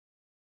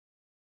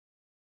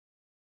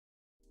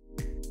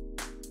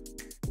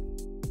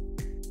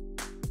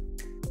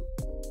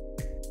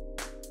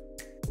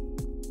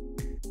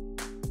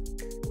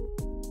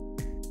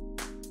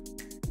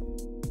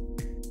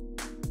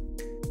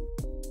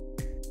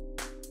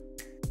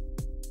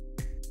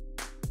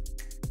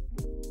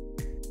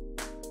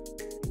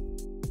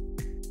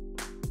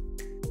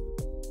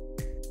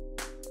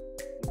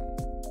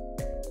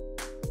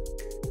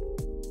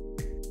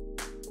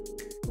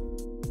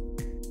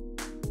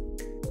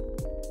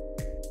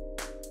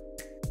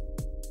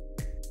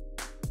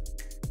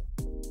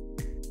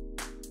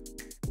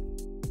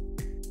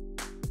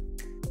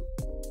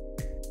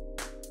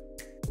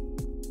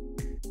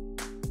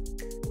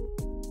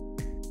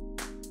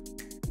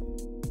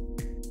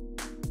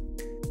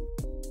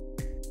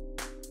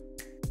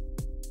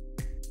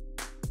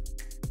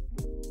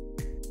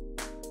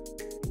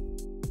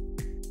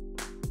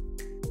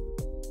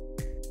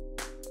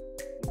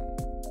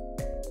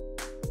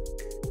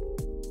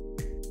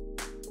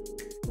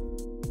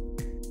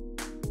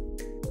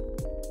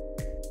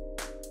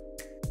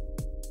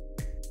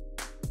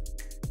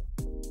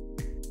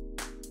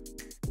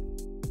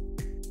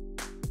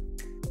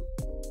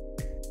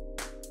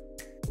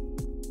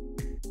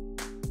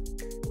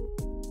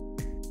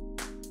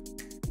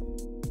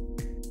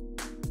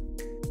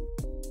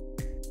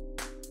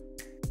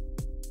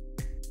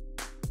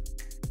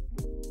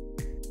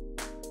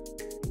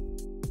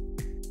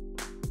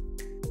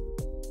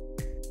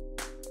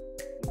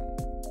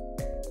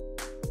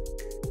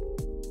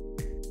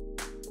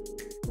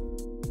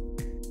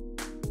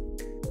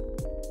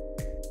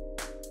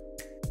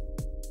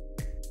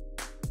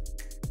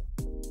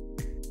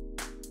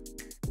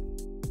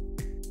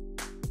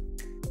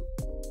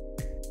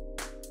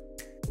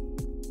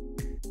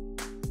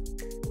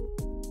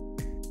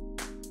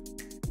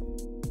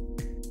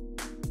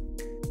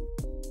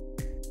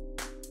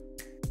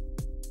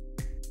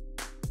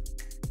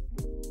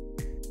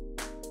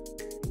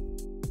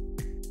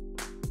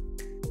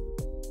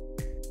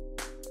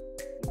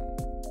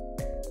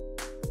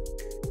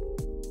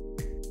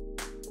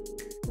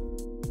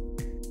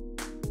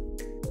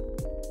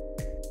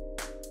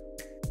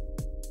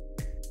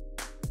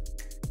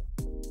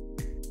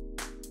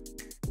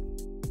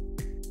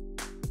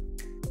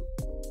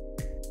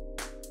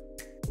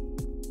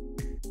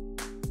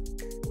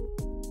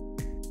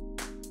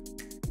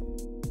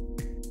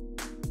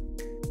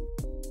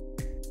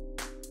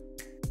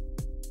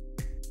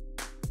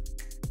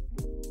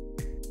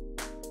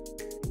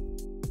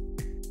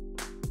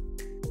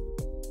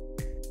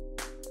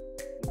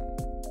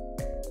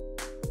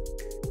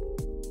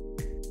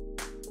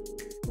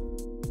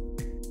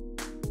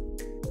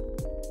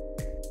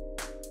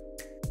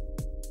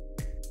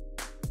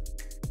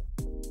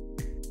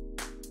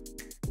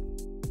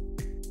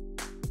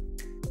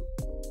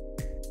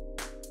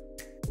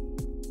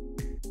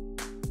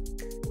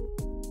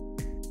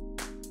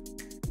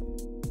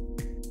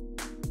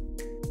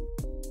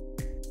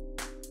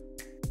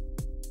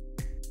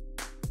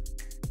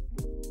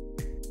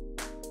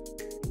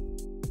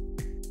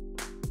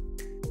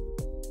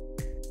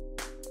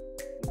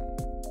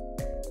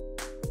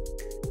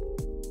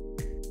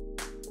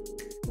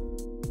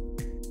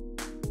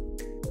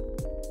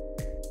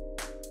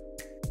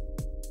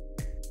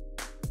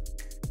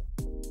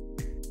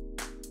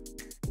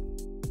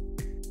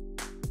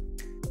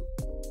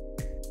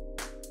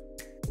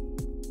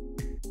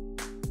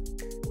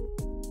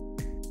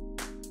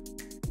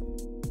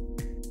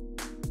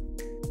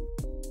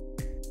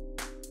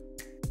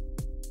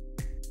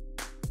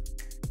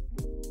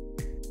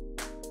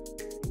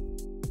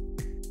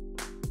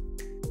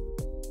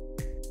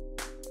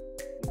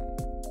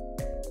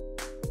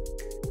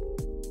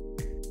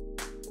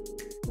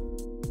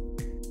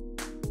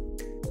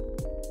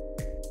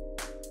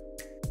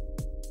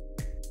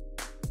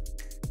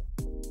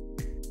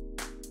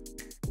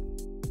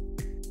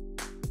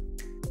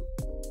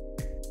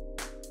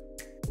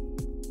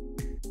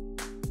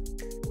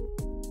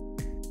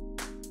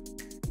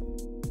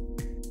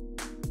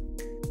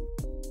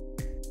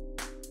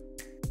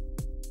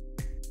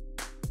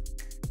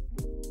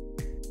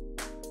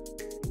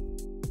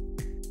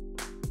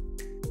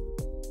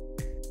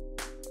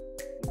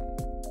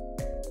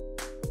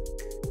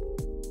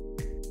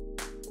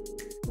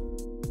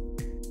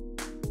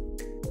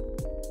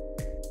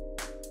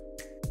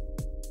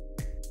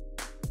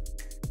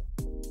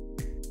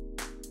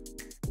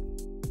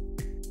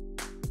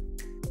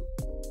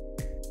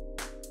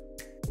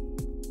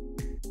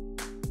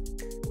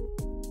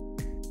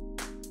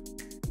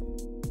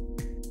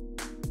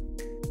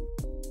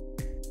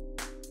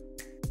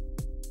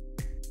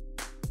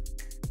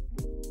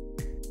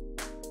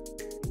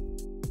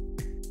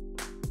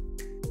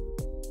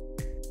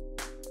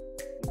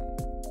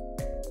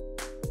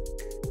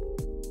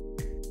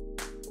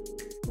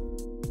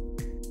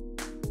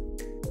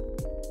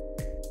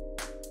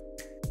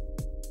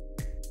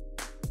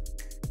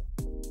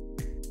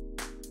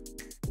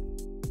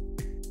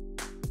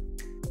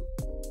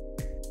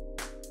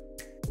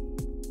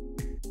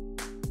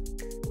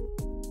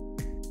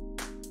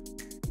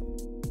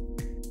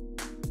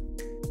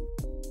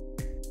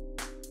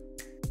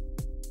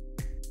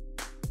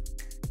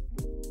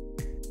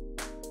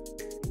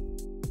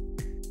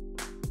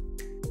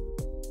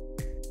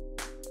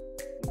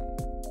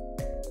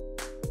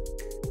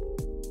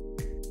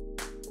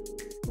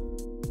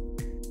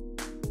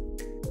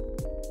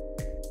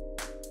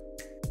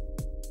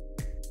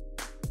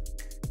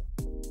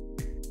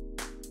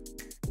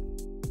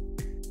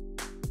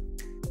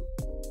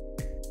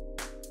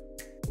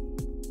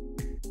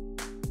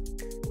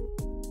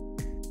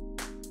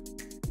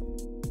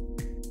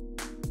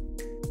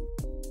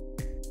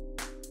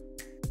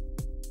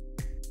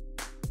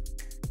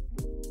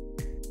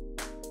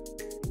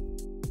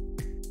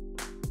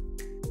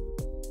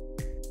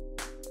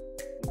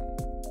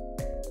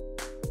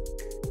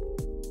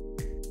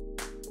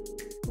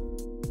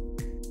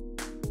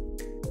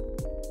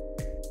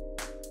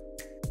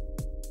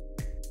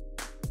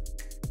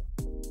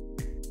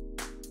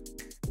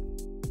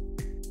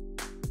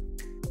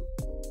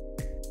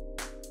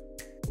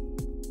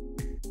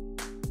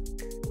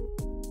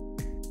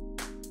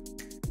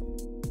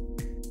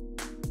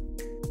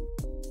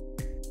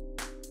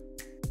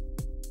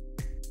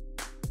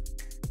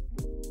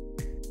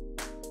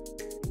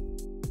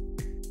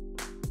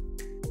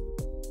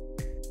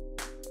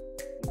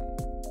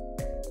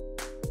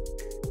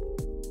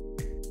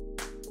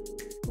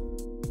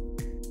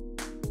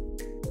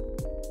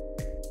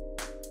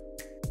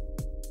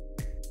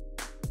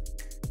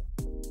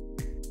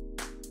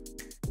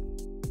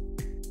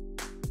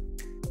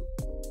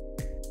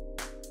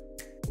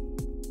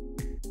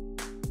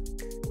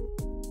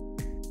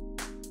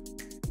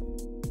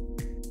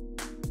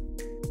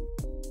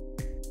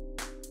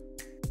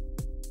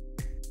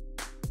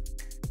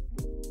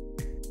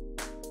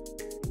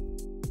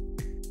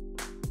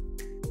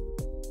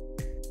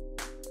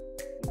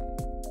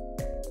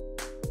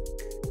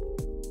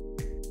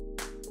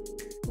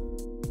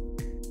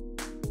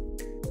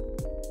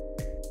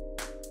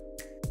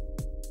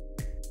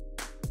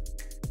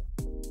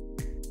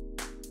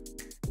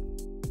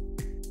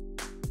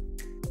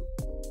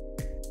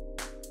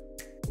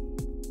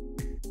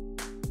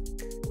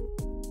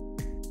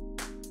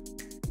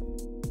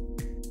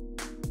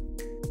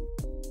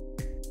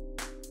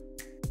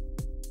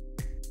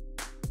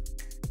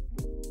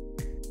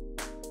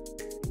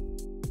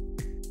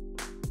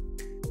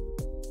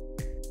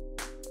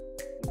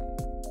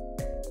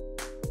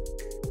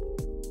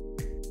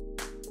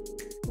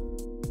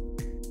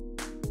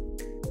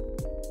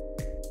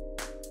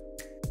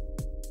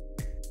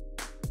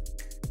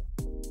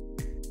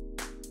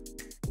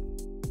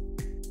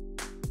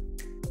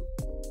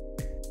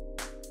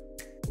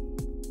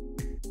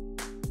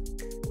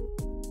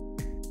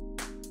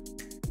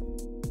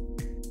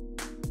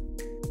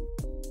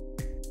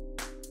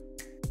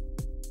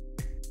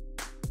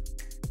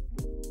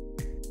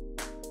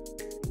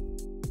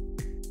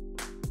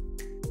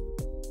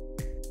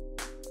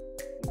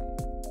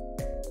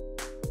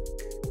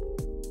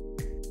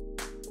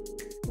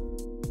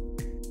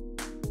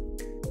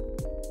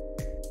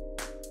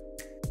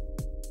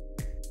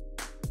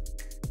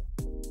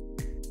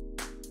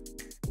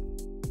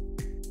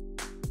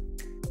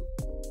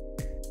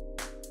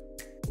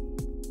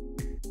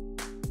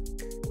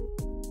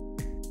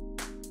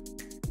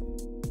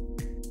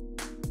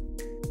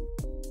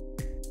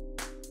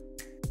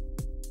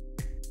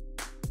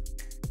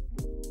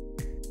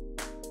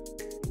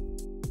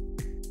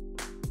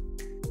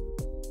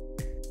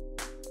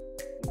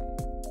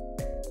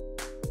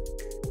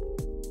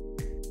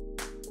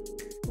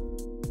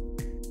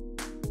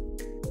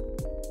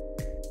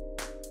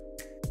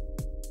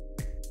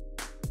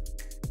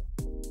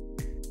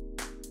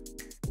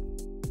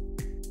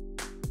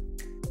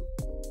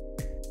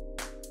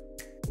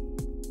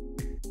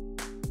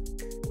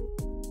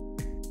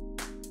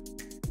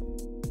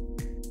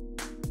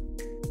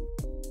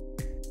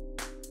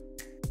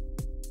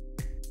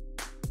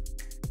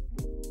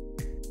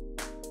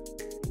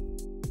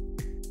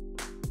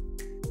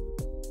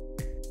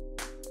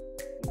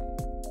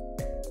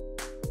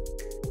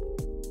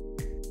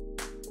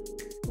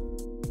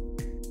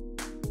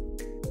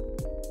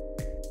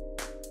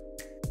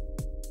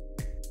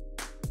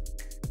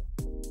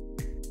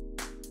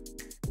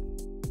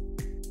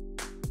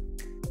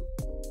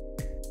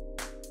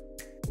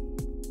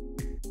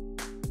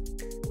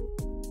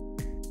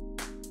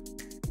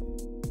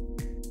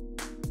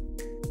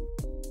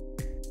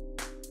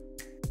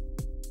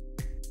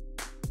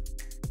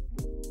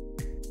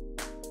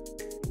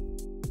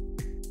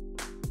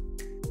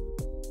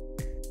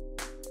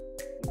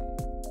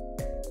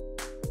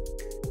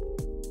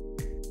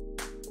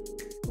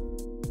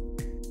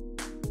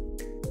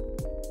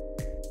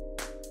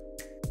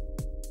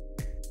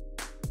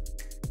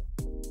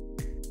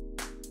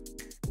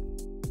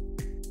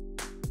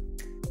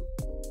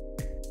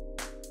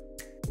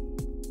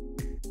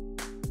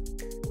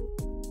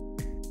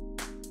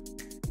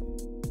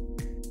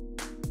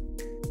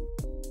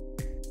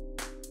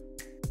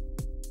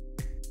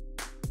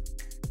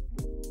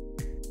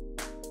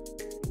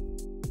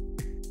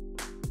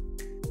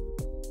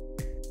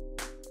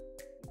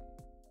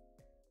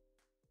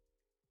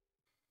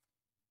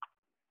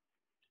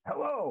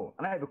Hello,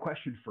 and I have a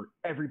question for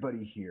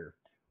everybody here.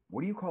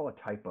 What do you call a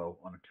typo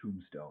on a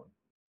tombstone?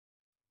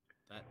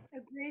 That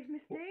A grave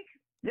mistake?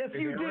 Yes,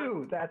 you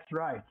do. That's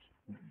right.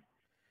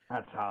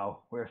 That's how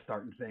we're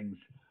starting things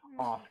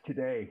off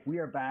today. We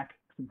are back,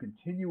 some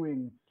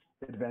continuing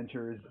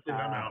adventures.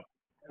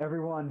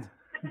 Everyone,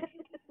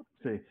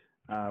 see,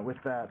 with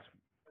that,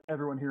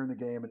 everyone here in the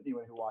game and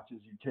anyone who watches,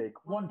 you take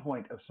 1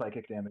 point of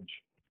psychic damage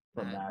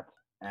from that.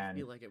 I And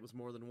feel like it was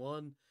more than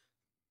one.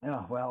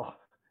 yeah, well,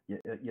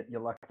 you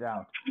lucked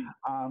out.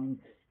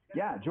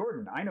 Yeah,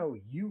 Jordan, I know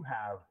you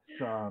have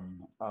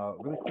some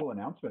really cool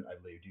announcement, I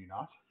believe. Do you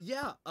not?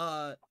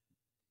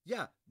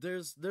 Yeah,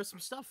 there's some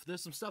stuff.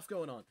 There's some stuff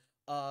going on.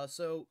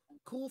 So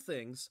cool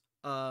things.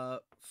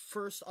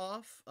 First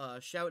off,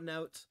 shouting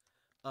out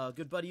a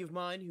good buddy of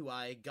mine who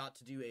I got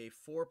to do a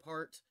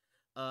 4-part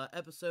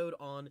episode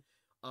on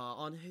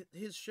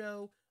his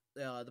show.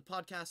 The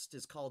podcast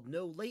is called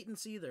No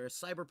Latency. They're a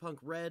cyberpunk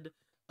red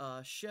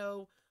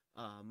show.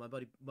 My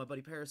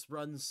buddy Paris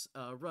runs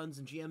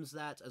and GMs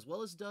that, as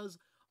well as does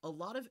a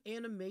lot of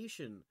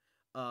animation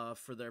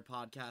for their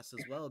podcast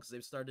as well, because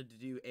they've started to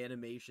do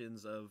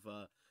animations of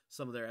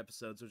some of their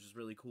episodes, which is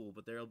really cool.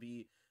 But there'll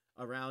be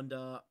around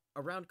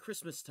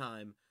Christmas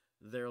time,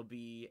 there'll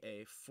be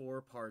a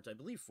 4-part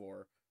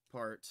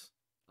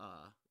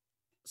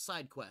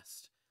side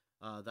quest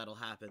that'll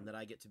happen that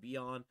I get to be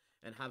on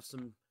and have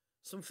some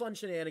fun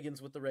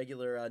shenanigans with the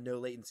regular No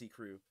Latency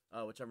crew,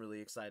 which I'm really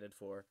excited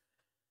for.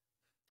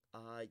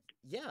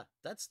 Yeah,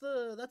 that's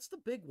the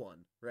big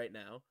one right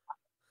now.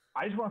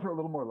 I just want to throw a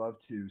little more love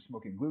to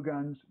Smoking Glue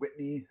Guns,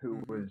 Whitney,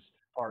 who was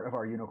part of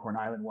our Unicorn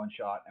Island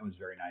one-shot and was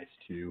very nice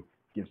to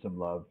give some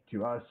love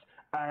to us.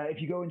 If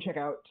you go and check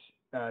out,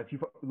 if you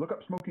look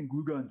up Smoking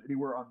Glue Guns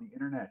anywhere on the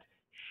internet,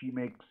 she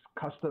makes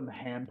custom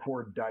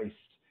hand-poured dice.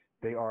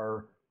 They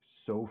are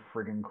so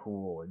friggin'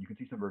 cool. And you can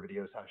see some of her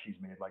videos, how she's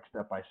made like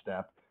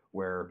step-by-step,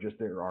 where just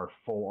there are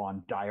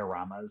full-on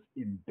dioramas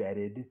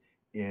embedded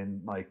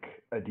in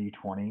like a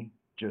D20.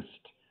 Just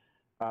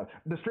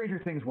the Stranger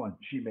Things one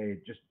she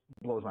made just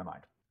blows my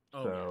mind.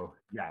 Oh, so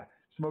yeah,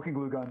 Smoking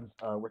Glue Guns,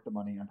 worth the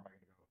money. I'm probably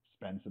gonna go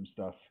spend some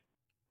stuff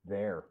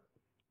there.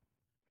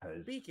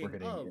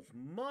 Speaking of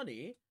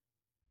money,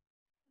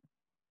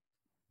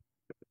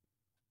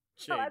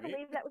 Oh, I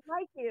believe that was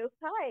my cue.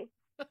 Hi.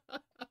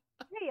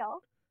 Hey,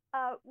 y'all.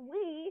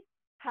 We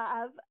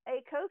have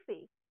a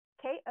Ko-fi,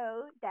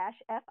 ko-fi/Dice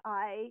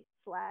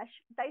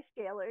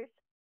Jailers,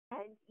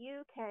 and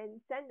you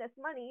can send us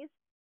monies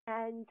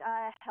and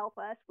help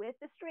us with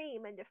the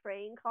stream and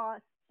defraying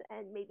costs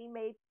and maybe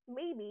making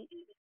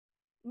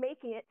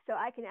it so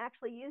I can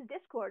actually use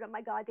Discord on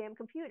my goddamn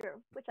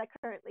computer, which I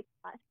currently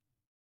can't.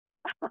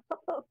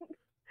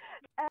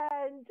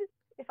 And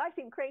if I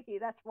seem cranky,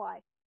 that's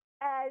why.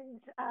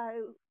 And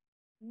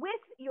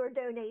with your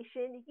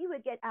donation, you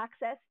would get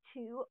access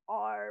to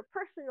our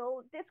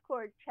personal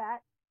Discord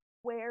chat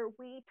where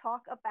we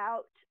talk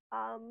about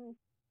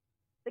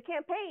the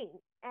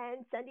campaign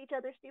and send each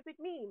other stupid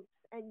memes.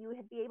 And you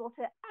would be able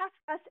to ask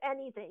us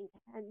anything.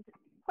 And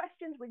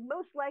questions would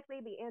most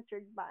likely be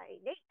answered by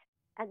Nate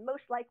and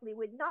most likely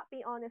would not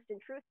be honest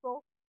and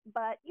truthful.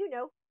 But, you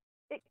know,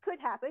 it could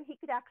happen. He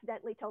could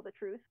accidentally tell the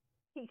truth.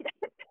 He could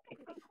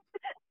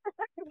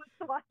once in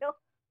a while.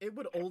 It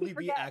would only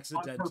be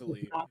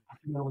accidentally.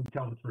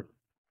 Tell the truth.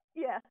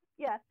 Yeah.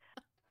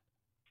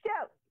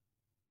 So,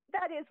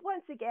 that is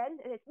once again,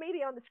 and it's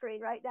maybe on the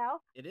screen right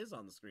now. It is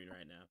on the screen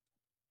right now.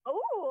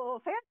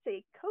 Oh,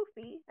 fancy.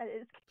 Ko-fi. That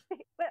is.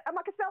 But I'm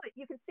not going to spell it.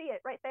 You can see it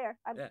right there.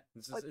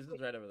 This is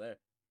right over there.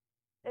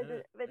 I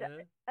don't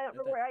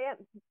remember where I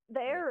am.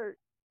 There?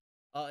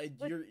 Yeah.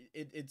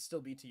 It'd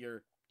still be to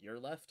your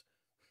left.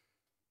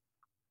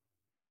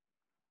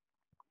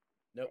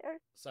 Nope. There?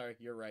 Sorry,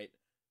 you're right.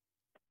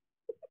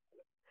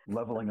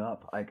 Leveling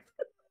up. I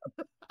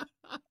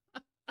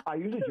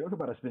usually joke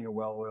about us being a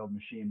well-oiled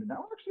machine, but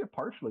now we're actually a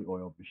partially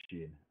oiled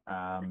machine.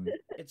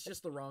 It's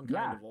just the wrong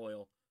kind of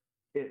oil.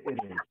 It is.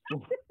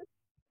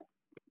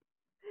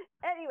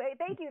 Anyway,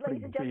 thank you,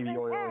 ladies and gentlemen. Baby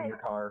oil in your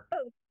car.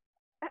 Oh,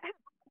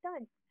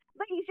 done.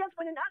 Ladies,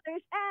 gentlemen, and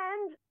others,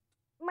 and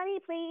money,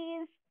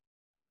 please.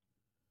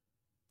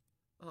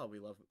 Oh, we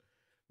love it.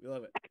 We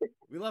love it.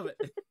 We love it.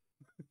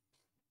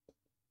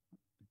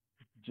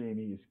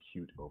 Jamie is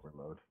cute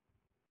overload.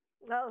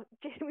 Well,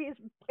 Jamie is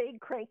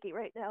big cranky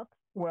right now.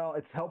 Well,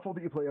 it's helpful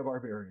that you play a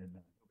barbarian.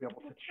 You'll be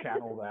able to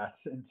channel that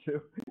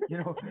into, you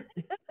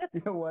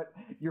know what?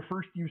 Your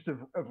first use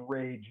of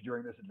rage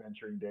during this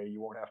adventuring day,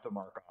 you won't have to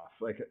mark off.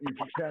 Like you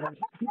can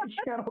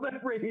channel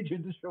that rage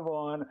into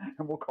Siobhan,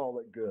 and we'll call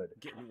it good.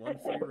 Getting one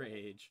free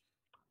rage.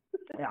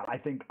 Yeah, I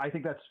think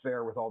that's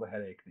fair with all the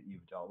headache that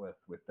you've dealt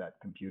with that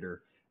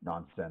computer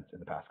nonsense in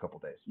the past couple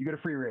days. You get a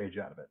free rage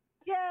out of it.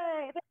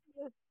 Yay! Thank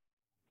you.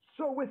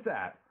 So with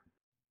that,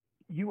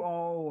 you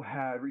all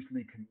had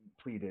recently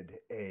completed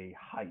a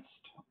heist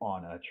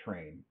on a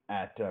train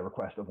at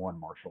request of one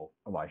Marshal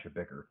Elijah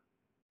Bicker,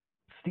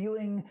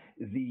 stealing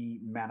the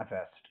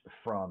manifest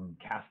from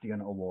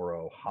Castian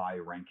Oloro,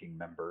 high-ranking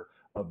member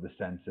of the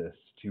census,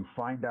 to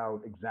find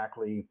out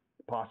exactly,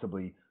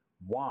 possibly,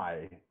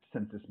 why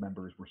census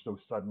members were so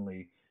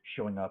suddenly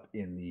showing up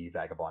in the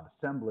Vagabond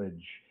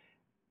assemblage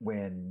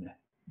when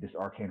this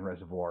arcane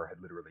reservoir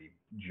had literally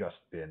just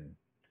been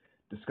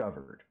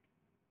discovered.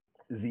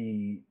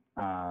 The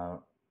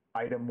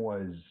item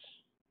was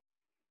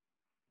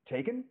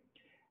taken,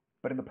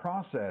 but in the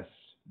process,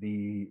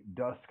 the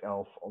dusk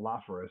elf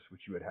Olaferus,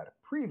 which you had had a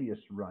previous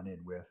run-in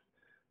with,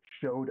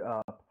 showed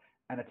up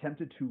and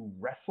attempted to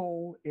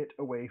wrestle it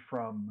away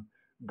from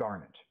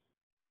Garnet.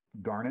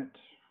 Garnet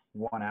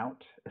won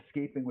out,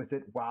 escaping with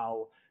it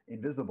while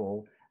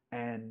invisible,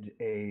 and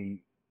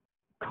a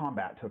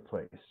combat took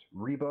place.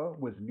 Reba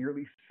was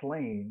nearly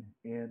slain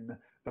in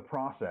the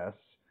process,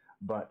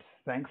 but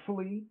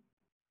thankfully,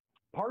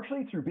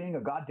 partially through being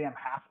a goddamn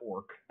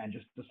half-orc and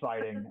just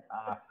deciding,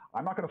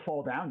 I'm not going to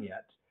fall down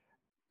yet,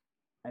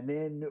 and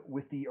then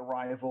with the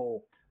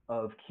arrival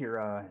of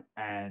Kira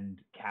and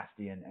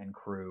Castian and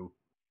crew,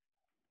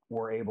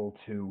 were able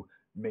to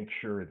make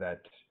sure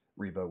that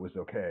Reba was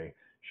okay.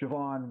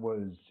 Siobhan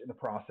was in the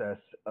process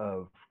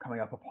of coming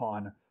up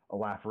upon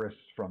Olaferus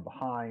from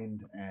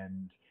behind,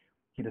 and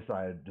he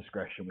decided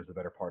discretion was the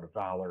better part of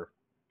valor,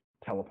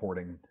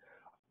 teleporting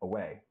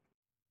away.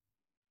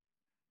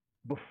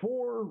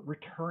 Before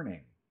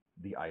returning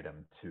the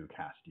item to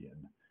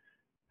Castian,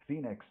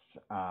 Phoenix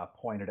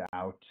pointed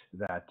out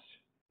that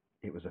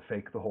it was a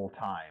fake the whole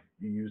time.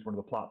 You used one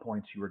of the plot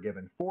points you were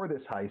given for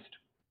this heist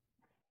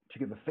to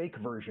give a fake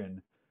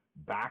version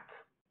back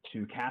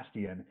to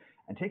Castian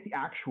and take the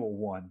actual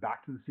one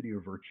back to the City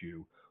of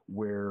Virtue,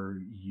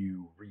 where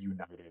you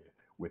reunited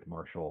with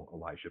Marshal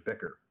Elijah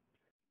Bicker.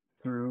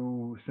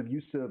 Through some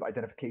use of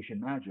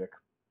identification magic,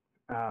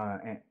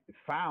 and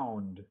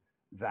found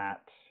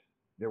that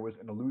there was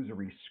an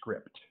illusory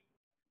script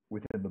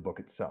within the book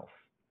itself.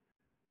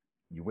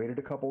 You waited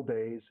a couple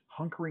days,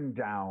 hunkering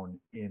down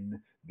in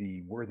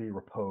the worthy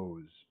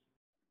repose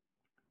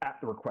at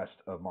the request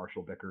of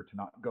Marshal Bicker to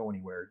not go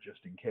anywhere just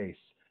in case.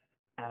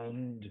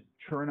 And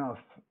sure enough,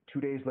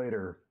 2 days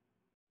later,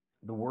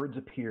 the words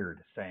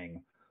appeared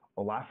saying,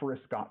 Olaferus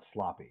got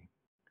sloppy.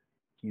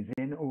 He's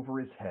in over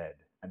his head,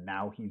 and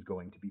now he's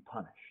going to be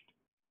punished.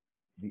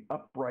 The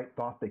upright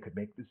thought they could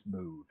make this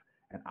move,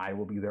 and I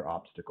will be their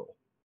obstacle.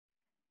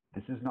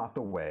 This is not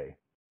the way.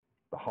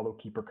 The Hollow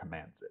Keeper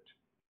commands it.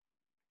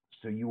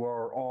 So you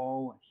are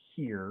all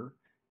here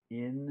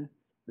in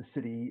the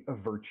City of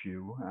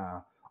Virtue,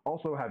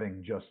 also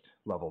having just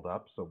leveled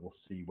up, so we'll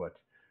see what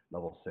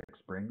level 6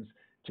 brings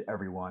to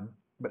everyone.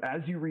 But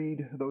as you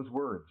read those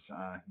words,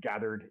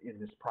 gathered in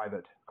this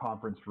private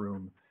conference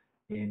room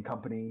in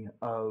company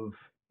of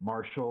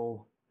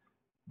Marshal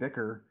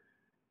Bicker,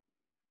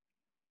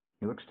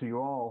 he looks to you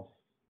all.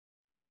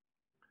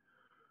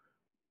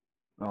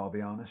 I'll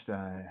be honest,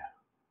 I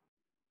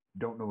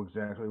don't know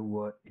exactly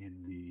what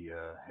in the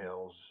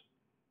hells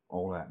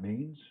all that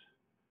means.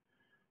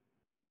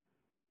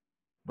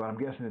 But I'm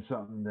guessing it's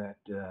something that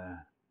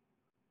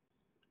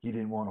he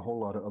didn't want a whole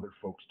lot of other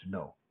folks to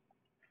know.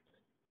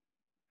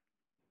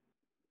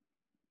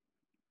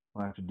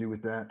 We'll have to do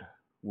with that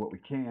what we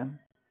can.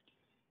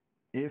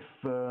 If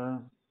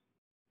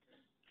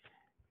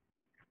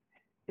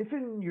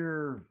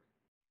you're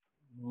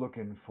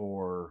looking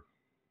for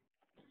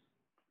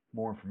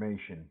more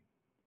information,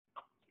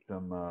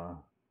 some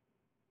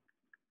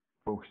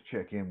folks to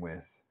check in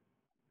with,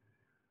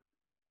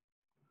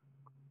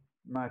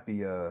 might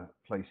be a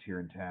place here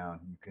in town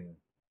you can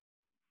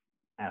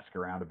ask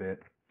around a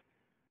bit.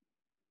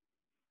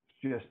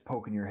 Just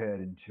poking your head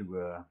into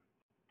a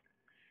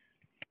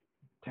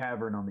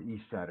tavern on the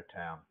east side of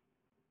town,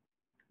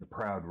 the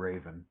Proud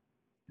Raven.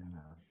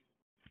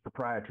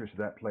 Proprietress of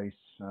that place,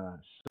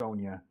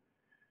 Sonia,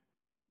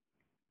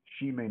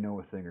 she may know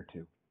a thing or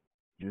two.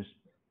 Just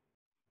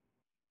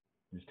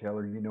tell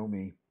her you know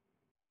me,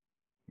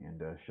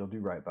 and she'll do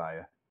right by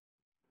you.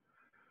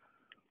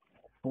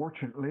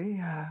 Unfortunately,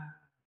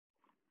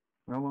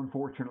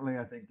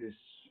 I think this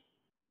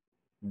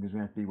is going to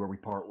have to be where we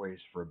part ways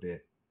for a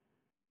bit.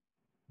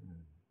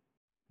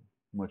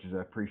 Much as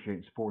I appreciate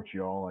and support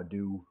you all, I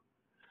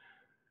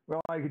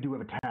could do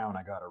have a town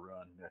I got to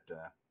run that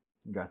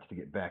got to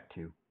get back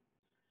to.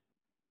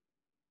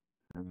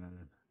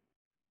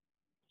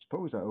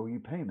 Suppose I owe you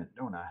payment,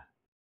 don't I?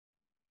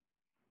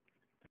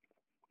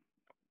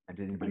 And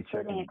did anybody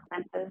check in?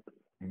 Expenses.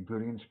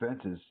 Including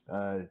expenses.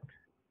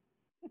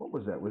 What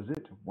was that? Was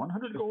it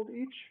 100 gold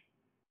each?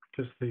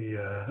 Just the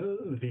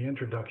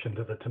introduction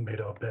to the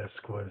tomato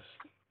bisque was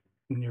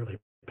nearly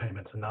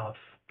payments enough.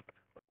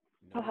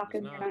 Well, how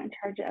come you're not in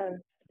charge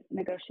of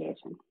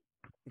negotiation?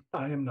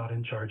 I am not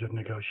in charge of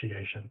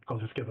negotiation. I'll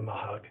just give him a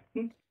hug.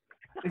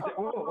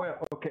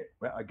 Okay.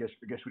 Well, I guess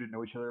we didn't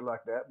know each other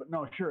like that, but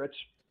no, sure.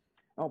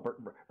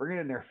 Bring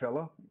it in there,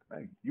 fella.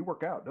 Hey, you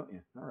work out, don't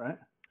you? All right.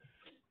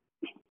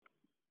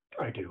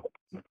 I do.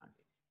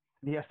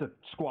 He has to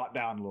squat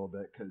down a little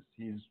bit because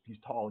he's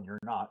tall and you're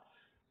not.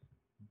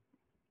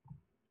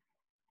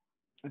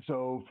 And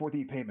so for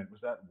the payment,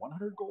 was that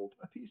 100 gold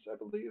a piece, I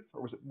believe,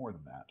 or was it more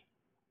than that?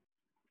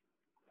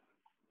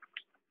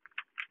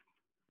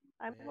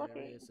 I'm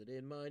looking. Where is it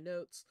in my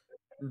notes?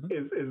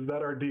 Is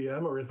that our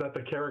DM or is that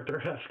the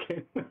character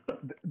asking?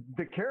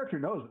 The character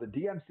knows, but the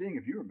DM's seeing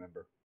if you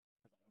remember.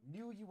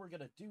 Knew you were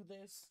gonna do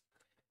this.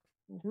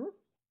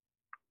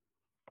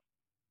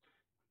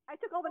 I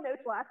took all the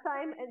notes last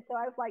time, and so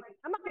I was like,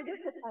 I'm not gonna do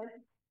it this time.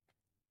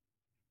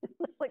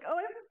 Like, oh,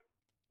 I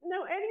don't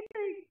know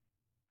anything.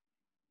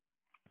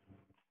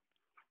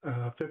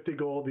 50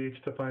 gold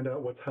each to find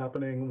out what's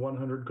happening,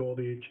 100 gold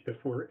each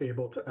if we're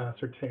able to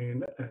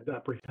ascertain and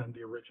apprehend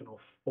the original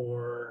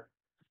 4.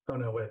 Oh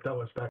no, wait, that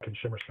was back in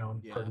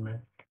Shimmerstone, Yeah. pardon me.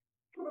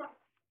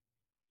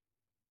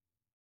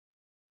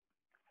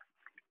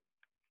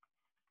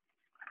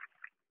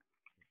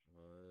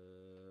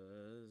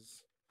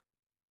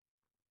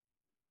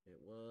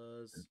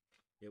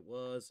 It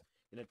was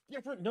in a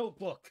different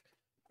notebook.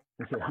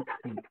 The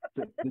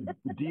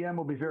DM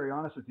will be very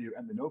honest with you,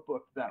 and the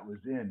notebook that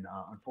was in,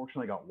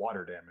 unfortunately, got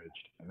water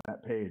damaged, and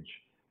that page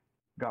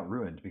got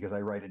ruined because I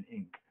write in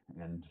ink.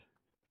 And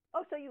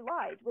Oh, so you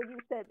lied when you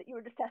said that you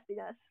were just testing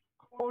us.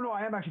 oh no,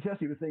 I am actually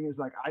testing. The thing is,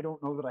 like, I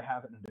don't know that I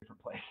have it in a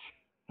different place.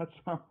 That's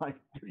why I'm like,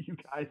 do you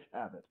guys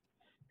have it?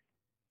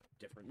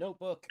 Different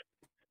notebook.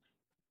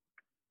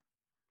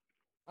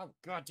 Oh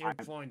goddamn!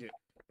 Find it.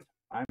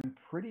 I'm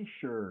pretty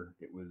sure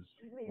it was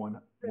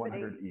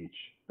 100 each.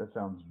 That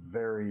sounds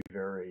very,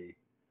 very.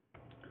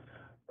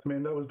 I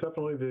mean, that was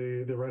definitely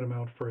the right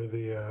amount for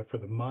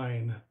the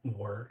mine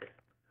work.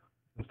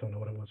 I just don't know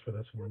what it was for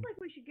this one. Feels like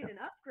we should get an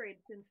upgrade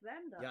since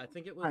then, though. Yeah, I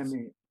think it was.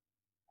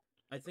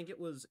 I think it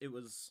was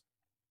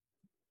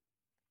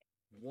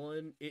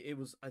one.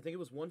 I think it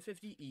was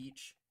 150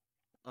 each,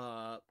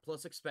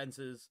 plus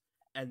expenses,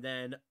 and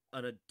then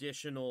an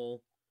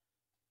additional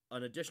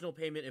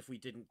payment if we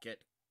didn't get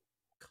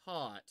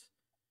caught,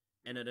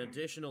 and an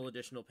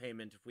additional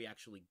payment if we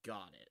actually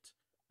got it,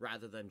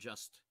 rather than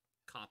just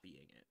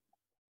copying it.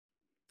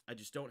 I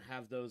just don't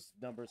have those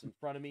numbers in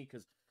front of me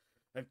because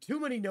I have too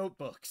many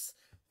notebooks.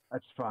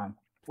 That's fine.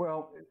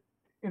 Well,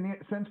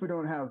 since we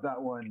don't have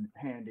that one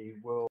handy,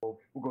 we'll go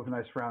with a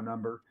nice round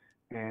number,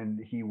 and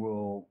he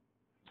will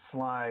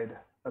slide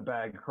a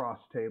bag across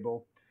the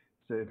table.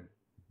 So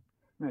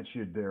that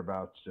should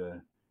thereabouts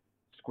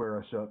square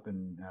us up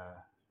and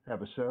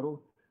have us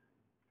settled.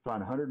 Find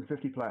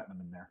 150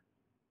 platinum in there.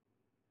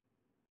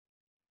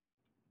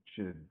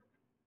 Should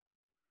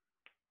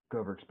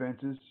cover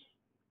expenses,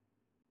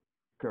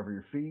 cover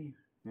your fee,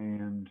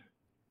 and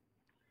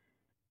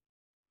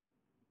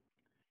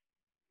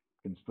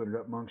can split it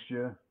up amongst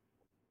you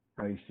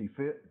how you see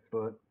fit,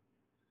 but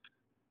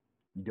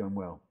you done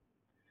well.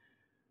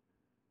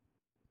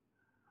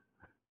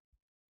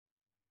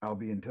 I'll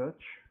be in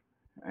touch,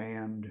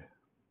 and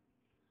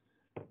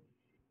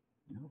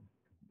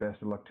best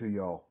of luck to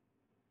y'all.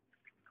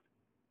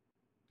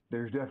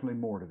 There's definitely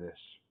more to this.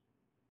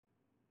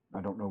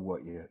 I don't know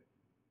what yet.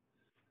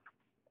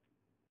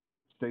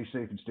 Stay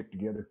safe and stick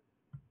together.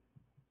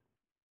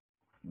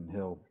 And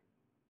he'll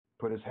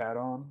put his hat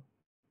on,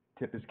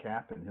 tip his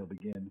cap, and he'll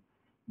begin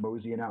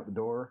moseying out the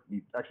door.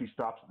 He actually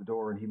stops at the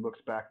door and he looks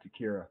back to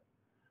Kira.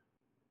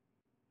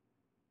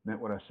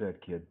 Meant what I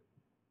said, kid.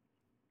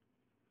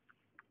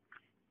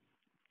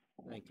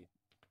 Thank you.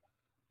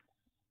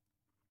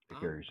 Take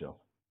care of yourself.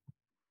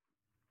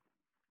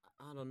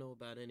 I don't know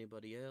about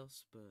anybody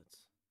else, but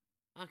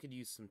I could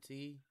use some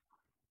tea.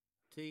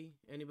 Tea?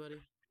 Anybody?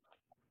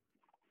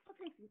 I'll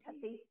take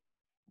some tea.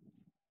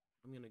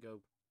 I'm gonna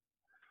go.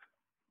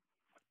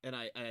 And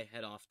I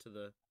head off to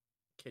the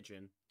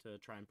kitchen to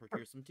try and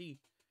procure some tea.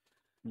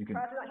 You can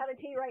I'm not having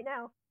tea right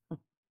now.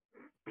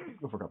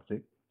 go for a cup of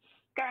tea.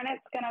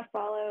 Garnet's gonna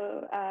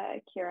follow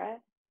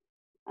Kira,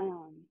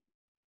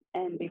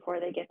 and before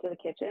they get to the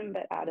kitchen,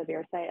 but out of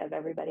earsight of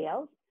everybody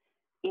else,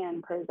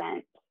 and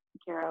present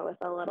Kira with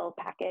a little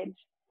package.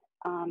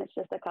 It's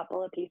just a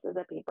couple of pieces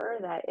of paper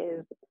that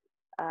is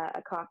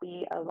a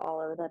copy of all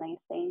of the nice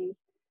things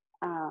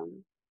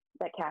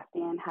that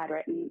Castian had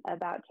written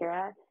about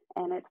Kira,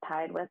 and it's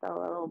tied with a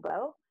little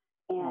bow.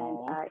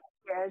 And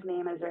Kira's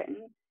name is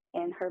written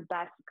in her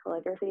best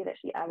calligraphy that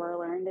she ever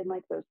learned in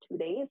like those 2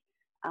 days,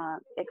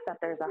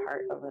 except there's a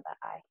heart over the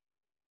eye.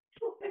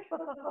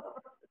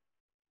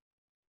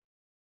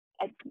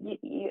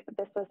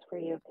 This was for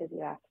you because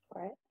you asked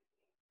for it.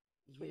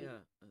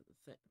 Yeah,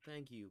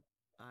 thank you.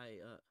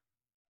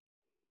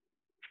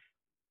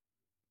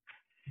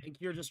 And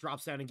Kira just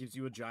drops down and gives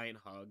you a giant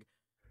hug.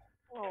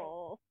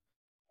 Oh.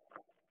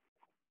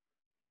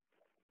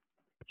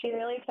 She's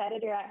really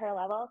excited you're at her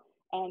level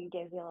and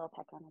gives you a little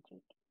peck on the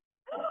cheek.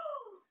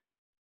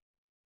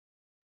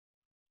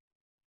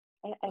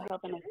 I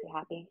hope it makes you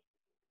happy.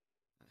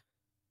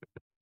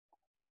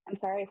 I'm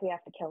sorry if we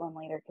have to kill him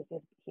later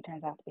because he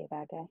turns out to be a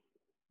bad guy.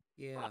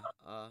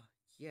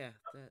 Yeah,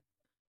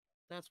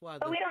 that's why.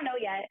 But we don't know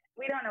yet.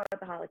 We don't know what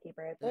the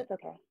Holokeeper is. That's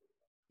okay.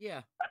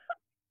 Yeah.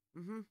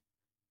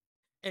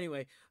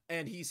 Anyway,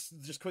 and he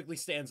just quickly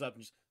stands up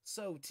and just,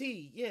 so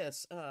tea,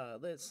 yes.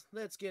 Let's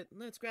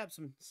grab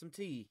some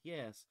tea,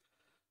 yes.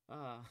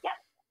 Yep.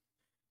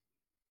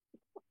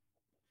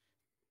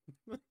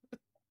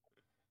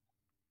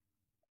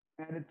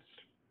 And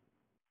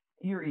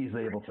You're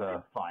easily able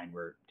to find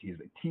where tea is.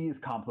 Tea is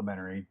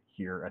complimentary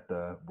here at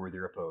the Worthy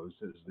Repose,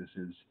 as this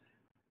is,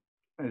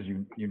 as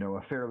you know,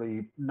 a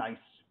fairly nice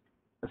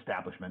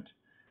establishment.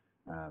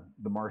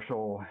 The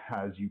marshal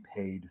has you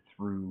paid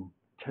through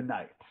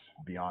tonight.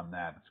 Beyond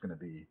that, it's going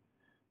to be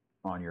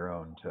on your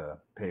own to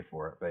pay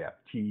for it. But yeah,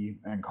 tea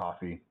and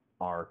coffee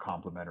are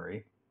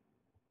complimentary.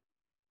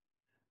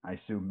 I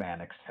assume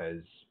Mannix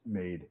has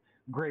made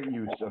great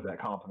use of that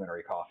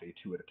complimentary coffee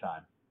 2 at a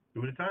time.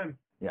 2 at a time.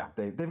 Yeah,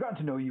 they've gotten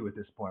to know you at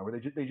this point, where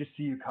they just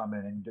see you come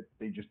in and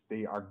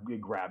they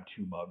grab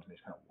 2 mugs and they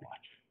just kind of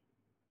watch.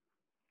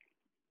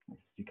 Is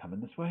he coming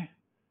this way?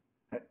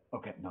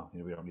 Okay, no,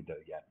 we don't need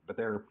that yet. But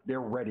they're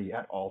ready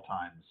at all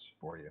times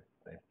for you.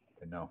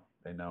 They know.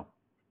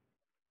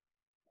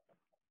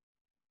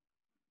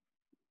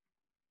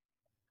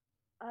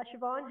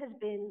 Siobhan has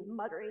been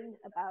muttering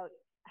about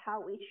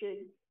how we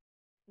should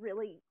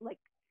really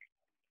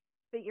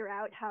figure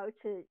out how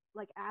to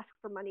ask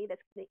for money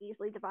that's going to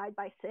easily divide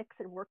by 6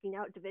 and working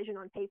out division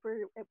on paper,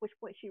 at which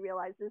point she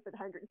realizes that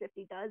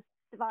 150 does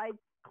divide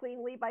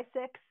cleanly by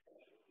 6.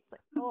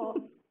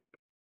 Oh,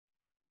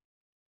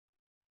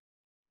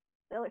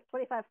 they're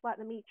 25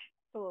 platinum each,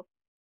 so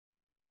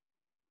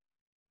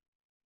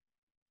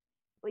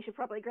we should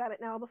probably grab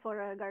it now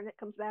before Garnet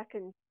comes back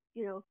and,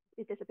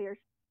 it disappears.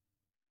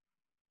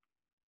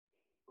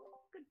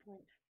 Good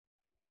point.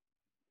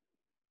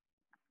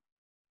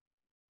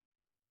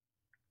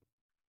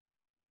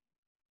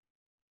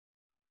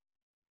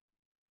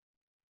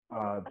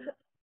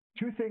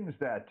 Two things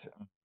that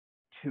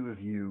 2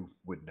 of you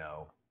would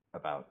know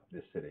about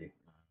this city.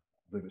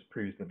 It was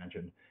previously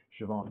mentioned.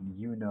 Siobhan,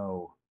 you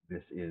know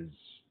this is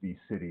the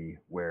city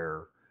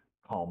where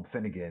Calm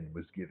Finnegan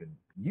was given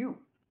you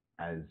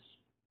as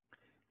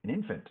an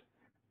infant.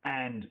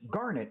 And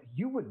Garnet,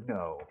 you would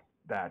know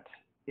that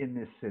in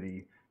this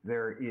city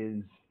there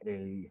is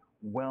a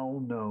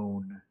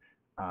well-known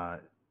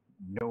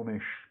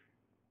gnomish,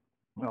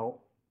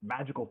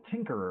 magical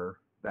tinkerer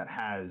that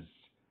has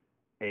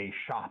a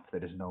shop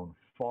that is known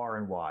far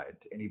and wide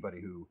to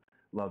anybody who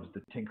loves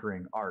the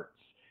tinkering arts.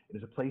 It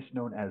is a place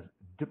known as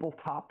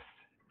Dippletop's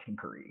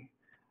Tinkery,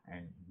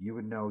 and you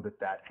would know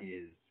that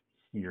is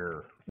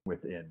here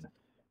within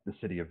the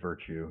City of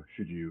Virtue,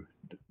 should you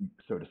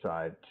so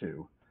decide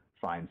to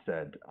find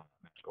said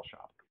magical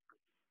shop.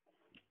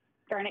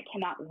 Garnet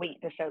cannot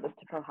wait to show this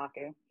to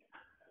Kohaku.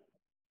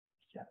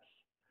 Yes.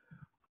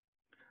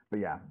 But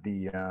yeah,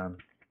 the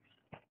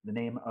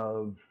name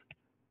of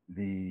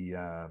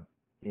the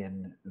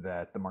inn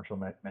that the marshal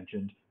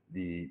mentioned,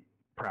 the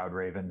Proud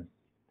Raven,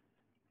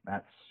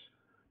 that's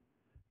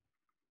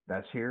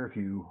here if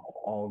you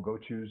all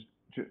choose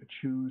to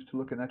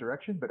look in that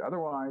direction. But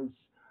otherwise,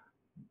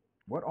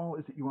 what all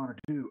is it you want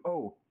to do?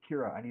 Oh,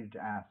 Kira, I needed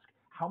to ask,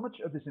 how much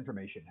of this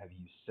information have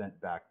you sent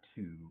back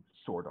to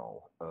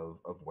Sordal of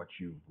what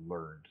you've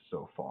learned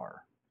so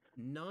far?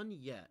 None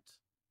yet,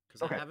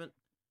 because okay.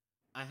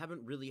 I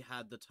haven't really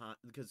had the time,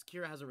 because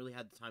Kira hasn't really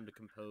had the time to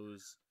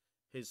compose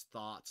his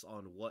thoughts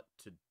on what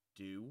to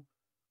do.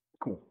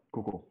 Cool.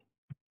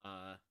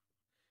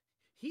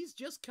 He's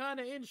just kind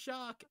of in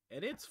shock,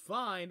 and it's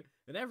fine,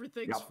 and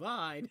everything's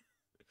fine.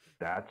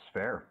 That's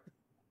fair.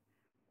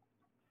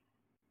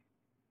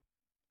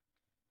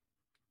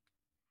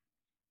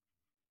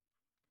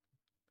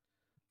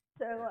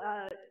 So,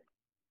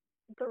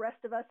 the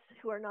rest of us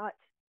who are not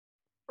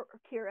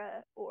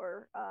Kira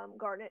or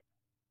Garnet,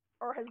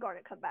 or has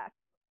Garnet come back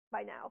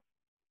by now?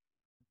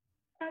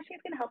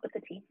 She's going to help with the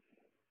tea.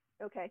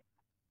 Okay.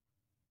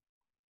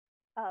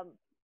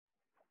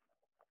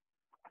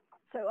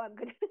 So I'm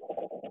going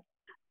to...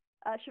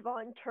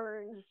 Siobhan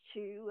turns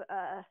to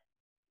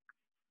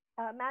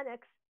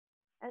Mannix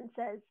and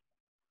says,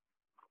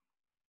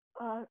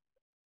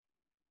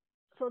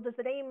 so does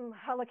the name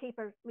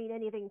Holokeeper mean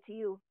anything to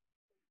you?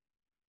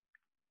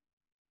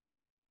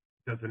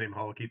 Does the name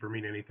Holokeeper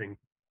mean anything?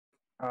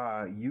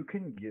 You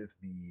can give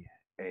me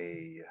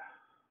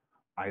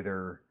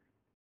either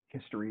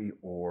history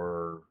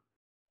or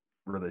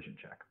religion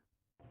check.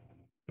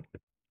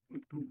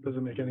 Does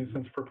it make any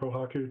sense for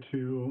Kohaku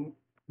to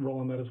roll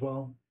on that as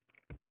well?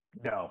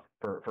 No,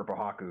 for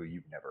Pohaku,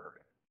 you've never heard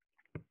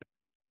it.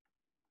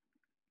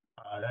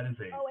 That is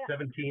a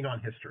 17 on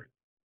history.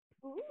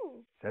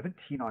 Ooh.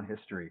 17 on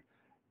history.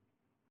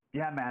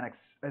 Yeah, Mannix,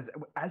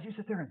 as you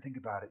sit there and think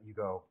about it, you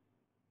go,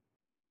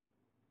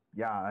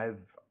 yeah,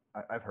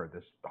 I've heard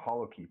this. The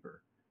Holokeeper,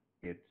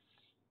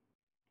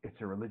 it's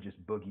a religious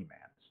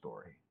boogeyman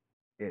story.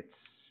 It's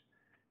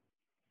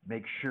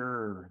make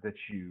sure that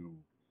you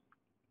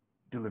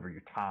deliver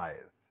your tithe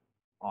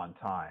on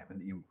time and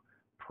that you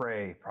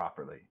pray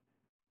properly.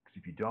 Because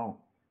if you don't,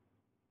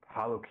 the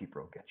Holokeeper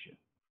will get you.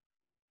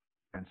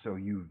 And so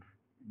you've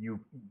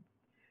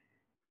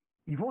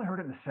only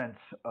heard it in the sense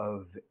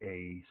of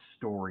a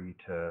story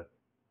to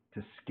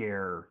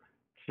scare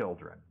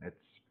children.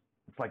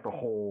 It's like the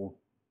whole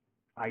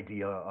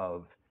idea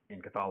of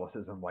in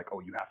Catholicism, like,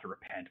 oh, you have to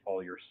repent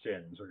all your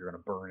sins or you're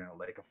going to burn in a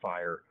lake of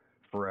fire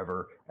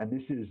forever. And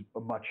this is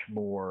much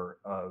more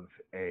of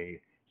a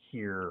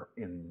here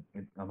on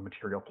the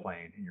material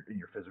plane in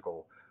your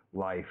physical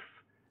life,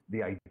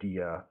 the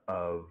idea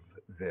of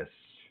this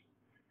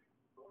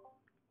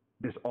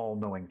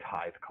all-knowing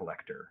tithe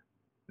collector,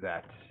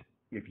 that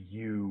if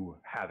you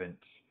haven't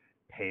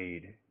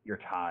paid your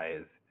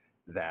tithe,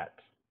 that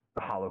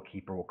the Hollow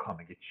Keeper will come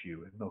and get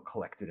you, and they'll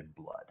collect it in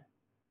blood.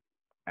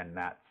 And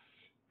that's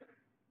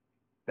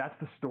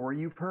the story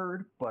you've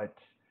heard, but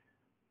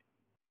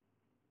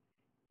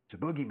it's a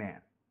boogeyman.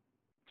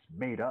 It's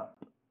made up,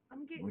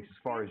 at least as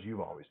far as you've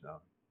always known.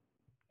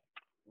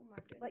 Oh my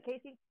goodness. Like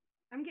Casey?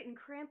 I'm getting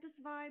Krampus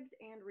vibes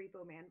and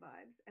Repo Man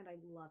vibes, and I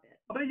love it.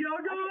 Baba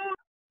Yaga!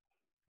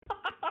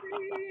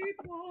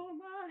 Repo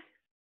Man.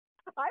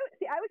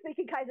 I was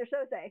thinking Kaiser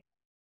Sose.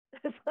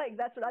 It's like,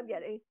 that's what I'm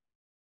getting.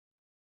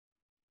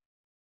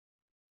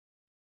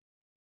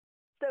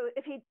 So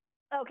if he,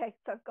 okay,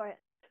 so go ahead.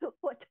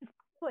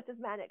 What does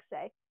Mannix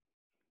say?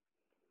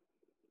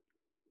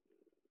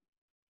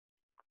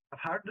 I've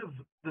heard of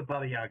the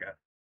Baba Yaga,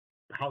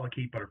 the Hollow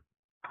Keeper,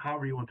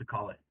 however you want to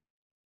call it.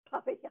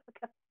 Baba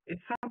Yaga.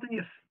 It's something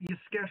you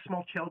scare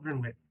small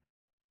children with.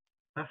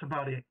 That's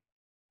about it.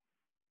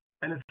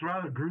 And it's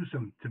rather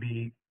gruesome to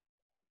be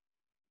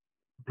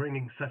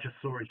bringing such a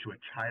story to a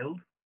child,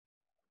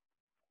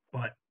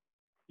 but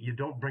you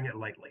don't bring it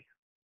lightly.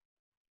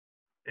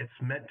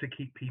 It's meant to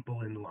keep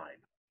people in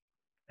line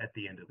at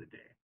the end of the day.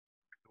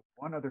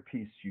 One other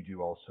piece you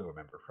do also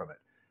remember from it,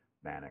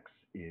 Mannix,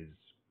 is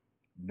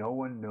no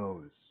one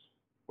knows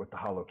what the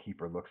Hollow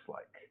Keeper looks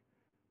like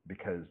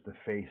because the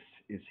face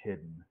is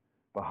hidden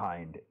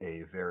behind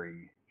a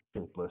very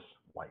shapeless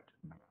white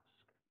mask.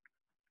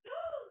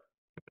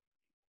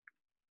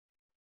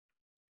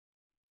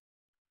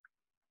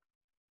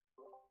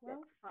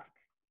 Well, fuck.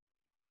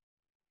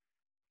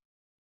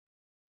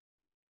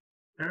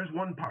 There's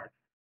one part.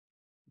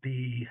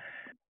 The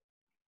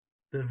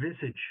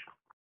visage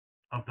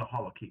of the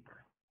Hollow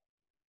Keeper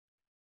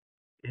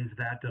is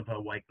that of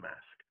a white mask.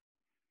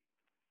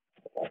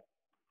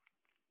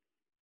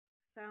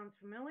 Sounds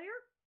familiar?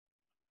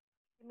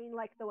 You mean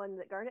like the one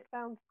that Garnet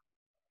found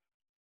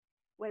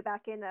way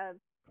back in, where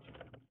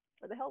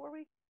the hell were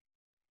we?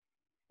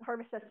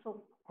 Harvest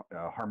Festival.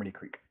 Harmony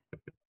Creek.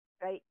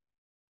 Right.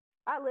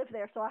 I live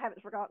there, so I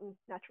haven't forgotten,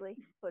 naturally.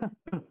 But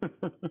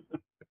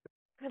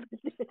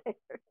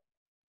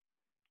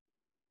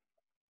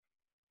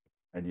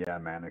And yeah,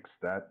 Mannix,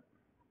 that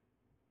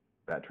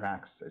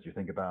tracks. As you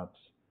think about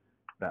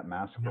that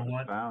mask that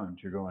was found,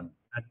 you're going,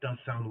 that does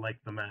sound like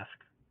the mask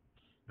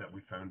that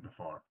we found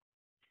before.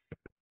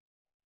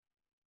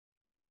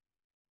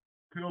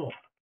 Cool.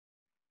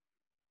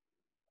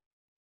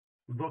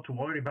 We've got to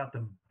worry about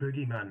the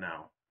boogeyman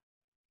now.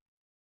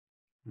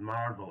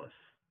 Marvelous.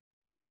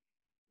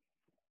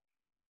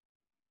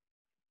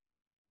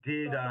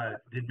 Did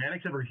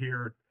Mannix ever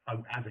hear,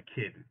 as a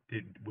kid,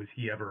 was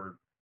he ever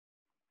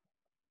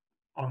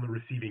on the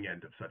receiving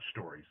end of such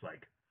stories?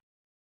 Like,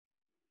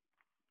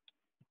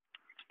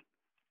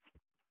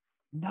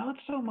 not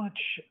so much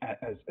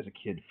as a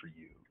kid for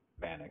you,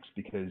 Mannix,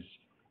 because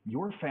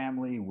your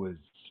family was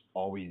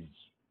always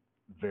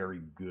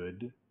very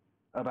good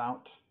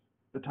about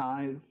the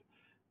tithe.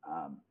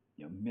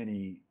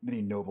 Many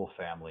noble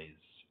families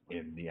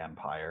in the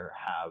Empire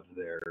have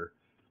their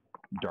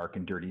dark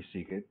and dirty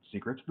secrets.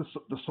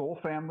 The Soul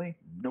family,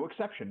 no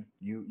exception.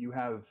 You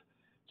have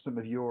some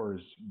of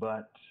yours,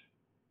 but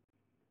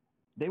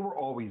they were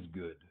always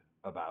good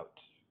about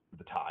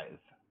the tithe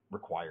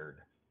required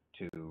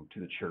to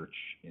the church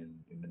in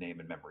the name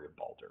and memory of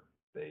Balder.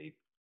 They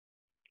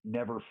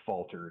never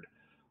faltered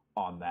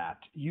on that.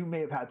 You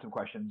may have had some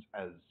questions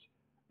as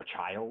a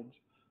child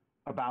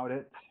about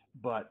it,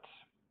 but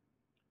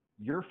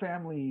your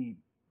family,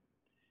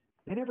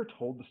 they never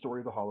told the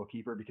story of the Hollow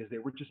Keeper because they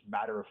were just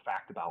matter of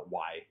fact about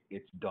why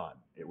it's done.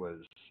 It was,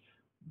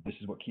 this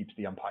is what keeps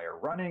the Empire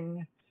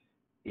running.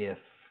 If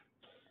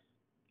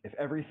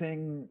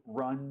everything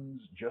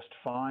runs just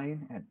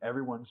fine and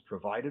everyone's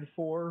provided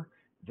for,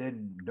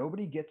 then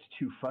nobody gets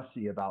too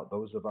fussy about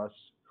those of us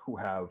who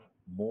have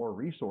more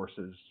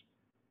resources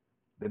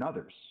than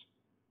others.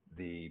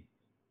 The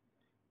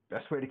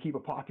best way to keep a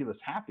populace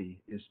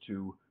happy is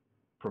to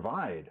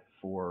provide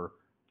for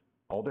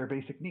all their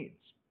basic needs.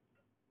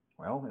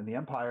 Well, in the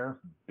Empire,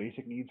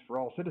 basic needs for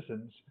all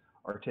citizens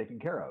are taken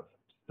care of.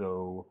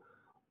 So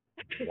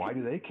why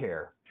do they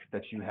care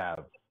that you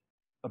have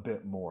a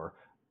bit more?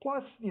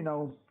 Plus,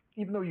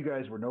 even though you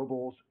guys were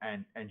nobles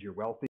and you're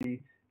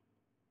wealthy,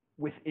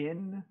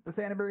 within the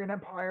Thanamirian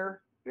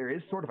Empire, there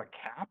is sort of a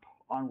cap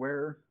on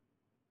where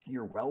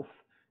your wealth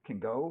can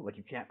go. Like,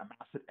 you can't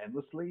amass it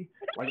endlessly,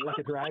 like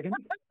a dragon.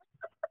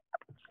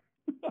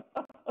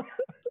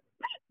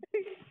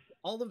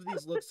 All of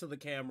these looks to the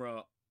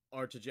camera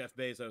are to Jeff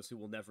Bezos, who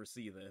will never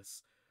see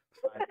this.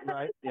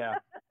 Right? Yeah.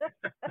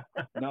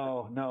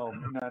 No,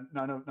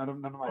 none of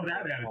my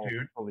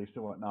police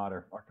and whatnot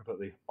are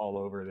completely all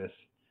over this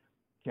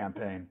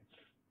campaign.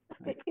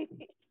 Right?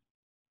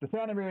 The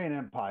Thanamirian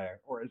Empire,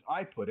 or as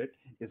I put it,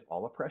 is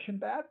all oppression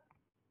bad?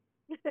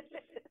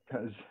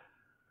 Because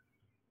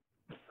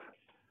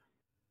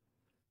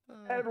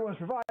Everyone's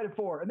provided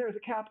for, and there's a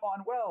cap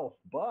on wealth,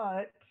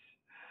 but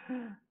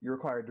you're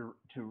required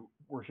to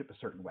worship a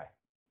certain way.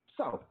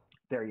 So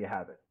there you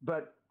have it.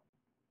 But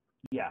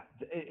yeah,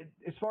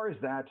 as far as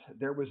that,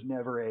 there was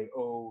never a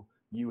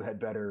you had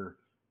better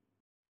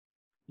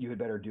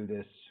do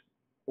this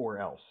or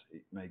else.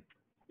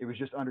 It was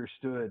just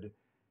understood.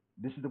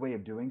 This is the way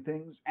of doing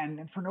things,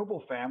 and for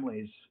noble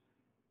families,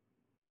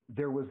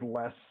 there was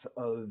less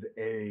of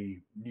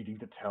a needing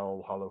to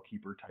tell Hollow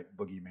Keeper type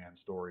boogeyman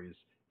stories,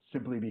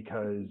 simply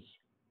because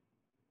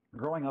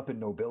growing up in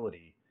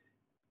nobility,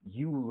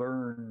 you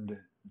learned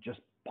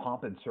just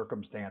pomp and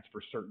circumstance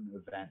for certain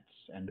events.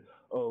 And,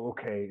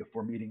 okay, if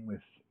we're meeting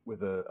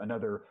with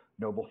another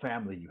noble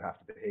family, you have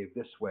to behave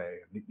this way.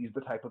 These are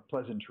the type of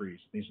pleasantries.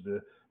 These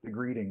are the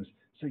greetings.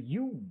 So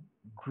you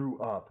grew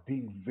up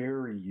being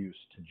very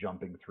used to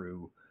jumping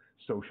through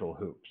social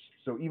hoops.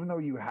 So even though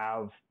you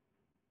have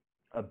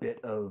a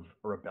bit of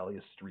a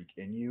rebellious streak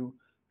in you,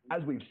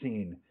 as we've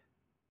seen,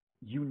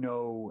 you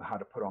know how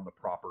to put on the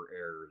proper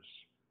airs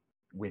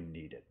when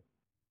needed.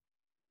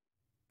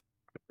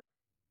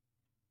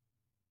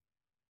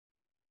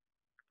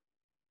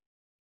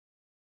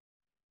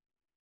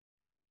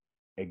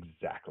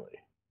 Exactly.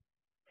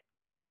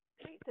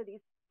 Right, so these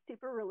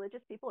super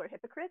religious people are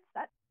hypocrites?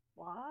 That's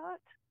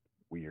what?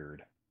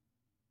 Weird.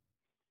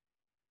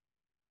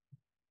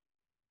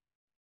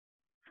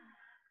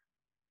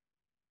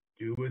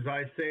 Do as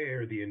I say,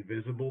 or the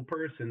invisible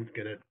person's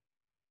gonna.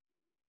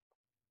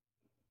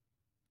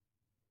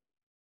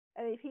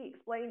 And if he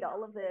explained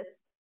all of this,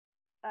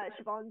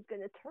 Siobhan's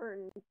going to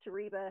turn to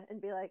Reba and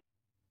be like,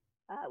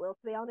 well,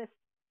 to be honest,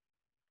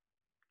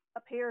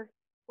 up here,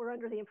 we're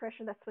under the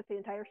impression that's what the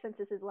entire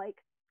census is like.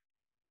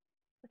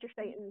 What you're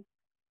saying.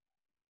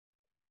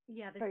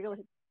 Yeah, this Sorry, go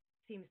ahead.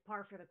 seems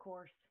par for the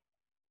course.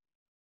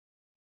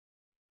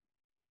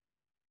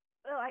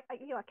 Well, I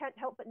can't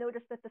help but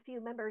notice that the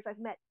few members I've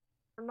met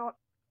are not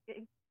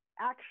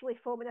actually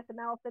foaming at the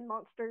mouth and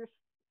monsters.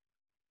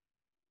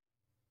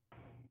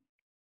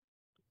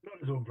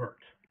 Not as overt.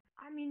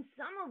 I mean,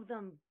 some of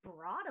them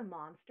brought a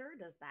monster.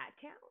 Does that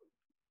count?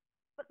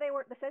 But they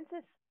weren't the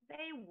census.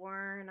 They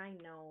weren't, I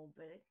know,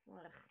 but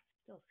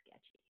still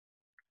sketchy.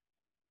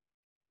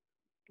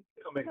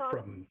 Coming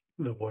from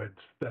the woods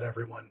that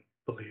everyone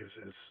believes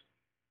is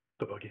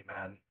the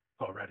boogeyman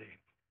already.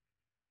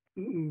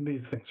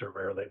 These things are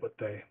rarely what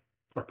they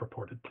are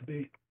purported to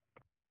be.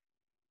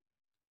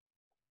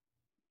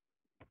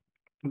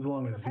 As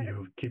long as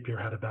you keep your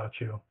head about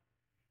you,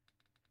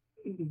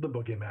 the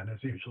boogeyman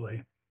is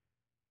usually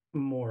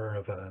more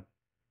of a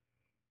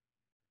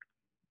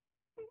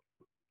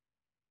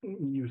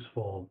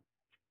useful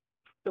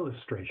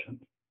illustration.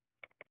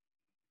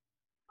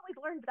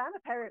 We've learned that I'm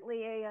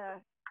apparently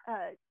a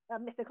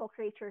mythical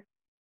creature.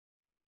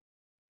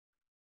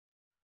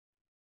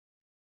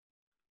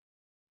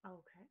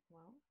 Okay,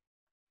 well.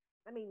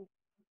 I mean,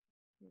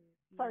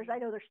 as far as I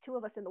know, there's 2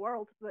 of us in the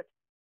world,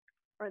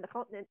 or in the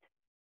continent.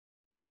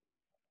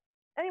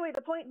 Anyway,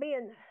 the point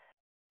being,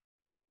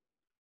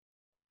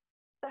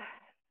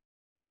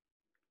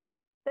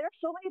 there are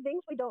so many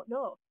things we don't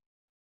know.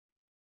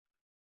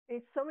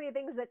 There's so many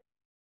things that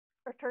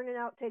are turning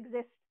out to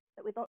exist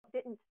that we thought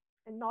didn't,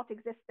 and not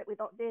exist that we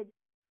thought did.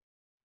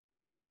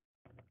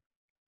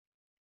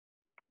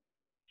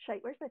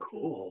 Shite, where's my tea?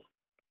 Cool.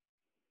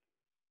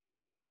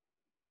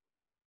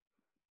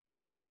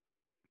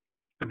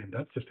 I mean,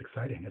 that's just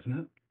exciting, isn't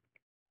it?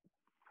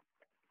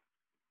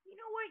 You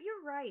know what?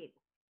 You're right.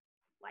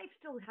 Life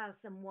still has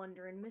some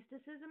wonder and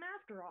mysticism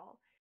after all.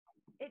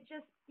 It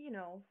just,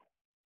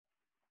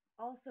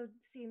 also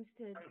seems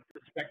to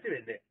Perspective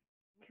in it.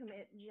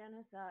 commit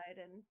genocide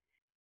and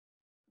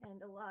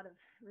a lot of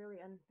really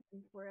and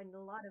a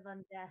lot of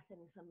undeath and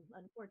some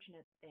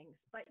unfortunate things.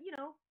 But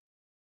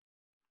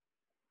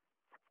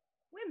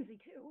whimsy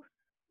too.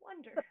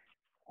 Wonder.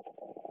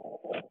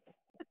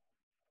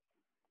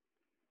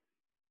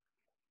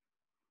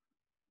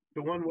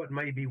 The one what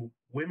might be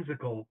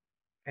whimsical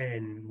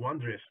and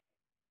wondrous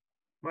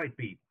might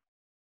be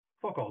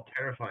fuck all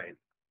terrifying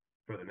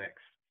for the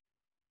next.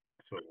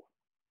 So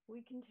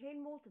We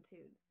contain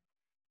multitudes.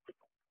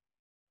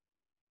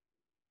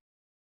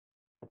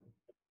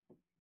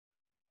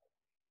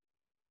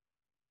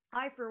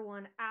 I, for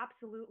one,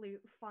 absolutely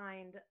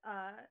find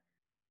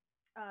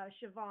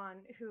Siobhan,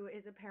 who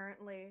is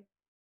apparently,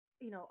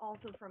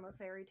 also from a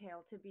fairy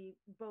tale, to be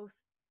both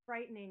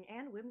frightening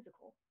and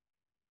whimsical.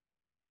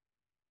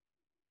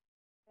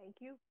 Thank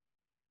you.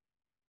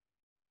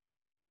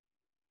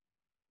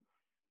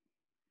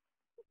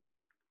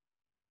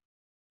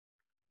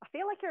 I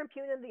feel like you're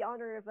impugning the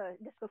honor of a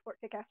Disco Fort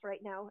Kickass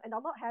right now, and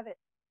I'll not have it.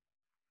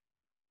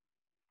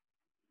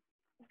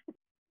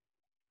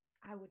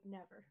 I would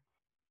never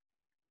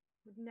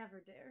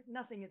dare.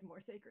 Nothing is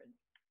more sacred.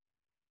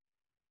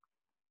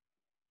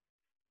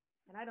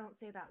 And I don't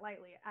say that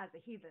lightly as a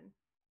heathen.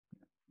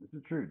 This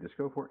is true.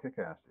 Disco Fort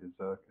Kickass is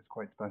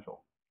quite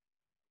special.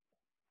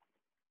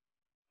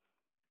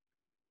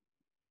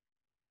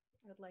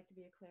 I would like to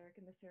be a cleric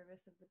in the service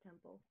of the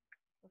temple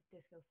of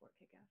Disco Fort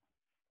Kickass.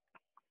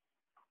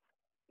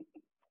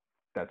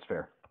 That's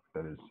fair.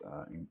 That is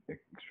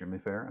extremely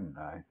fair, and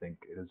I think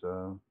it is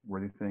a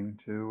worthy thing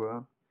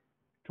to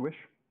wish.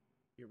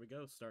 Here we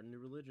go, starting new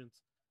religions.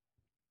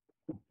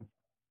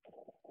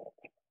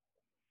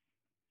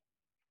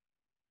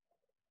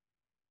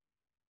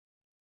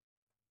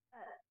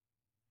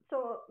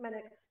 So,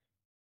 Menix,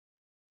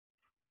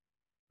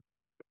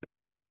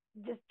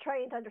 just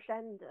trying to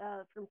understand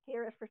from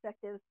Kira's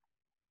perspective,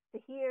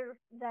 to hear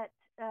that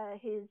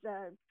his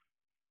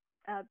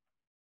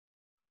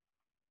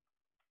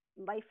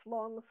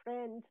lifelong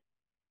friend,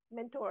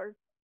 mentor,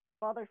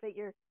 father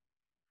figure,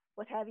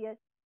 what have you,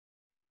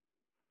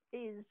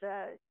 is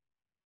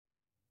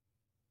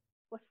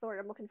what's the word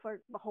I'm looking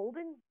for?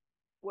 Beholden,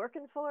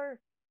 working for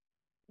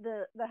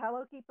the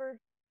Hallow Keeper.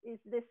 Is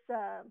this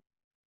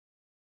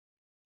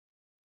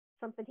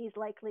something he's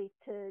likely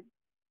to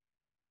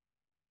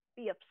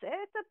be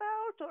upset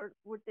about, or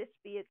would this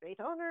be a great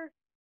honor?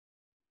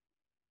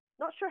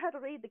 Not sure how to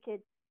read the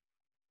kid.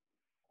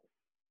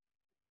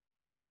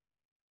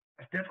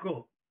 It's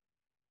difficult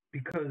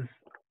because,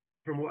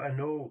 from what I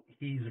know,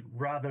 he's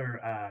rather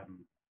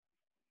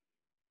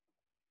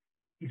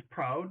he's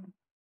proud,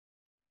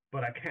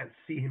 but I can't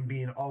see him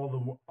being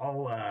all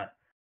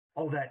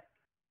that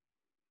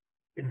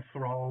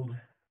enthralled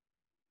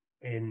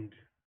and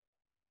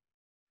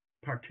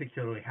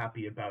particularly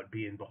happy about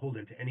being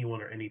beholden to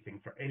anyone or anything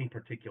for any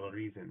particular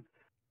reason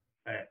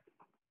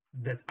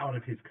that's out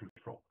of his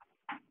control.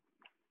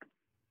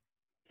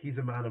 He's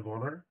a man of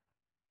honor,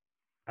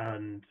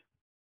 and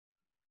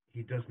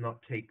he does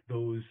not take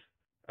those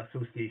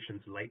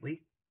associations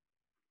lightly.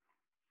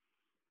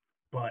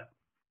 But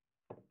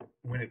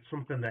when it's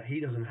something that he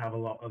doesn't have a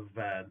lot of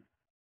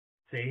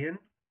say in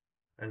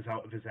and is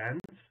out of his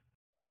hands,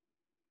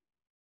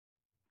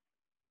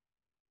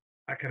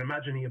 I can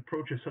imagine he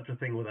approaches such a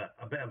thing with a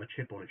bit of a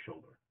chip on his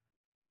shoulder.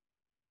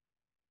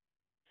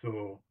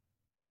 So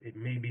it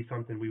may be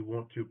something we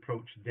want to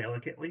approach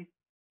delicately.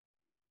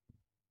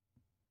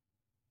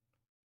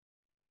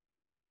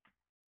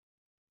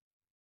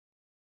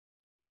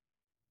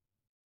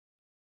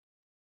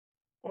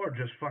 Or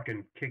just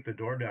fucking kick the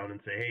door down and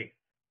say, hey,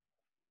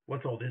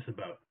 what's all this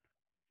about?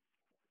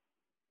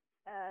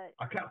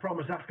 I can't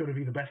promise that's going to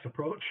be the best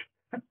approach.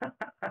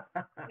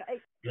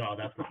 No,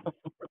 that's not.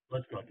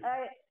 Let's not do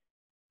that.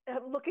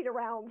 I'm looking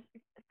around,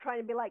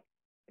 trying to be like,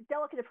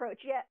 delicate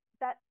approach. Yeah,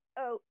 that,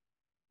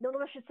 none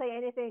of us should say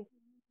anything.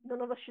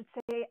 None of us should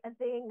say a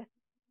thing.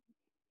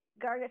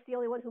 Garnet's the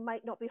only one who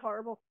might not be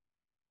horrible.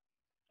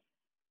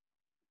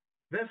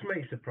 This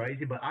may surprise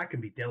you, but I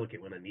can be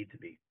delicate when I need to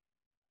be.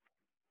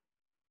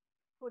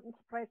 Wouldn't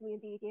surprise me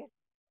indeed, yeah.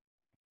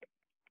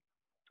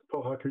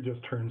 Pohaku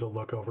just turns a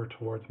look over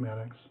towards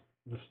Mannix.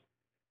 Just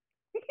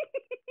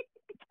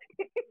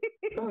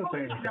doesn't say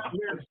anything.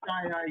 You're a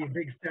side-eye, you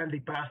big sandy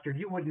bastard.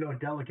 You wouldn't know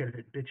delicate if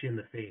it bit you in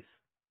the face.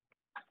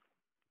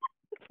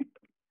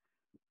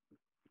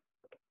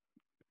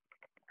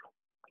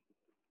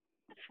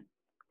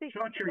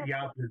 Shut your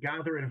yap. You're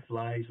gathering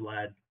flies,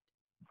 lad.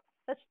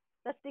 That's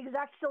the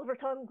exact silver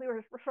tongue we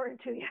were referring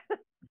to, yeah.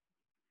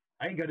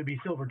 I ain't got to be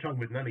silver-tongued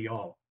with none of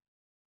y'all.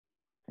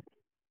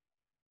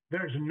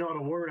 There's not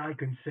a word I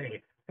can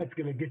say that's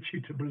going to get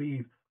you to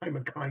believe I'm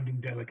a kind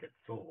and delicate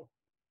soul.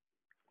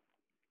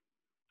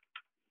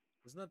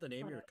 Isn't that the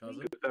name of your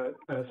cousin? Is that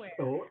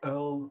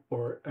S-O-L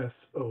or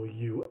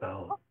S-O-U-L?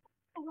 Oh,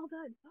 well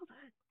done, well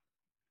done.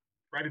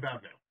 Right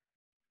about now.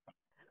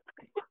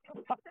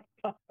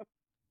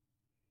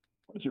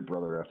 What does your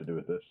brother have to do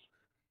with this?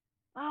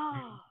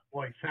 Oh.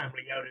 Boy,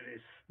 family out of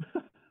this.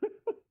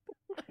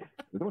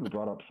 You're the one who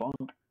brought up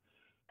funk.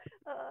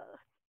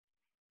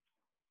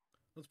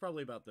 It's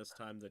probably about this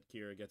time that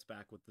Kira gets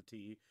back with the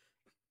tea.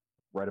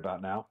 Right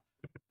about now?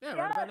 Yeah,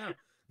 right about now.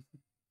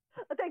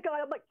 Thank God.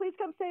 I'm like, please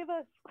come save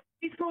us.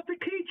 He's got the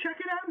key. Check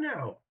it out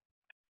now.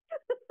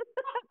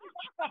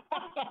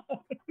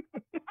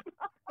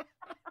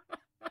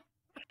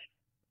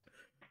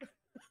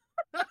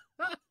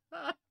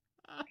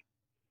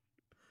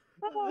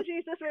 Oh,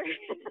 Jesus, Mary.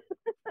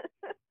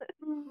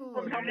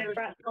 On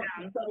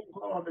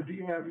the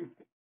DM.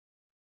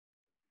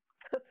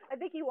 I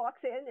think he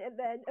walks in, and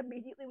then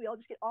immediately we all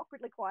just get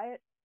awkwardly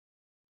quiet.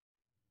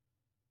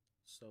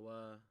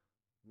 So,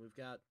 we've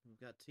got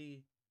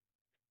tea,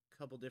 a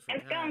couple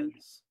different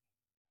kinds.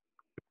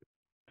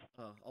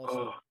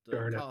 Also, the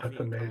Garnet, coffee.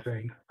 that's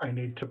amazing. Coffee. I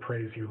need to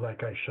praise you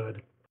like I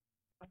should.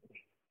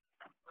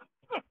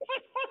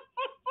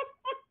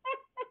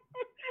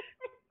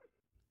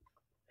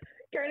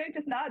 Garnet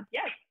just nods.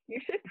 Yes, you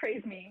should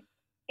praise me.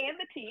 And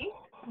the tea.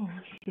 Oh,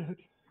 shit.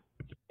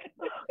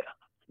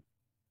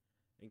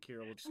 And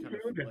Kira will just kind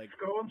of like...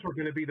 Scones were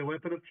going to be the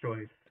weapon of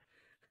choice.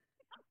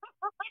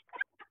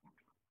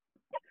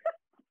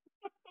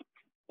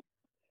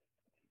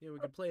 Yeah, we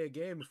could play a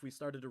game if we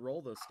started to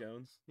roll those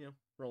scones. You know,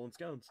 rolling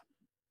scones.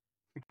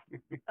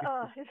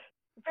 It's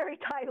very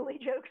timely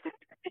jokes.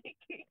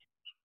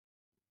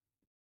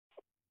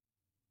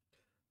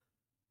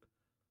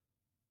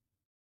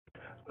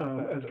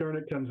 As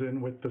Garnet comes in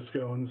with the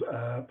scones,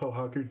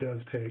 Pohaku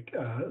does take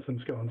some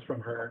scones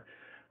from her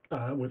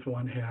with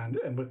one hand,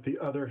 and with the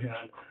other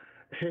hand,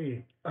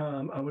 hey,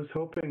 I was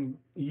hoping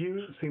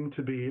you seem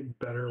to be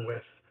better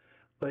with,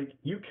 like,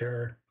 you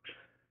care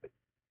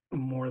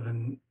more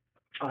than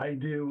I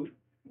do.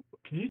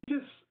 Can you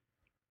just,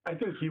 I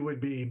think you would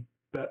be,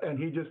 and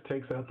he just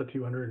takes out the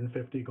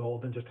 250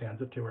 gold and just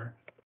hands it to her.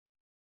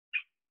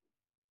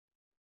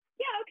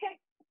 Yeah, okay.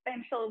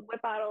 And she'll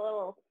whip out a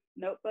little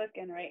notebook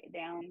and write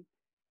down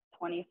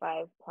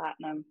 25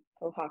 platinum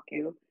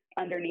Kohaku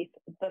underneath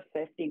the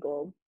 50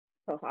 gold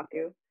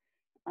Kohaku.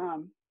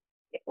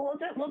 We'll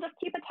just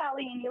keep a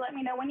tally, and you let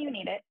me know when you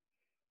need it.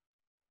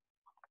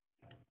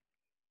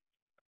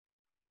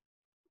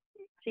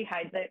 She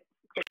hides it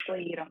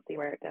quickly. You don't see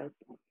where it goes.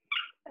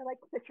 I like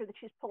the picture that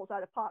she pulls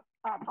out a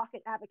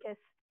pocket abacus.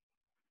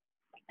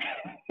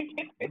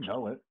 I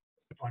know it.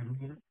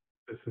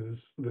 This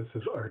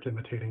is art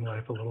imitating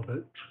life a little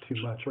bit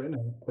too much right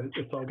now, but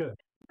it's all good.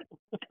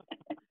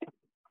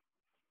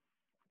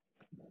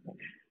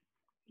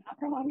 Not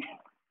wrong.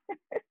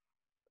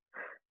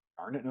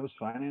 Garnet knows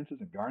finances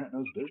and Garnet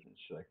knows business.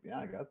 She's like, yeah,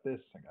 I got this.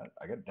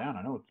 I got it down.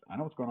 I know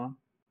what's going on.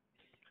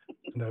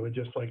 And I would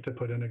just like to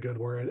put in a good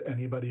word.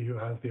 Anybody who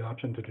has the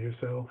option to do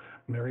so,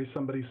 marry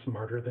somebody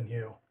smarter than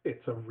you.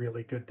 It's a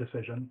really good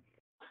decision.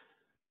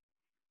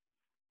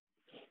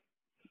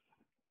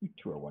 You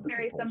two are wonderful.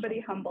 Marry somebody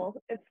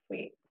humble. It's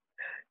sweet.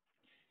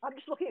 I'm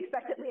just looking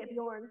expectantly at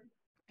Bjorn.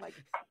 Like,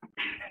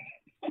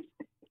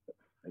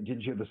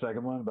 didn't you have the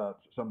second one about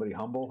somebody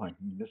humble? Like,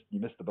 you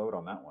missed the boat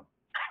on that one.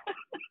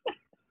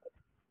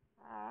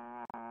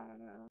 I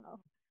don't know.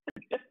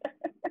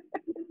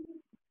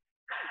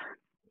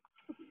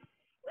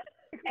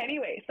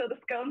 Anyway, so the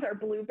scones are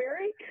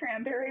blueberry,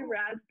 cranberry,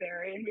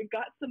 raspberry, and we've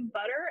got some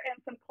butter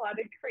and some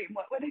clotted cream.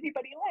 What would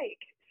anybody like?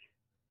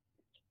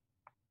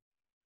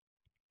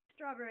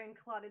 Strawberry and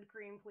clotted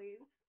cream, please.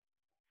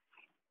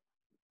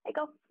 There you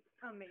go.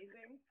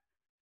 Amazing.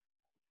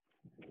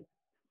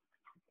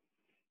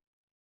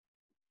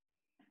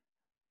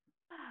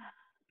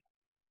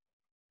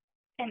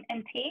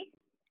 And tea?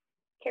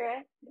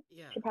 Kira?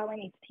 Yeah. She probably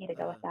needs tea to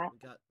go with that.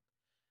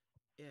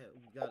 We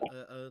got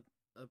a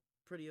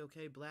pretty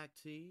okay black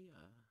tea.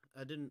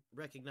 I didn't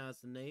recognize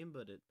the name,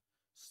 but it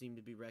seemed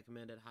to be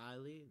recommended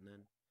highly. And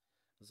then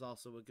there's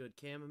also a good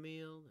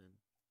chamomile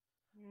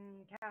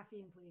and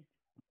Caffeine, please.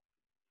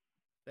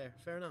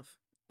 fair enough.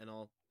 And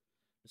I'll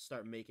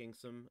start making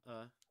some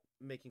of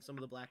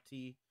the black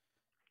tea.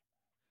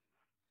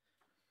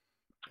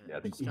 Yeah, I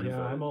think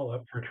I'm all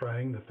up for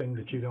trying the thing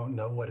that you don't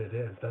know what it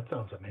is. That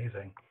sounds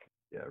amazing.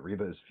 Yeah,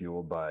 Reba is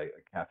fueled by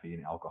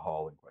caffeine,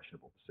 alcohol, and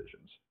questionable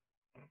decisions.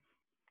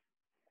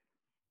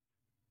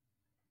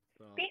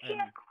 Speaking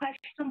of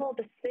questionable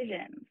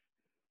decisions,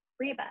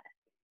 Reba,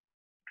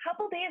 a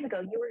couple days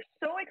ago, you were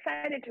so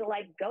excited to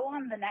go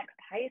on the next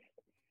heist.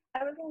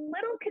 I was a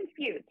little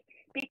confused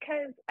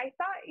because I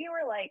thought you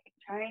were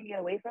trying to get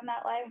away from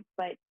that life,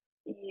 but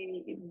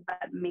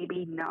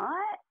maybe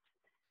not.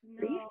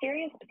 No. Are you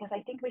serious? Because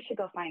I think we should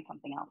go find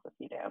something else if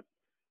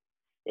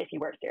you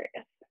were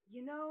serious.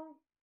 You know,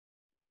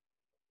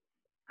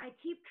 I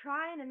keep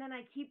trying and then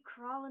I keep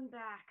crawling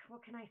back.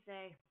 What can I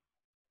say?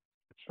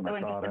 So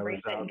I thought I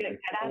was out. They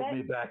pulled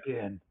me back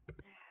in.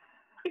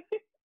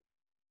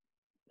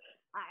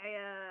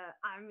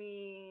 I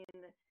mean,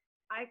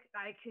 I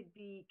could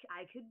be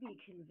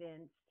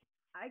convinced.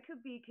 I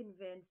could be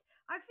convinced.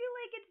 I feel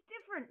like it's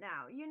different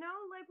now. You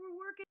know, we're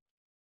working.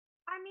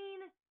 I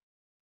mean,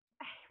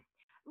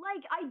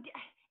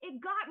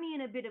 it got me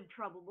in a bit of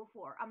trouble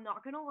before. I'm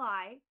not gonna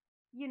lie.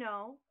 You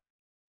know.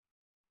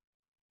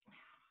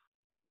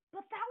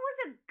 But that was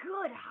a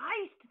good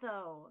heist,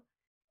 though.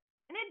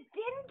 And it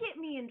didn't get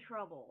me in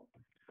trouble.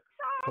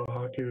 So...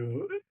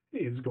 Kohaku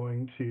is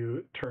going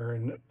to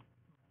turn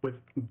with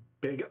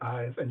big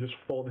eyes and just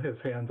fold his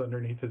hands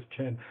underneath his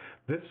chin.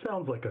 This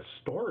sounds like a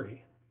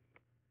story.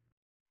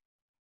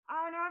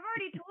 Oh, no, I've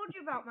already told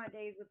you about my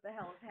days with the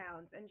Hell's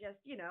Hounds and just,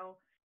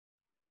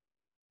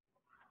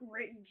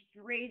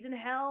 raising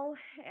hell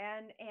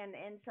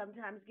and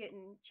sometimes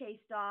getting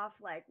chased off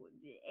like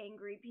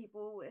angry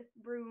people with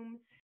brooms,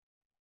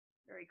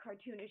 very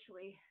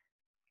cartoonishly.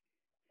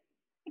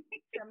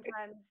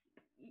 Sometimes,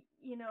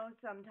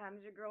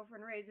 sometimes your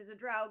girlfriend raises a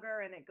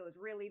Draugr and it goes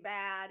really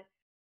bad.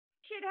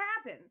 Shit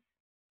happens.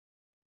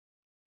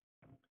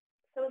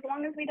 So as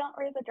long as we don't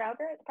raise a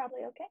Draugr, it's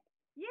probably okay?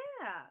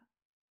 Yeah.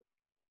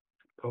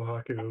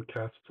 Kohaku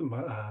casts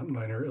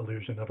minor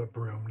illusion of a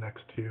broom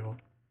next to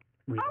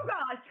Reba. Oh,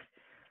 God!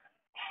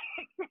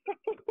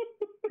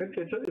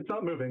 It's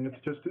not moving.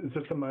 It's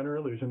just a minor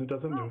illusion. It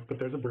doesn't move, but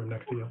there's a broom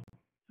next to you.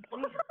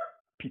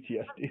 PTSD.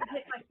 I've been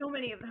hit by so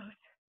many of those.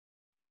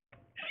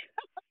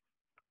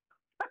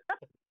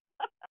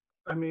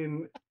 I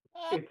mean,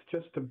 it's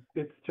just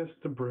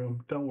a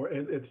broom. Don't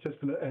worry. It's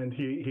just and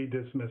he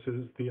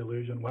dismisses the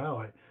illusion.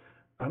 Wow,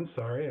 I'm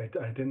sorry.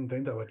 I didn't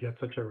think that would get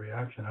such a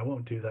reaction. I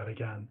won't do that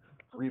again.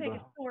 I'll take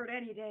a sword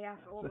any day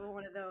over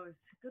one of those.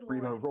 Good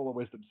Reba, Lord. roll a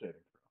wisdom saving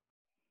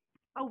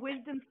throw. A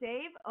wisdom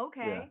save?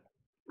 Okay. Yeah.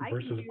 I can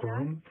versus do that.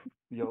 groom.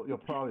 You'll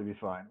probably be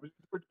fine.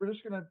 We're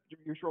just gonna.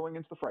 You're rolling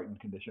into the frightened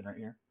condition right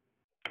here.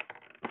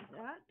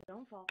 Yeah,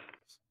 don't fall.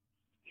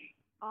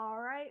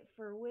 All right,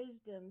 for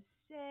wisdom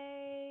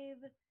save,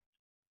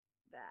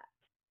 that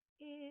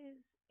is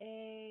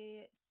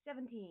a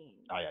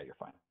 17. Oh yeah, you're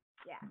fine.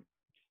 Yeah.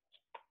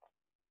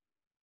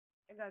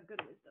 I got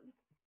good wisdom.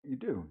 You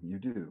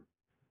do.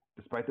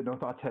 Despite the no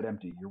thoughts head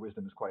empty, your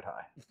wisdom is quite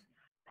high.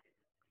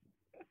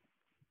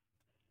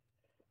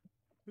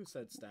 Who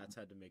said stats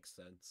had to make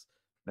sense?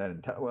 That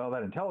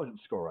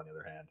intelligence score, on the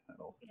other hand,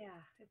 Yeah,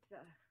 it's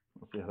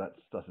we'll see how that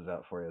susses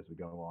out for you as we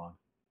go along.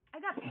 I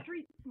got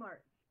street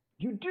smart.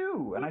 You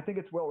do, and I think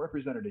it's well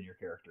represented in your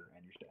character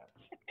and your stats.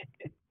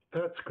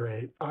 That's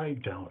great. I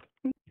don't.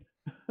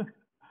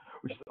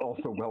 Which is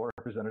also well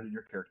represented in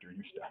your character and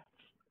your stats.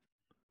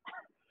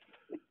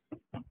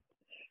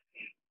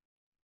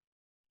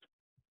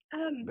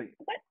 What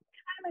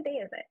time of day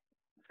is it?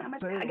 How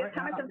much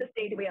of this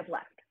day do we have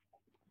left?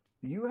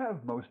 You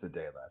have most of the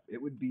day left. It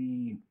would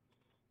be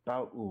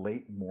about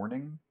late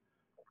morning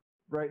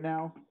right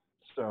now.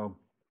 So,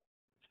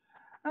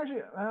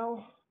 actually,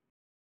 well,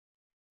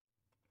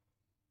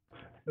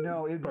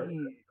 no, it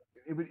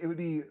would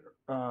be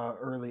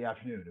early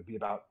afternoon. It would be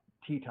about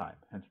tea time,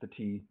 hence the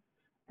tea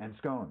and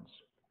scones.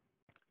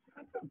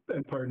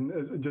 And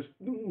pardon, just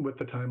with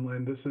the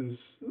timeline, this is.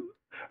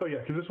 Oh yeah,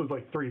 because this was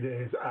like 3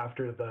 days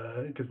after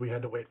because we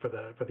had to wait for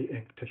the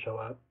ink to show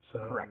up.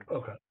 So correct.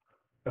 Okay.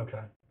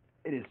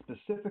 It is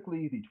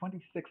specifically the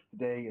 26th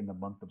day in the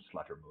month of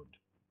Slattermund.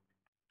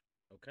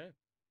 Okay.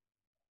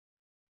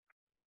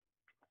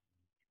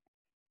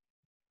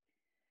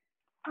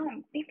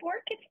 Before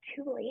it gets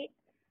too late,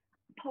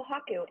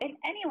 Pohaku and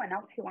anyone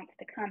else who wants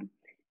to come,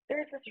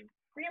 there's this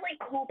really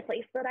cool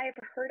place that I've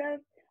heard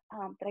of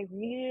that I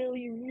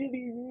really,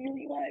 really,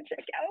 really want to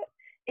check out.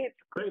 It's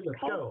great.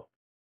 Let's go.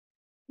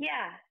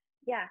 Yeah.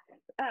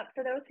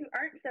 For those who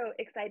aren't so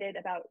excited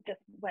about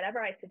just whatever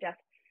I suggest,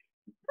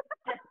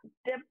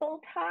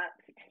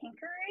 Dippletop's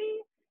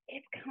Tinkery.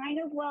 It's kind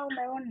of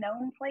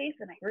known place,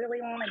 and I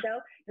really want to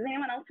go. Does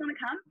anyone else want to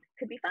come?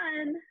 Could be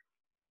fun.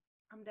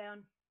 I'm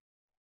down.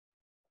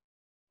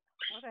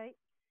 All right.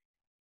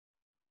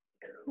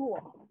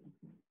 Cool.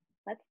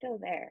 Let's go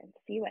there and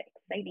see what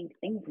exciting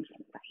things we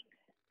can find.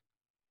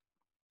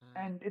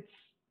 And it's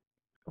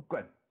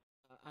good.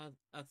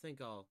 I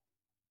think I'll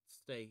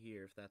stay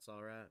here if that's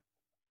all right.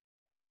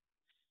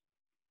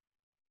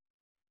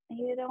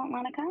 You don't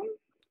want to come?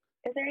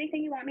 Is there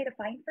anything you want me to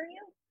find for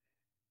you?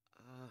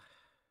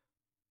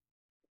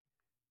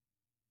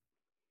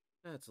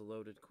 That's a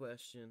loaded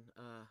question.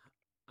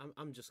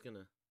 I'm just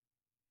gonna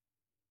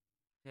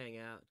hang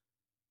out.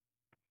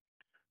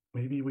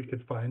 Maybe we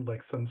could find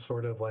like some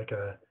sort of like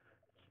a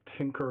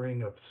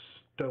tinkering of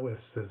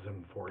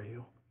stoicism for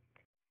you.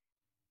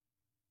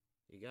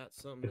 You got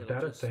something Is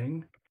that'll that a just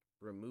thing?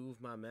 remove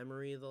my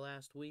memory of the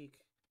last week?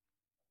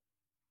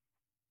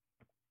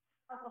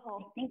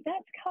 Alcohol. I think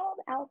that's called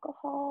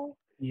alcohol.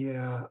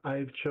 Yeah,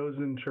 I've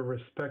chosen to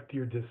respect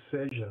your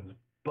decisions,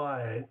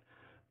 but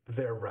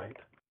they're right.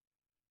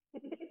 Oh,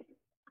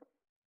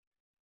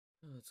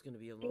 it's gonna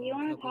be a long Do you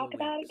want to couple talk of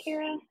about it, weeks.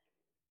 Kira?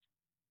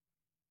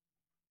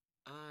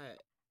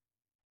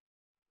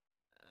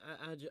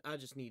 I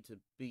just need to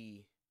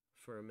be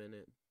for a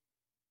minute.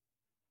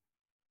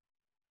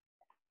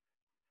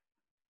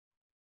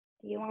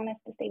 Do you want us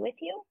to stay with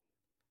you?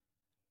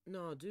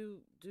 No,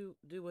 do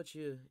what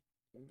you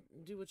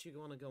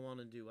want to go on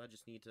and do. I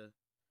just need to.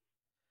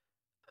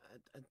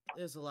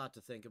 There's a lot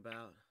to think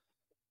about.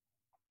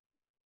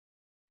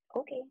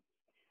 Okay.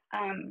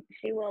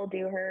 She will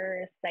do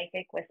her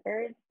psychic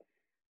whispers.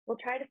 We'll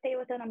try to stay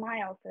within a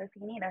mile, so if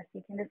you need us,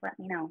 you can just let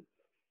me know.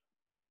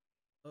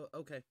 Oh,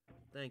 okay.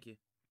 Thank you.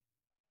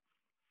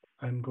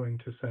 I'm going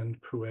to send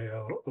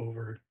Pueo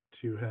over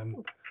to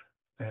him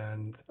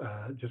and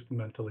just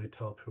mentally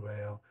tell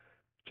Pueo,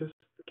 just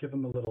give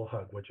him a little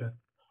hug, would you?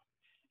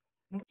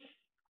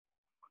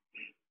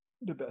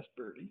 The best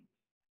birdie.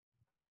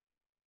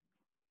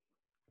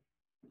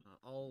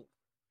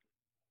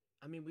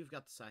 We've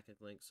got the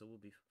psychic link, so we'll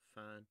be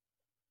fine.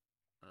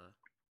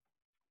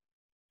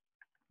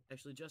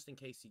 Actually, just in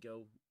case you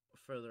go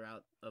further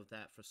out of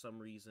that for some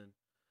reason,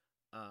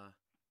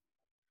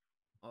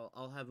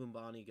 I'll have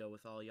Umbani go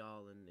with all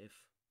y'all, and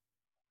if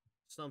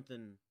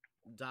something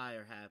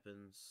dire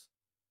happens,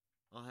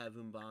 I'll have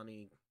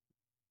Umbani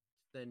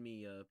send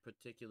me a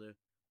particular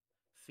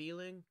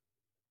feeling.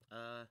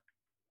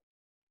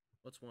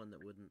 What's one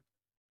that wouldn't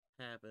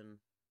happen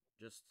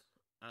just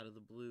out of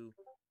the blue?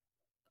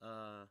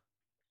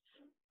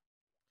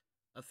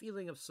 A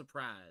feeling of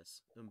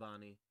surprise,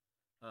 Umbani.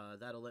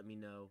 That'll let me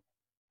know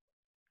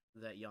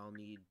that y'all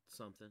need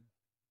something.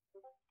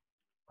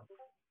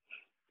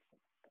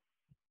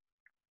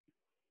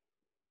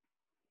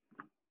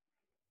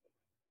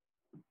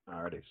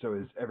 Alrighty. So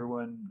is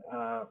everyone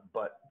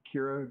but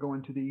Kira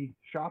going to the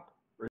shop,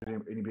 or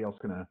is anybody else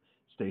gonna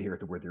stay here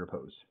at the Worthy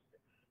Repose?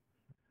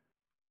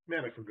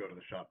 Mammoth would go to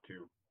the shop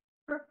too.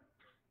 Sure.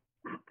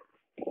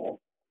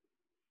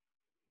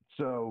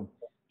 So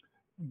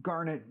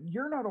Garnet,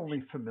 you're not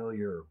only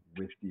familiar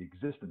with the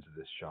existence of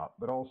this shop,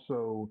 but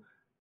also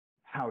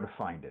how to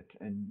find it.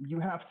 And you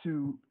have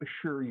to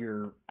assure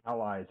your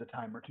allies a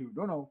time or two,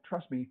 no, no,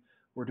 trust me,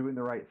 we're doing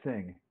the right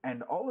thing.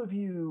 And all of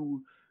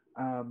you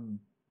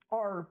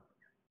are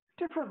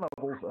different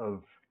levels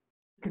of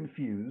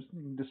confused.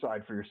 You can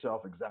decide for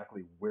yourself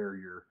exactly where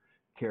your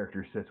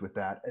character sits with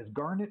that, as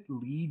Garnet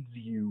leads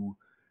you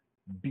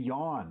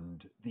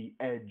beyond the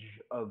edge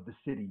of the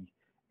city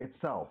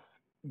itself.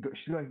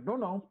 She's like, no,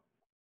 no,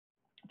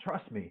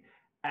 trust me.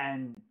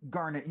 And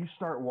Garnet, you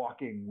start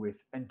walking with,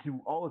 and to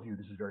all of you,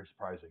 this is very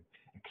surprising,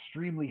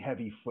 extremely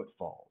heavy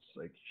footfalls.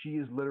 Like she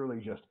is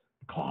literally just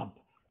clomp,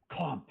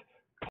 clomp,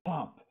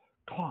 clomp,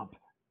 clomp.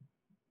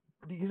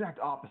 The exact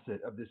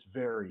opposite of this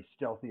very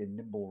stealthy and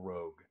nimble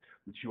rogue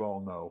that you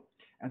all know.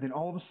 And then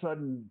all of a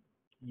sudden,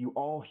 you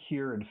all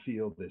hear and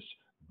feel this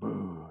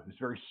boo, this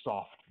very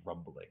soft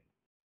rumbling.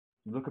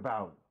 You look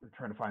about,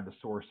 trying to find the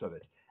source of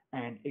it,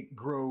 and it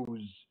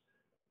grows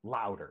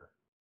louder.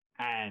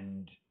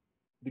 And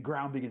the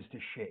ground begins to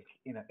shake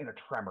in a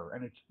tremor,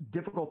 and it's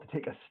difficult to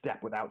take a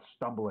step without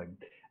stumbling.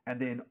 And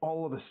then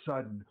all of a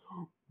sudden,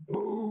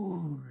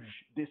 boosh,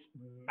 this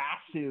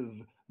massive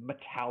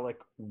metallic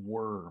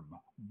worm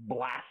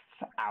blasts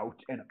out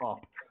and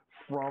up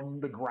from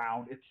the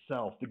ground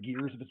itself, the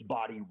gears of its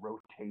body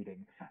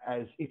rotating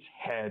as its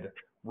head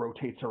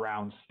rotates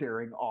around,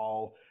 staring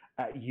all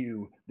at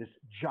you. This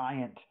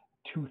giant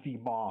toothy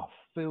maw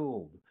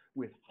filled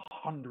with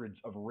hundreds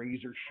of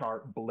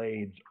razor-sharp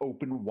blades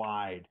open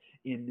wide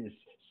in this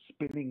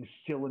spinning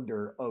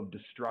cylinder of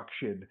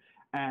destruction.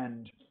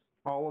 And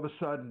all of a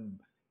sudden,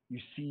 you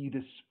see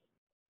this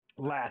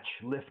latch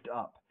lift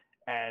up,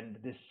 and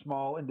this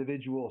small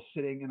individual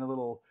sitting in a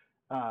little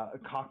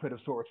cockpit of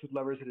sorts with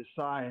levers at his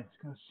sides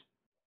goes,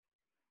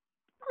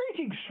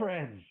 "Greetings,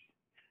 friends.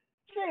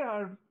 Say,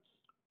 are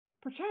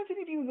perchance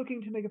any of you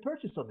looking to make a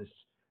purchase on this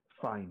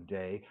fine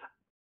day?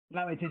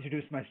 Allow me to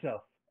introduce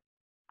myself.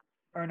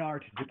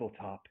 Ernard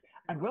Dippletop,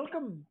 and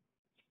welcome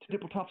to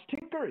Dippletop's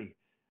Tinkery.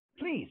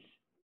 Please,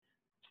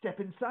 step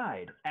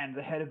inside." And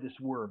the head of this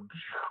worm,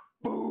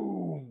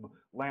 boom,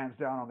 lands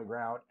down on the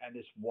ground, and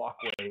this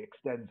walkway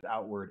extends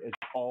outward as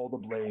all the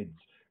blades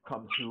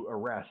come to a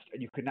rest.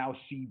 And you can now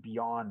see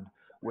beyond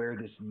where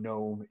this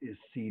gnome is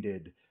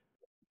seated.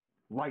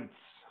 Lights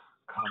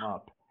come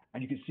up,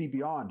 and you can see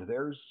beyond.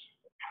 There's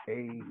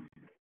a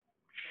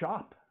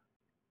shop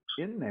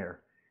in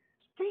there.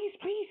 "Please,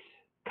 please,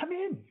 come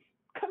in.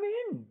 Come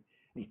in."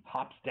 And he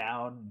hops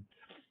down,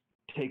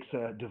 takes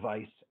a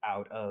device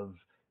out of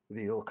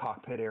the little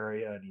cockpit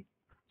area, and he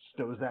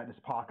stows that in his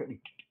pocket, and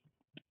he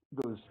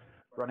goes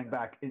running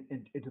back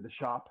into the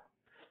shop.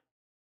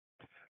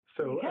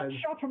 So "You can't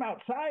shop from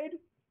outside."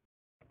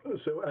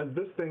 So as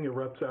this thing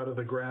erupts out of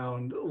the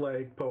ground,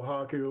 like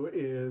Pohaku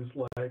is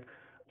like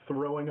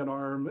throwing an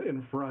arm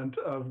in front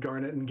of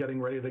Garnet and getting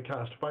ready to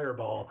cast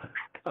Fireball.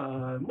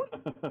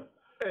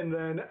 And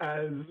then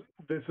as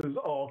this is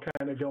all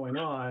kind of going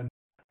on,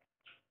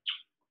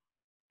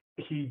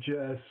 he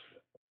just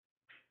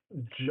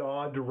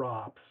jaw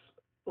drops,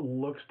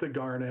 looks to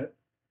Garnet,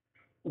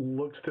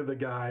 looks to the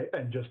guy,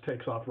 and just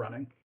takes off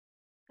running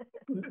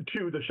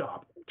to the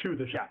shop.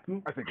 Yeah,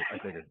 I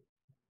figured.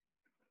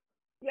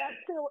 Yeah,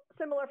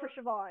 similar for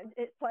Siobhan.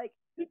 It's like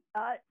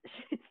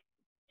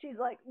she's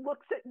like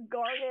looks at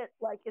Garnet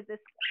like, "Is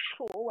this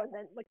cool?" And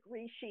then like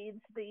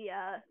resheathes the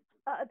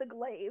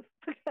glaive.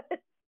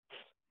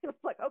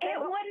 It's like, okay. It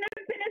wouldn't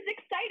have been as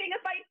exciting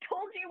if I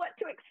told you what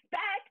to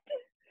expect.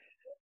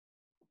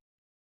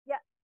 Yeah,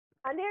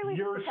 I nearly.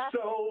 You're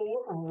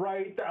so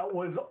right. That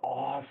was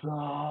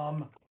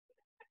awesome.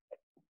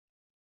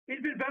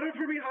 It's been better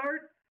for me,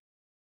 Hart.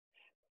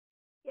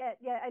 Yeah,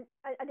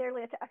 I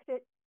nearly attacked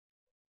it.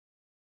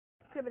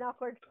 Could have been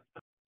awkward.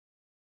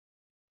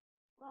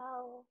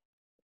 Well,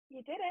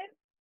 you did it.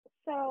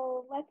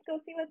 So let's go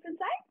see what's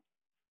inside.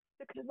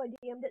 Because my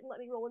DM didn't let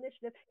me roll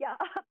initiative. Yeah.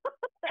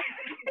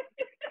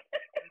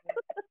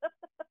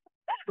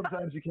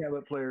 Sometimes you can't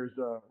let players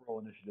roll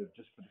initiative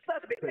just for the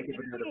sake of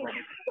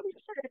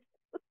it.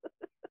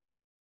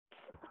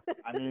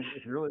 I mean,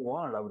 if you really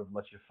wanted, I would have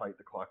let you fight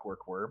the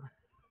clockwork worm.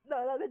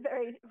 No, that would be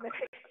very,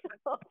 very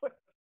awkward.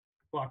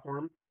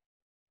 Clockworm.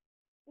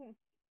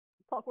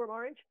 Clockworm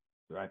orange.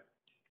 Right.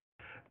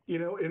 You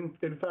know,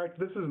 in fact,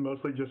 this is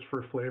mostly just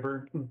for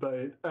flavor,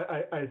 but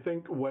I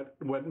think what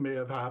may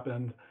have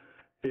happened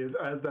is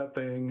as that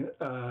thing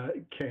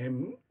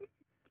came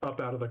up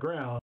out of the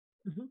ground,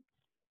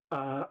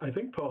 I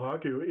think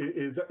Pohaku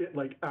is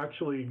like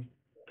actually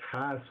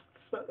casts.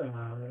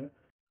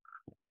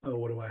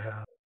 What do I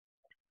have?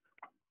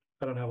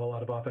 I don't have a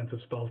lot of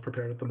offensive spells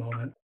prepared at the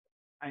moment.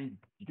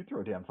 You could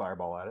throw a damn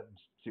fireball at it and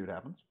see what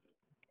happens.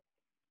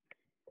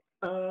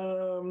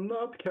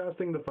 Not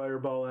casting the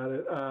fireball at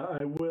it.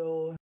 I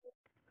will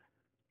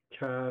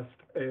cast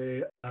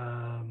a.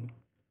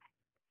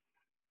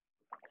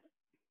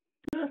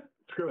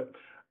 Screw it.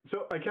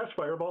 So I cast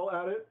fireball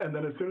at it, and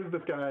then as soon as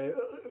this guy,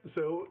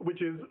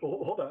 which is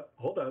hold up.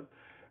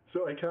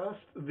 So I cast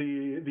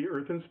the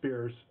earthen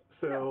spears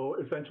So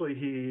essentially,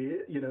 he,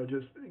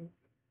 just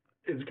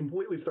is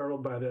completely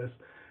startled by this.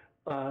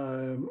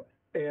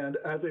 And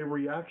as a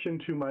reaction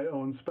to my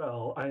own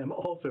spell, I am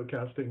also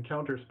casting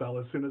Counterspell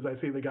as soon as I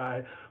see the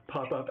guy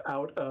pop up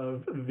out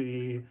of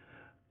the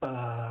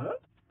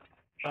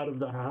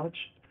hatch.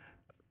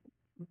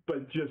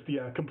 But just,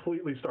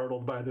 completely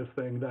startled by this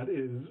thing that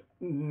is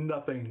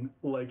nothing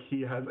like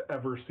he has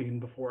ever seen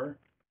before.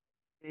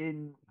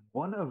 In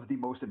one of the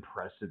most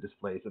impressive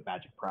displays of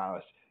magic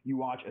prowess, you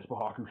watch as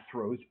Bahaku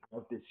throws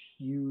out this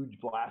huge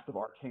blast of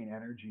arcane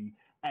energy,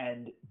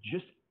 and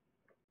just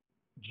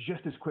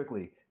as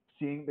quickly,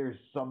 seeing there's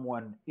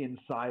someone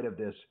inside of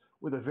this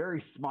with a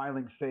very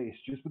smiling face,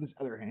 just with his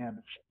other hand,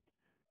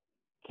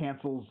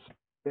 cancels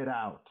it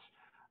out.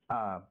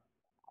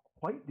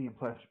 Quite the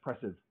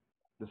impressive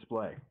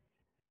display.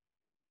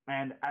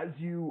 And as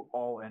you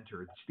all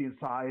enter, it's the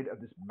inside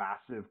of this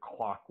massive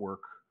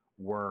clockwork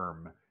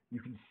worm. You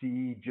can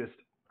see just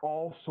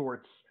all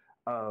sorts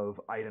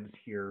of items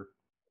here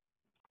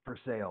for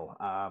sale.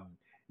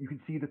 You can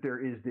see that there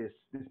is this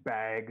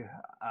bag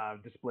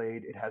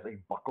displayed. It has a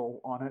buckle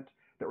on it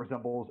that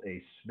resembles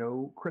a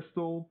snow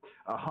crystal.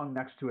 Hung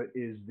next to it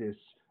is this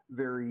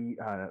very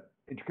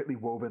intricately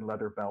woven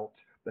leather belt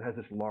that has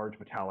this large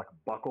metallic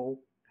buckle.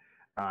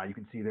 You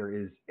can see there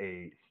is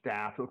a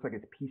staff. It looks like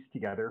it's pieced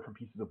together from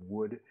pieces of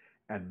wood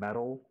and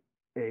metal.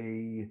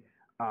 You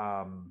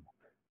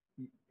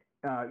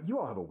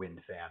all have a wind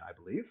fan, I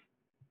believe.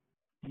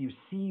 You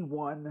see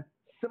one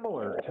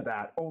similar to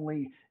that,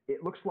 only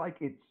it looks like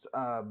it's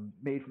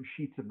made from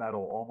sheets of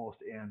metal, almost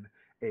in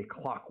a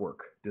clockwork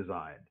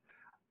design.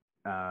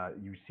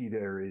 You see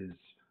there is,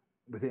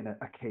 within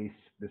a case,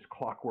 this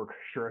clockwork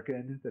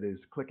shuriken that is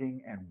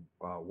clicking and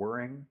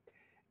whirring,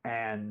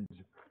 and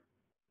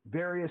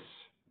various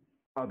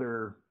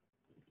other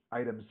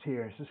items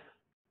here. It says,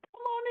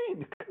 come on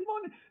in, come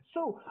on in.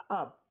 So,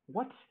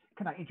 what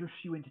can I interest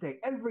you in today?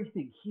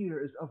 Everything here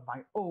is of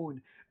my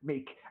own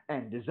make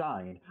and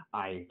design.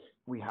 I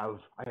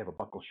have a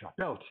buckle shot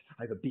belt.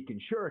 I have a beacon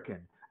shuriken,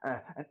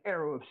 an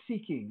arrow of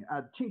seeking,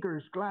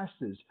 tinker's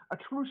glasses, a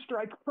true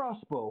strike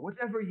crossbow.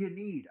 Whatever you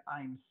need,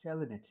 I'm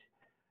selling it.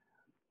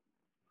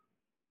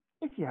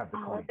 If you have the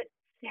coin. It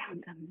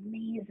sounds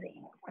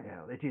amazing.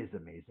 Well, it is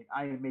amazing.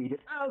 I made it.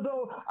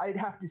 Although I'd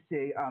have to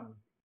say,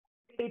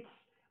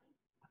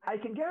 I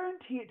can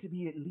guarantee it to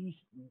be at least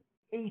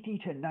 80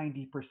 to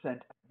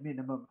 90%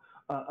 minimum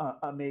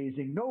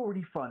amazing. No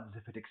refunds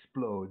if it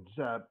explodes.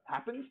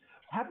 Happens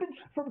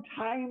from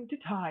time to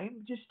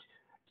time. Just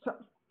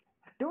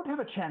don't have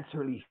a chance to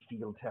really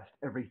field test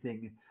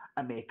everything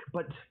I make,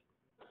 but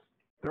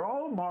they're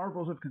all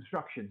marvels of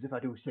constructions, if I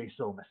do say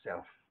so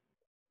myself.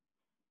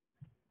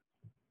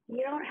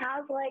 You don't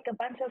have like a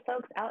bunch of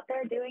folks out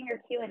there doing your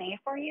Q&A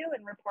for you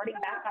and reporting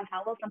back on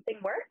how well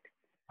something worked?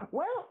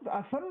 Well,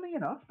 funnily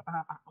enough,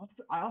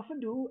 I often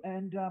do,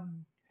 and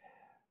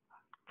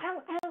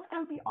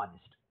I'll be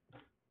honest.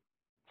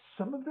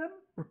 Some of them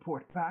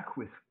report back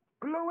with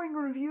glowing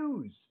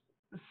reviews.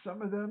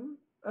 Some of them,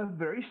 a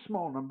very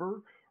small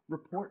number,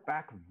 report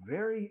back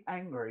very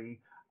angry.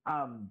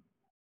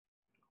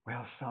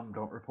 Well, some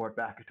don't report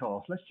back at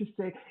all. So let's just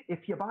say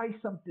if you buy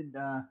something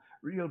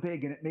real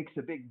big and it makes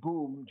a big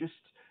boom, just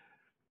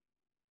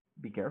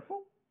be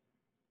careful.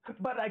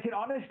 But I can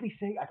honestly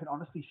say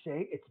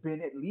it's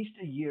been at least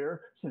a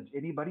year since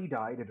anybody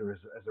died as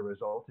a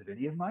result of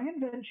any of my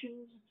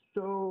inventions.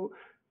 So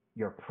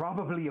you're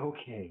probably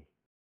okay.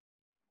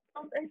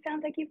 Well, it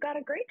sounds like you've got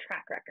a great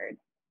track record.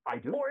 I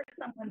do. Or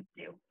someone's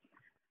due.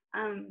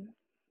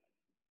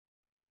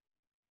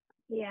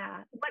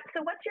 Yeah.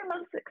 What's your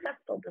most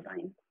successful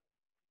design?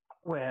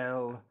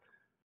 Well,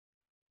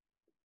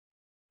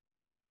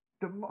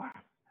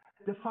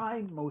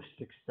 define most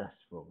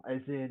successful,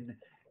 as in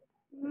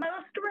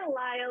most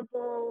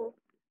reliable,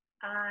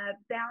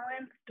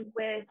 balanced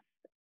with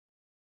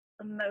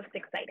most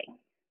exciting.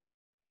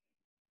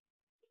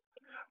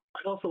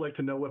 I'd also like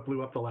to know what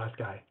blew up the last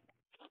guy.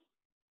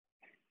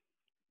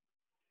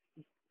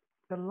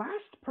 The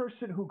last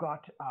person who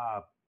got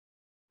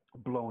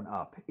blown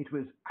up, it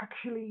was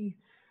actually,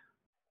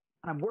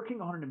 I'm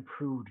working on an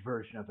improved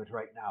version of it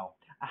right now.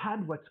 I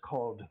had what's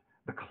called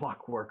the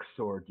clockwork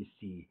sword, you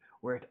see,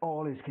 where it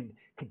all is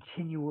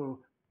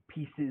continual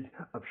pieces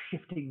of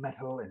shifting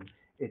metal, and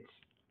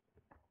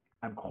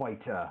I'm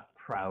quite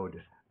proud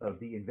of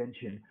the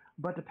invention.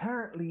 But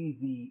apparently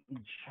the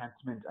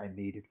enchantment I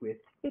made it with,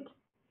 it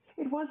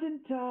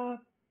wasn't,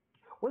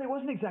 it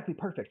wasn't exactly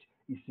perfect,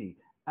 you see.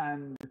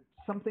 And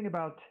something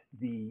about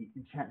the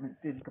enchantment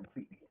didn't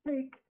completely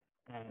take,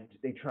 and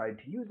they tried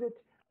to use it,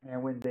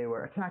 and when they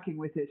were attacking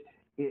with it,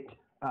 it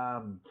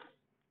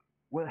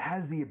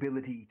has the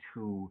ability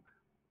to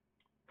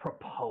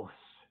propulse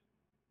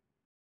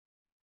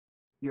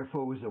your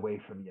foes away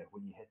from you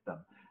when you hit them.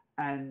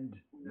 And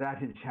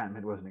that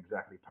enchantment wasn't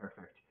exactly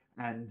perfect.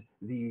 And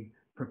the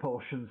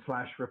propulsion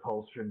 /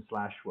 repulsion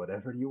 /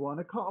 whatever you want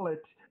to call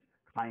it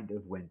kind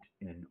of went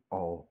in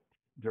all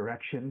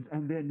directions.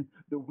 And then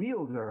the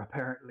wielder,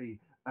 apparently,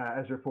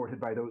 as reported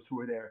by those who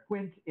were there,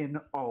 went in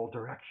all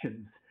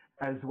directions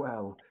as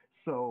well.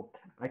 So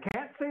I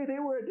can't say they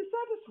were a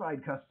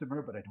dissatisfied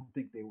customer, but I don't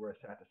think they were a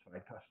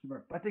satisfied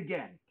customer. But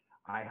again,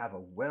 I have a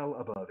well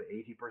above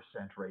 80%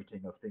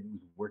 rating of things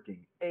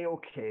working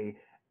A-OK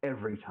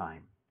every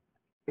time.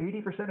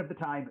 80% of the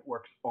time, it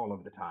works all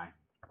of the time.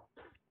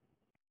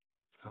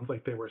 Sounds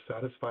like they were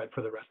satisfied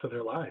for the rest of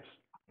their lives.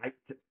 I,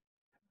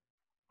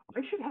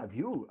 I should have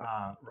you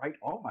write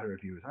all my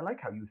reviews. I like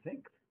how you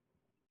think.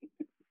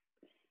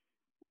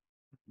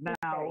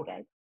 Now,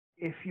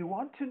 if you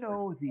want to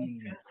know the...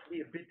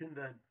 Be a bit in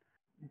the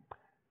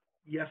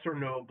yes or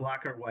no,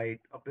 black or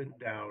white, up and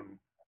down.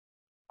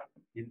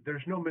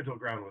 There's no middle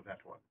ground with that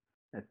one.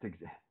 That's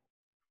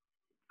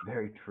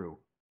very true.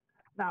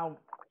 Now,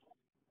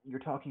 you're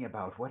talking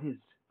about what is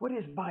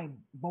my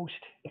most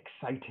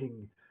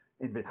exciting...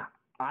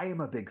 I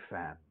am a big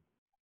fan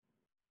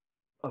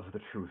of the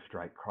True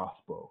Strike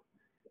crossbow.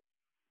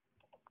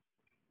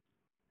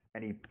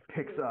 And he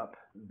picks up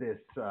this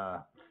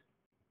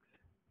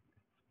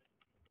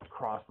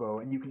crossbow,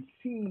 and you can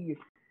see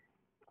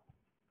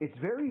it's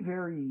very,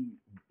 very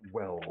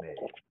well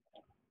made.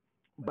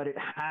 But it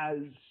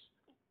has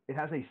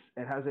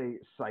a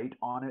sight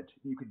on it.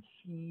 You can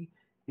see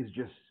is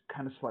just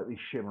kind of slightly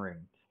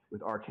shimmering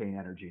with arcane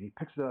energy. And he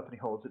picks it up and he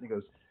holds it and he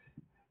goes,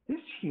 "This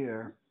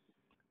here,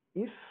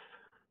 if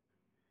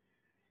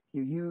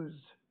you use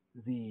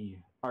the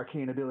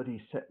arcane ability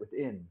set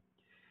within,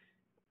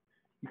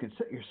 you can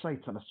set your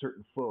sights on a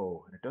certain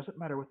foe, and it doesn't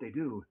matter what they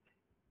do,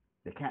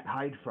 they can't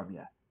hide from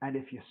you. And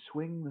if you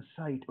swing the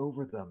sight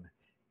over them,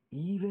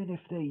 even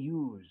if they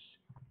use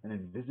an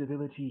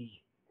invisibility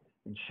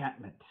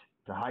enchantment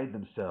to hide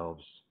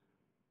themselves,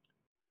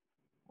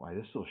 why,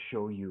 this will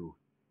show you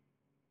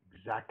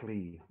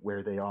exactly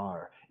where they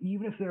are.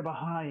 Even if they're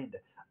behind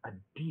a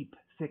deep,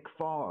 thick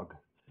fog,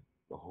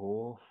 the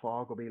whole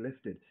fog will be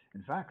lifted.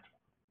 In fact,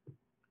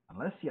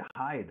 unless you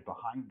hide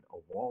behind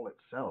a wall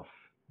itself,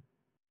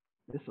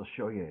 this will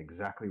show you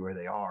exactly where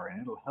they are,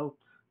 and it'll help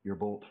your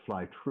bolt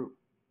fly true."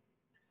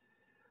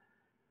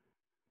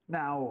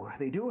 Now,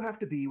 they do have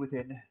to be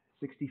within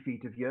 60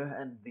 feet of you,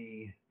 and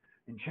the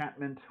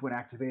enchantment, when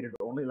activated,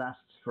 only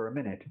lasts for a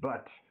minute.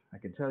 But I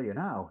can tell you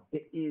now,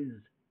 it is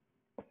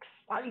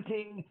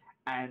exciting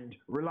and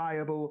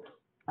reliable.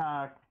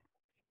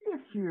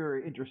 If you're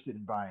interested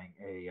in buying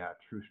a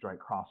True Strike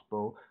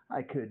crossbow,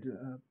 I could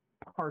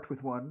part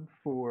with one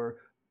for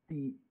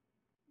the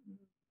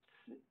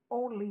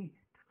only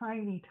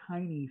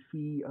tiny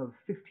fee of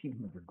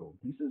 1,500 gold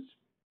pieces.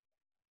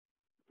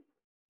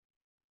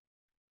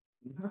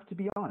 You have to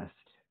be honest.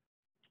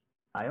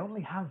 I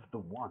only have the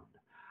one.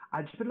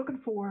 I've just been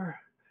looking for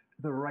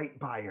the right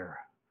buyer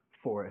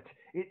for it.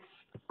 It's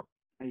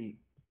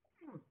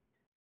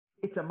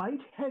a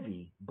mite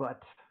heavy,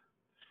 but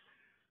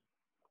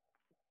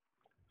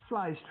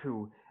flies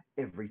through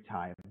every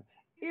time.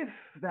 If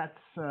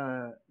that's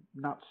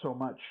not so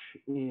much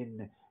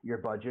in your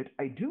budget,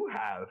 I do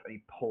have, and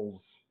he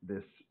pulls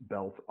this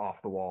belt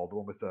off the wall, the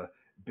one with the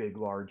big,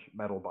 large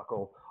metal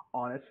buckle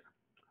on it.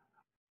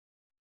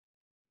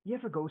 You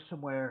ever go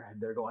somewhere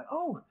and they're going,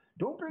 "Oh,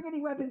 don't bring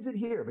any weapons in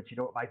here," but you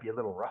know it might be a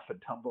little rough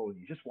and tumble and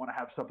you just want to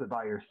have something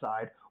by your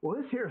side?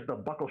 Well, this here's the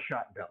buckle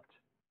shot belt.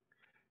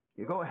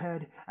 You go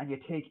ahead and you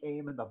take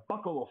aim and the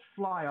buckle will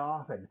fly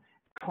off and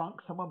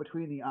clunk someone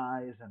between the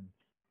eyes, and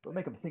it'll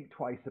make them think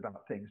twice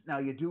about things. Now,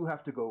 you do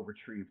have to go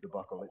retrieve the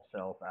buckle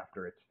itself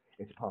after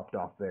it's popped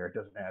off there. It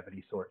doesn't have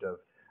any sort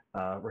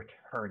of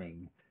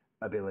returning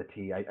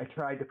ability. I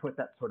tried to put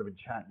that sort of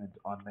enchantment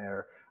on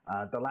there.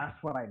 The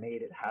last one I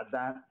made, it had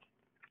that.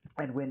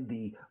 And when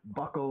the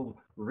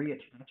buckle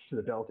reattached to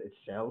the belt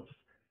itself,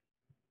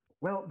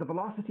 well, the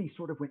velocity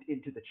sort of went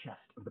into the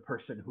chest of the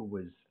person who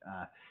was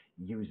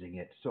using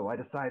it. So I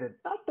decided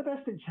not the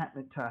best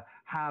enchantment to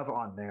have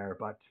on there,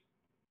 but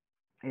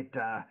you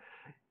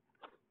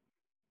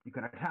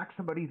can attack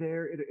somebody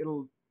there.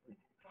 It'll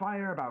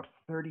fire about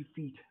 30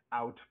 feet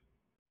out.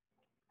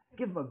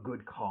 Give them a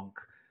good conk.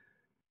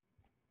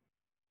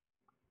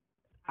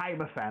 I'm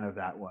a fan of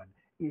that one.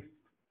 If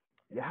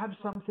you have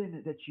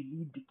something that you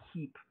need to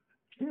keep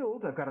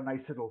chilled, I've got a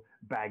nice little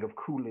bag of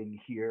cooling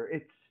here.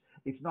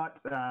 It's not,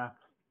 well,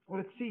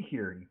 let's see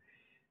here.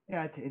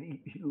 Yeah,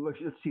 let's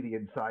see the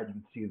inside. You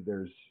can see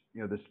there's,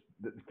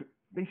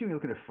 basically you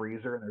look at a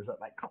freezer and there's that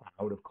like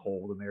cloud of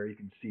cold in there. You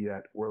can see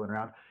that whirling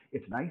around.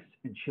 It's nice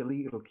and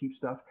chilly. It'll keep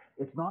stuff.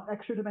 It's not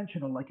extra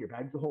dimensional like your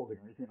bags of holding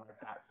or anything like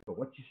that. So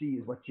what you see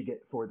is what you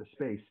get for the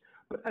space.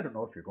 But I don't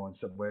know if you're going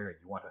somewhere and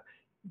you want to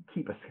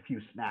keep a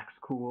few snacks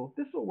cool.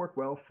 This will work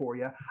well for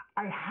you.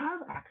 I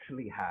have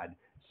actually had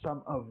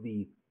some of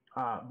the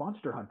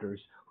monster hunters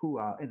who,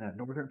 in the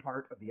northern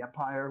part of the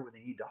Empire, when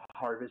they need to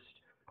harvest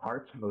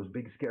parts from those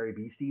big scary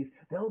beasties,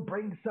 they'll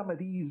bring some of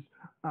these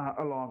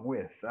along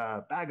with.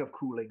 Bag of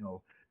cooling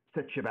will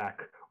set you back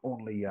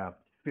only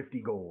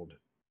 50 gold.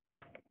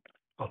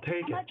 I'll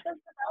take How it. much was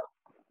the belt?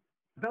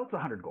 The belt's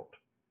 100 gold.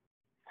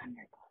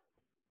 100 gold.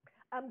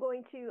 I'm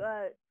going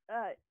to,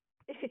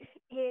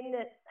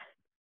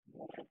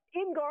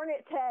 in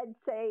Garnet's head,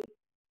 say,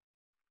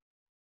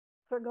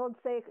 "For God's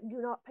sake,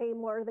 do not pay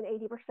more than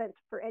 80%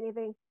 for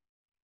anything."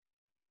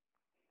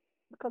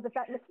 Because if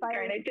that misfires,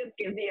 Garnet just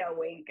gives you a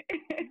wink.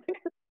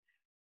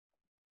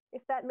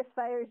 if that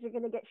misfires, you're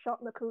going to get shot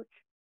in the cooch.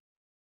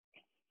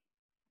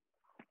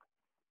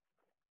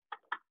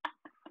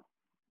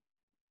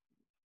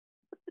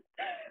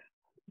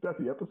 Is that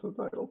the episode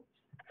title?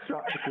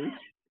 Shot in the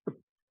cooch.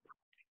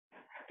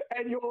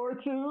 And you're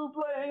to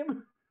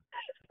blame.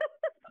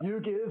 You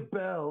give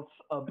belts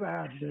a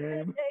bad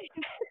name.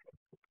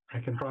 I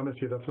can promise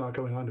you that's not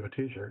going onto a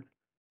T-shirt.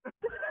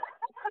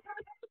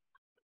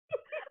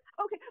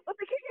 Okay, but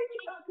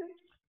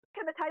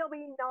can the title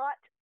be not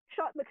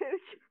Shot in the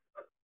Cooch?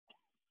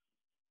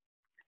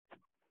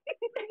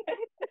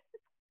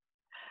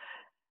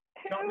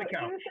 Not the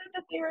couch. Who said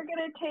that they were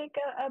going to take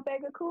a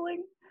bag of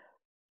cooling?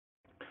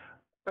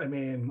 I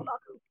mean,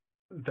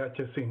 that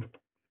just seemed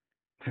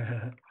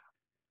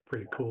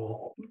pretty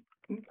cool.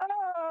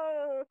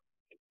 Oh!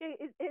 He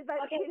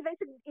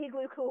invented an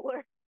igloo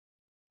cooler.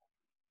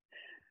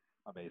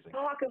 Amazing.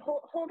 Oh,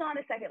 hold on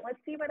a second. Let's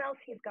see what else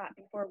he's got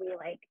before we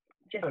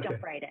just Okay.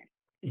 jump right in.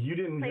 You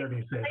didn't hear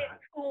me say Play that.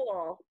 it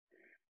cool.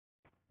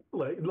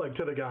 Like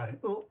to the guy.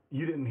 Oh,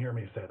 you didn't hear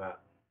me say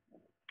that.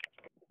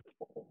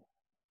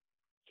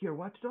 Hear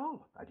what at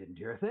all? I didn't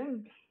hear a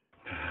thing.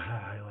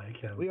 I like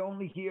him. We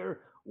only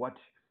hear what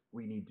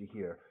we need to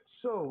hear.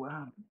 So,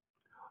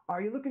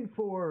 are you looking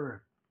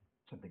for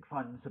something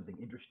fun, something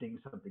interesting,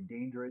 something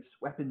dangerous,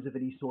 weapons of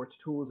any sorts,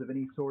 tools of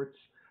any sorts?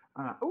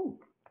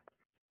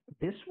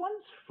 This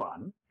one's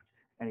fun.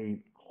 And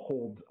he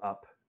holds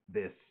up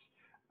this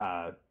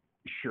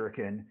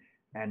shuriken,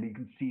 and you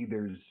can see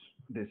there's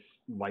this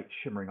light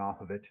shimmering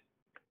off of it.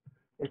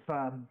 If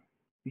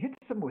you hit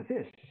someone with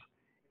this,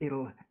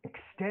 it'll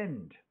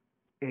extend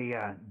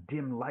a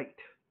dim light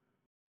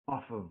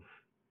off of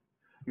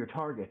your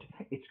target.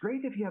 It's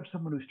great if you have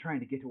someone who's trying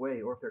to get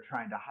away or if they're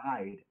trying to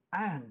hide,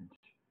 and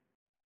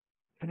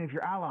if any of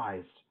your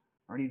allies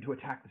are needing to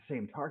attack the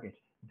same target.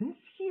 This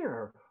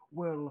here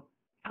will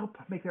help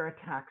make their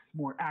attacks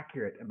more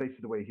accurate. And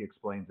basically the way he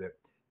explains it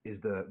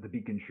is the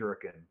beacon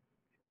shuriken.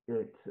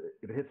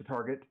 If it hits a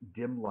target,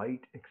 dim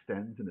light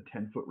extends in a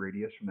 10-foot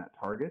radius from that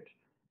target.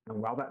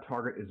 And while that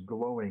target is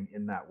glowing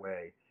in that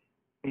way,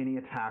 any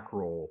attack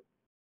roll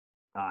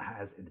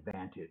has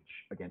advantage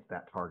against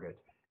that target.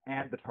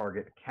 And the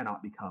target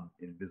cannot become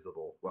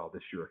invisible while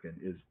this shuriken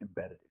is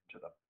embedded into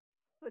them.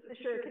 With the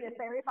shuriken and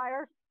fairy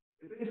fire?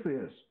 It basically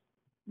is.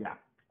 Yeah.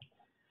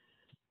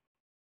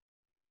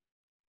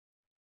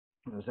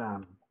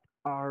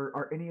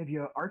 Are any of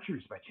you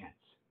archers by chance?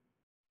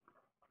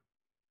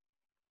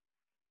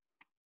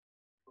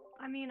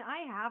 I mean,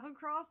 I have a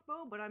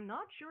crossbow, but I'm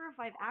not sure if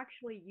I've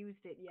actually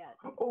used it yet.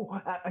 Oh,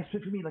 I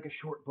said for me like a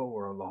short bow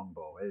or a long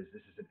bow. As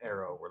this is an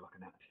arrow we're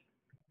looking at.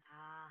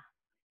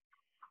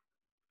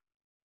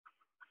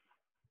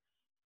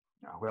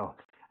 Oh, well,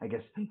 I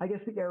guess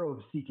the arrow of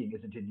seeking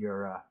isn't in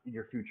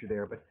your future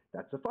there, but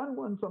that's a fun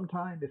one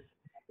sometime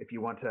if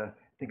you want to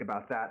think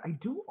about that. I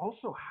do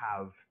also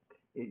have.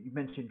 You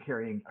mentioned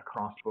carrying a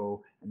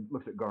crossbow, and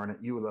looks at Garnet.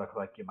 You look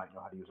like you might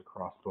know how to use a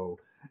crossbow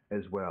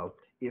as well.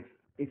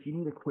 If you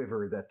need a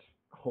quiver that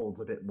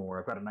holds a bit more,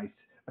 I've got a nice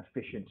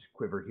efficient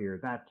quiver here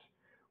that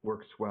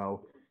works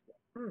well.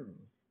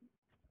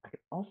 I can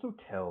also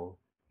tell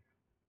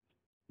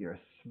you're a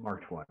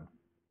smart one.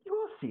 You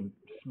all seem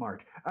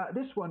smart.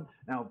 This one,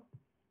 now,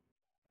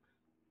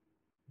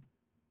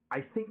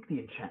 I think the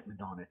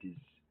enchantment on it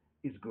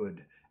is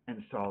good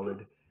and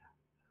solid.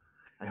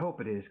 I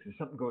hope it is, because if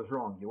something goes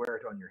wrong, you wear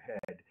it on your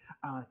head.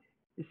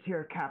 This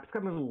here cap, it's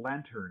got a little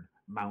lantern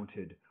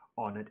mounted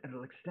on it, and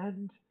it'll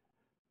extend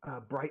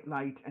bright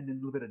light and then a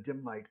little bit of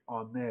dim light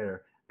on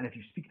there. And if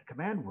you speak the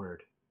command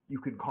word, you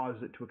can cause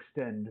it to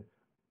extend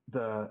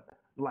the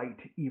light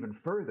even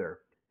further.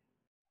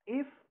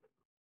 If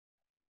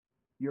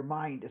your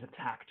mind is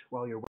attacked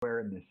while you're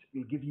wearing this,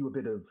 it'll give you a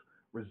bit of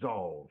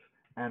resolve.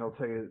 And I'll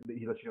tell you,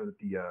 he lets you know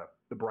that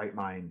the Bright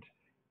Mind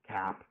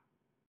cap,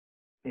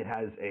 it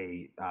has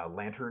a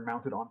lantern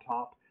mounted on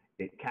top.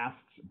 It casts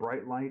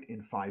bright light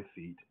in 5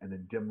 feet and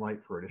then dim light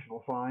for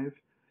additional 5.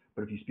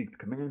 But if you speak the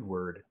command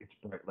word, it's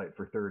bright light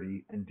for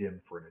 30 and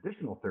dim for an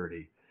additional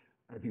 30.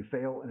 And if you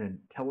fail an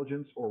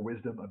intelligence or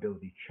wisdom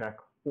ability check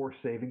or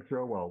saving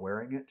throw while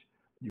wearing it,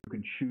 you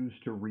can choose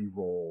to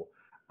re-roll,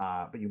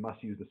 but you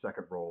must use the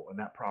second roll, and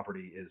that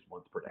property is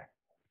once per day.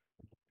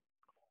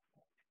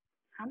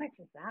 How much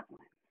is that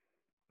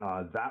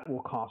one? That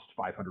will cost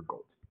 500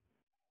 gold.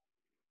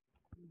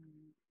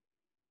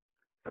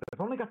 But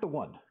I've only got the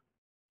one.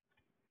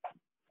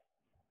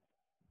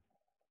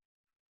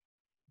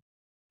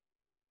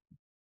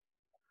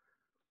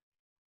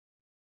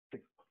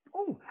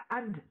 Oh,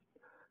 and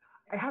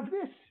I have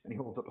this. And he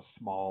holds up a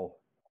small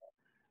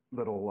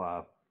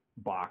little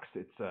box.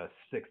 It's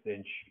 6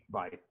 inch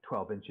by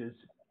 12 inches.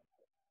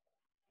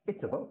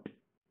 It's a boat.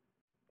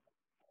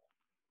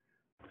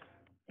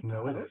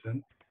 No, it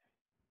isn't.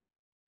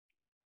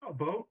 A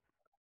boat?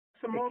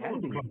 It's a It marvelous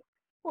can be. boat.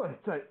 Well,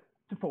 it's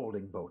a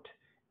folding boat.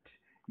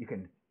 You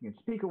can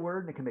speak a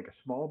word and it can make a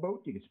small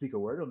boat. You can speak a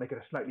word, it'll make it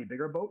a slightly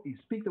bigger boat. You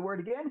speak the word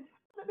again,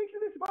 that makes it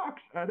this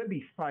box. That'd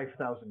be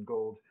 5,000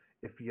 gold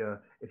if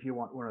you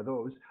want one of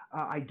those.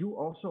 I do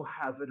also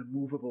have an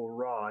immovable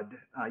rod.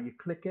 You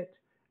click it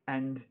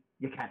and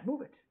you can't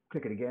move it.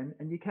 Click it again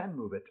and you can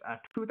move it.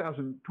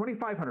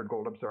 2,500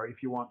 gold. I'm sorry,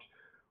 if you want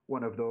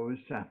one of those.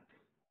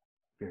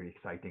 Very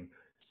exciting.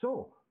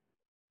 So,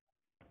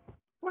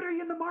 what are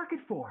you in the market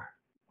for?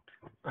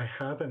 I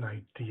have an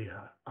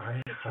idea.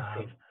 I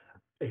have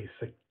a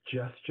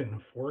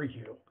suggestion for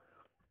you.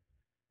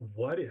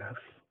 What if,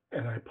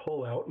 and I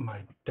pull out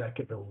my deck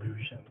of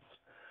illusions,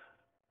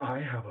 I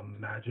have a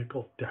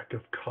magical deck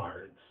of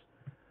cards.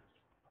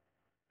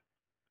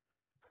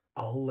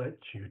 I'll let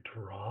you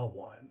draw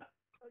one.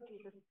 Oh,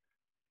 Jesus.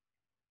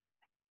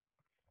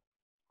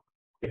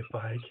 If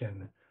I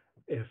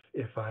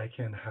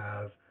can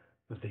have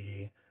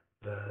the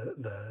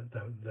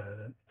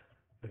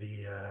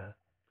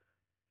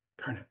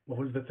Garnet, what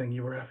was the thing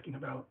you were asking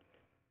about?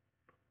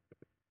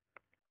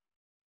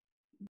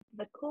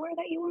 The cooler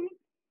that you want?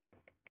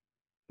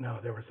 No,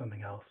 there was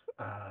something else.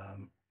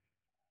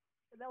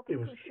 The It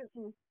was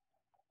cushion.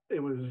 it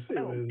was it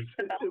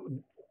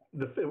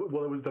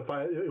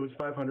was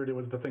 500. It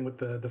was the thing with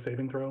the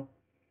saving throw,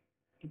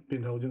 the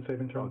intelligence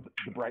saving throw.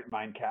 The bright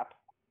mind cap.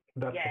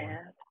 That's the one.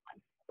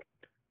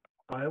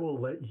 I will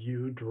let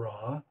you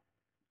draw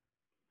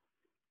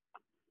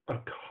a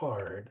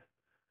card.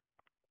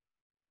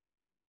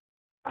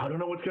 I don't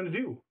know what it's going to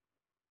do,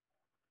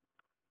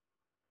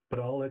 but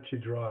I'll let you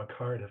draw a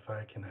card if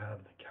I can have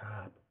the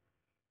cap.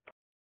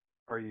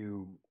 Are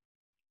you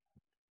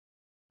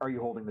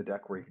holding the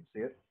deck where you can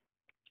see it?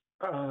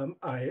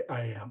 I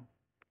am.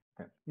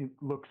 Okay. He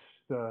looks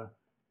the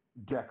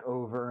deck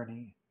over and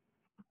he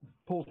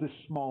pulls this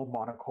small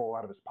monocle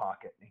out of his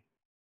pocket.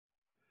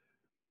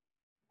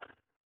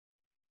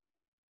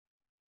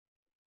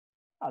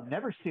 I've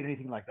never seen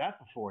anything like that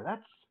before.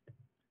 That's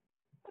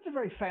a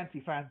very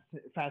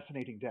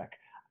fascinating deck.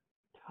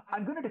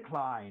 I'm going to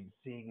decline,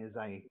 seeing as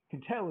I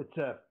can tell it's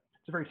a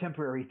very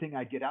temporary thing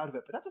I'd get out of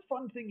it. But that's a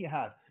fun thing you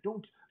have.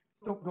 Don't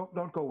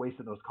go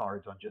wasting those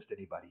cards on just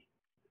anybody.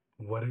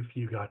 What if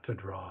you got to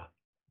draw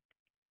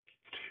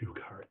 2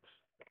 cards?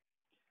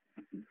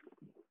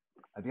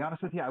 I'll be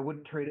honest with you, I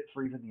wouldn't trade it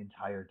for even the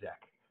entire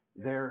deck.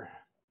 There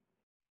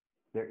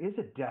is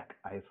a deck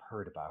I've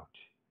heard about,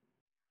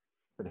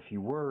 but if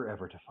you were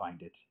ever to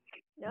find it,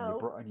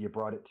 and you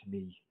brought it to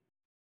me,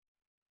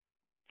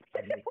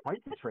 I'd make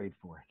quite the trade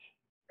for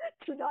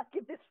it. Do not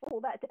give this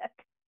fool that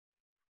deck.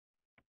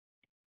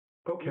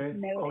 Okay,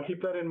 I'll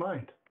keep that in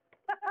mind.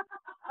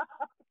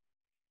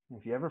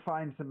 If you ever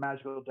find some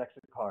magical decks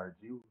of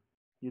cards, you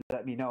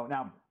let me know.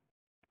 Now,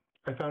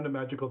 I found a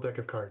magical deck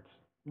of cards.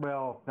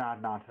 Well,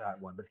 not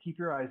that one, but keep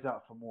your eyes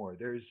out for more.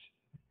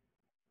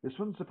 This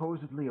one's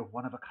supposedly a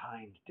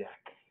one-of-a-kind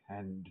deck,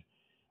 and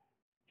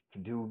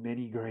can do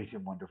many great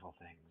and wonderful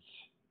things,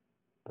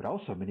 but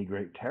also many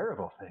great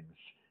terrible things.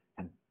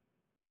 And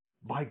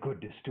my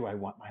goodness, do I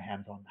want my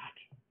hands on that?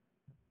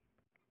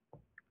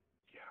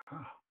 Yeah,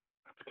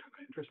 that's kind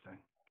of interesting.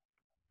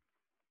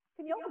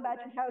 Can you all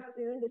imagine how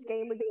soon this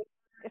game would be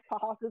if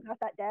Pahaku got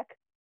that deck?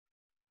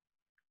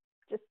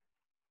 Just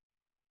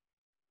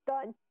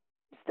done.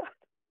 Just done.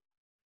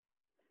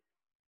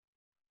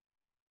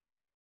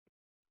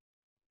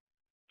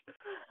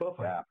 Well,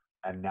 fine. Yeah,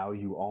 and now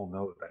you all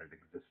know that it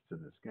exists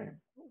in this game.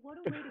 What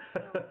a way to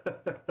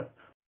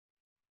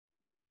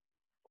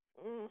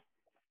go.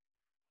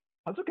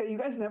 That's okay. You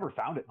guys never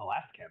found it in the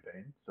last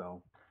campaign,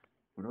 so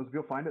who knows if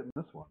you'll find it in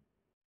this one.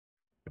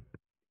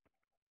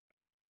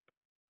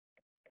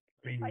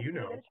 I mean, I you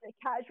know. managed to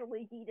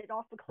casually eat it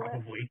off the cliff.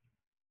 Probably.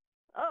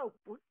 Oh.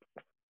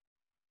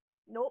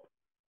 Nope.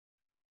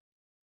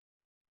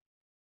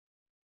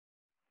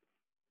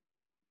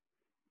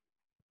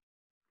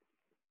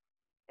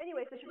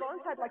 Anyway, so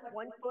Siobhan's had like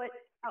 1 foot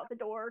out the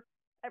door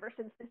ever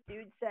since this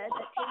dude said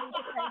that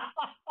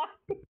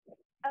 80%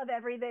 of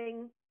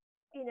everything,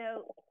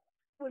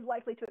 was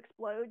likely to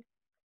explode.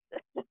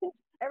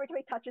 Every time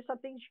he touches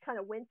something, she kind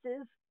of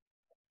winces.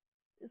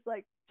 It's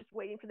like just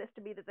waiting for this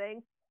to be the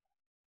thing.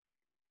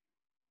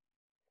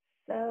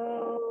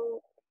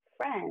 So,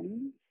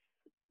 friends,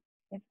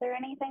 is there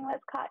anything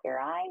that's caught your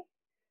eye?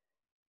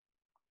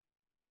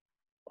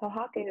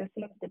 Pohaku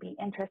seems to be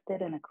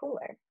interested in a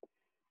cooler.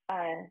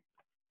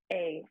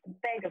 A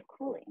bag of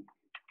cooling.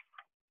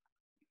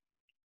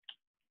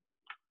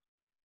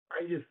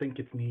 I just think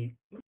it's neat.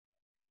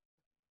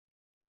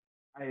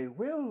 I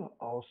will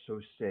also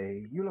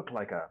say you look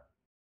like a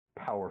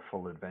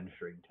powerful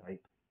adventuring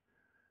type.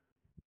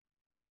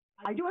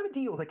 I do have a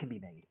deal that can be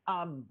made.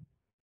 I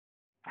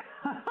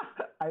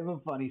have a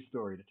funny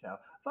story to tell.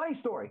 Funny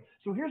story.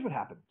 So here's what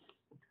happened.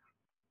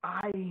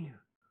 I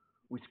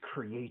was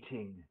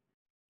creating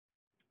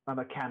a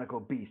mechanical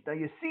beast. Now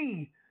you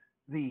see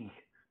the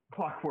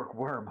clockwork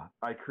worm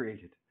I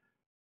created.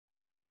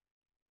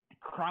 The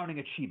crowning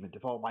achievement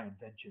of all my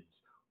inventions.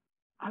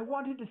 I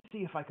wanted to see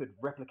if I could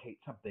replicate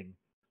something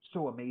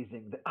so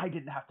amazing that I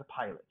didn't have to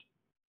pilot.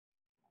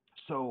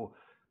 So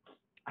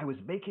I was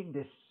making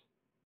this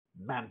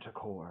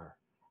manticore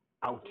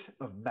out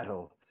of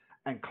metal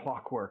and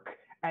clockwork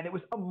and it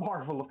was a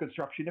marvel of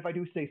construction, if I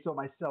do say so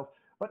myself.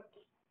 But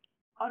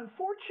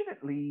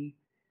unfortunately,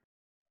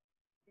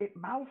 it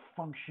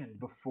malfunctioned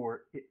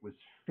before it was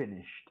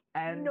finished,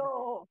 and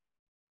No.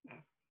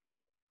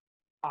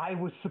 I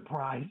was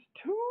surprised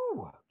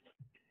too.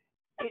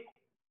 It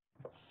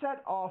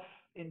set off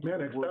into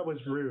Mannix, the woods, that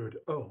was rude.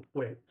 Oh,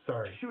 wait,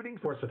 sorry. shooting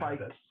some Force of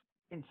spikes habit.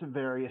 in some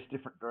various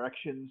different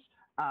directions.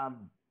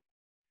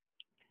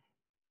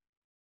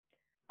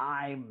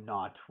 I'm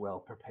not well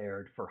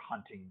prepared for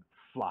hunting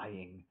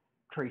flying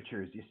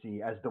creatures, you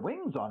see, as the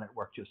wings on it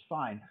work just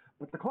fine,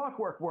 but the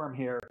clockwork worm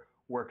here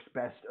works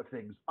best of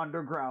things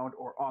underground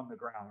or on the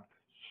ground.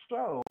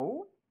 So,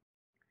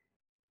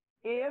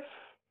 if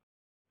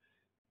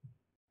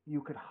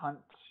you could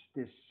hunt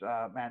this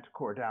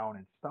manticore down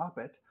and stop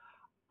it,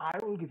 I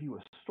will give you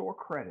a store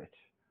credit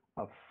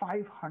of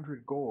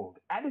 500 gold.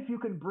 And if you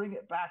can bring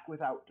it back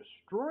without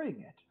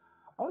destroying it,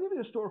 I'll give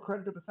you a store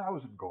credit of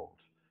 1,000 gold.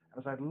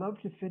 As I'd love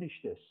to finish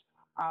this.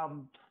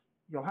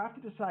 You'll have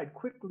to decide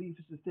quickly if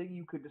it's a thing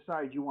you could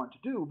decide you want to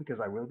do, because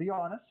I will be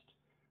honest,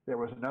 there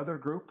was another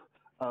group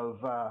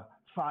of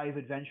 5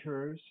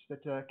 adventurers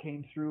that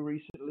came through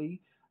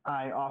recently.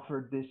 I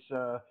offered this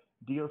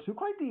deal to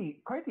quite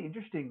the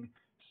interesting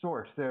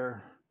sort.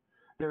 Their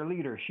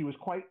leader, she was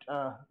quite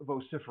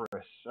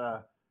vociferous.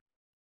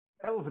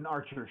 Elven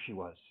archer she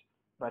was,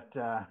 but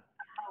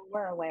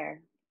We're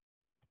aware.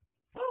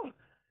 oh,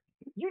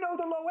 you know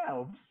the low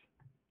elves.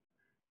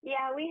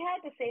 Yeah, we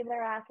had to save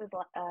their asses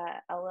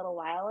a little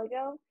while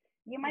ago.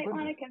 You might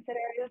want to consider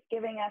just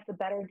giving us a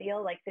better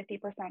deal, like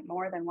 50%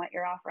 more than what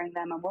you're offering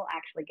them, and we'll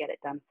actually get it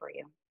done for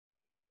you.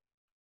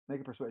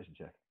 Make a persuasion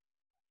check.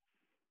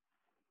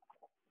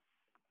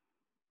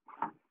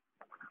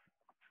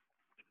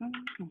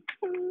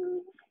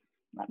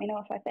 Let me know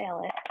if I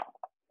fail it.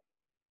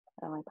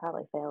 Oh, I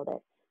probably failed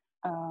it.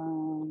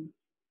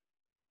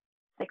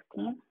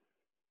 16.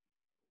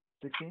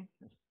 16?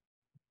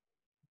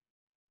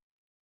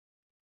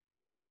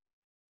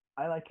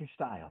 I like your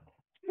style.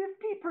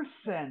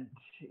 50%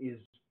 is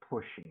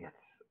pushing it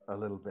a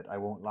little bit, I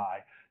won't lie.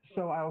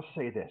 So I'll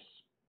say this.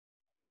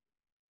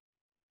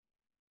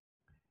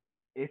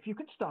 If you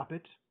can stop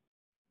it,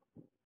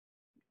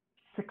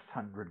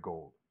 600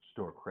 gold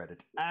store credit.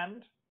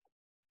 And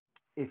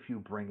if you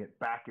bring it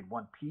back in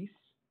one piece,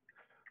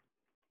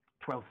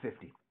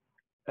 1250.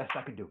 Best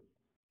I can do.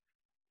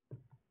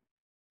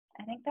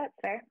 I think that's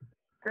fair.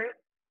 Group,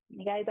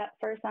 you guys up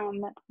for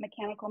some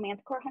mechanical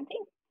manticore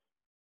hunting?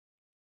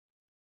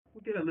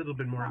 We'll get a little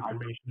bit more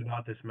information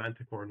about this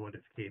manticore and what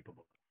it's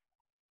capable of.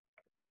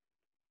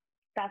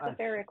 That's a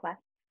fair request.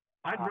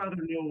 I'd rather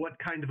know what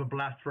kind of a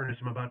blast furnace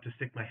I'm about to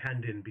stick my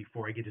hand in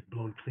before I get it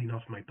blown clean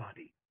off my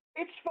body.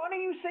 It's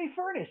funny you say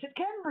furnace. It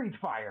can breathe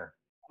fire.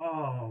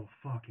 Oh,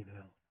 fucking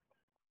hell.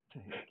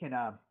 It can,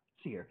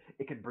 see here.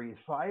 It can breathe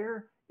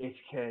fire. It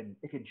can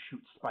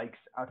shoot spikes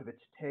out of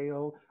its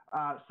tail.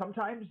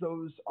 Sometimes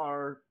those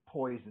are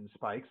poison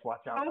spikes.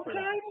 Watch out for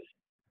that.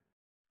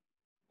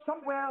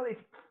 Well,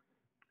 it's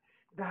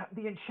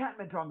the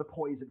enchantment on the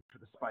poison for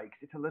the spikes.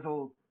 It's a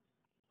little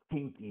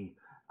kinky.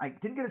 I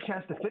didn't get a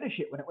chance to finish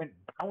it when it went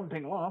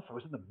bounding off. I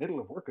was in the middle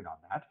of working on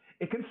that.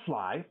 It can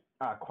fly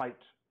quite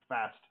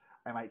fast,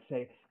 I might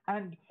say,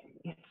 and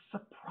it's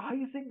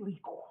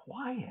surprisingly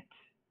quiet.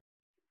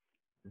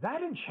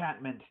 That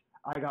enchantment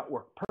I got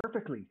worked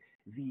perfectly.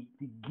 The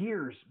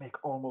gears make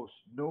almost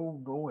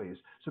no noise,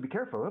 so be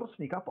careful. It'll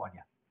sneak up on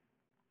you.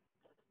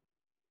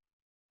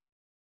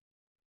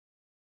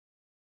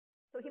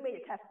 So he made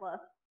a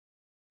Tesla.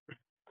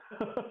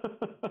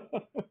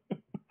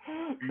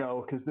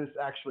 No, because this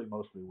actually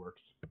mostly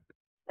works.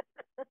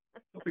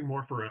 Hoping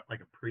more for a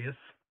Prius.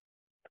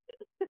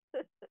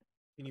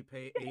 Can you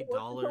pay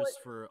 $8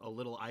 for a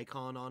little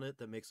icon on it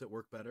that makes it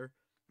work better?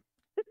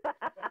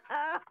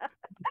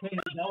 Pay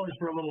 $8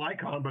 for a little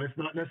icon, but it's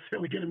not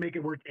necessarily going to make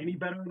it work any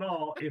better at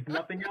all. If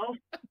nothing else,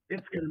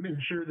 it's going to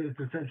ensure that it's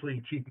essentially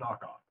a cheap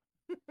knockoff.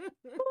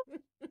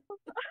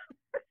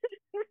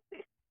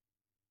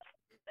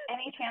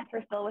 Any chance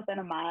we're still within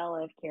a mile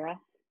of Kira?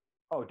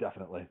 Oh,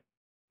 definitely.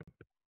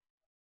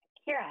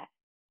 Kira,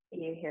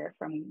 you hear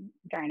from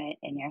Garnet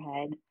in your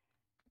head.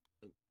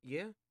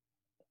 Yeah?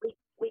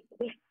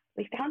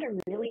 We found a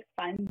really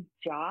fun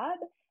job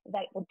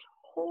that will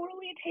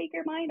totally take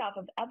your mind off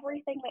of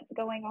everything that's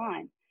going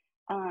on.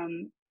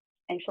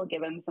 And she'll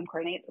give him some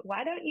coordinates.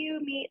 Why don't you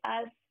meet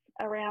us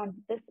around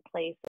this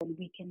place and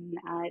we can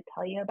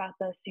tell you about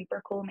the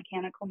super cool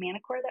mechanical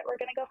manticore that we're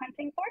going to go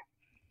hunting for?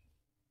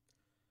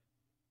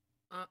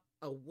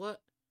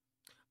 What?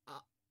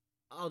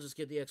 I'll just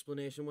get the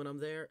explanation when I'm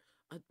there.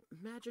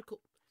 Magical.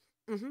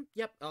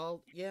 Yep.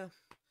 Yeah.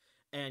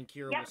 And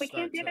Kira will start we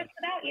can't do this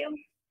without you.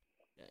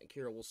 Yeah,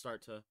 Kira will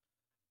start to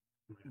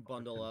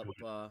bundle up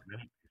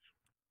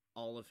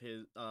all of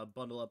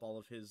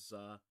his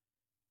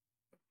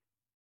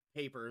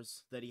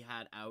papers that he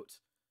had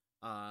out,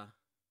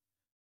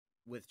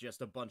 with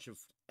just a bunch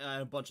of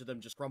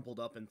them just crumpled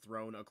up and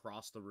thrown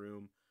across the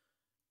room.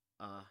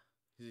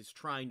 He's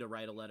trying to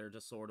write a letter to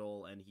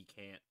Sordal and he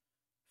can't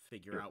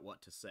figure out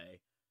what to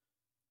say.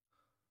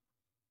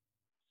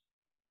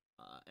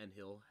 and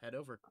he'll head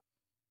over.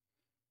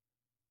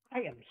 I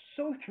am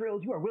so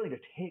thrilled you are willing to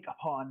take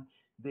upon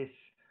this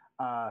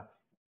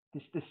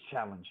this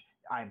challenge.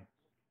 I'm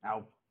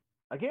now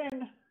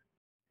again.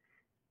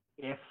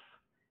 If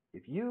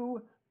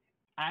you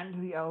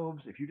and the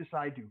elves, if you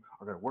decide you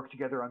are going to work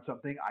together on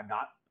something, I'm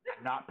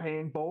not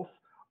paying both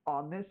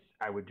on this.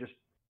 I would just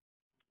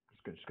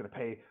going to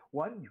pay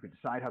one. You can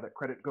decide how that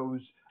credit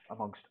goes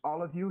amongst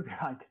all of you.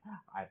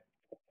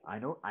 I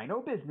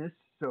know business,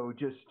 so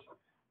just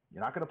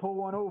you're not going to pull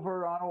one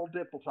over on old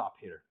Dippletop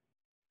here.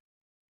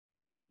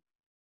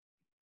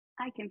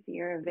 I can see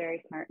you're a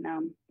very smart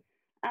gnome.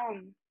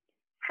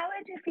 How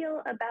would you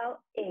feel about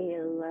a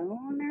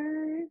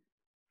loaner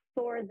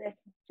for this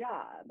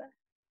job?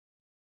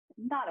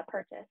 Not a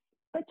purchase,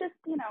 but just,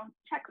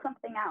 check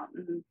something out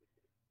and,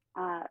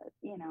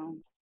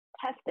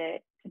 test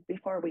it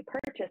before we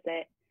purchase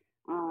it,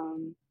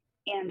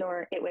 and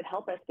or it would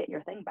help us get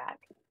your thing back.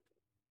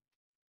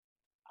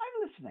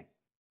 I'm listening.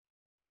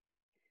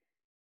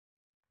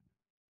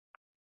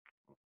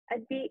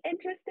 I'd be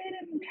interested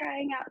in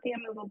trying out the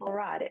immovable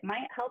rod. It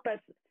might help us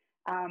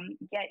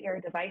get your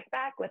device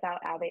back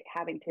without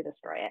having to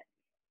destroy it.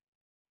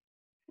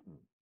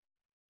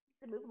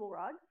 Immovable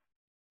rod?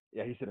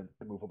 Yeah, he said an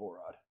immovable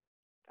rod.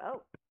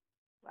 Oh,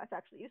 that's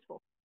actually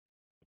useful.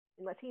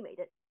 Unless he made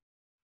it.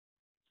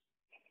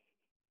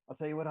 I'll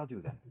tell you what I'll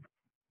do then.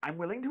 I'm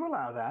willing to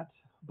allow that,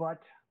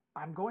 but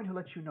I'm going to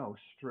let you know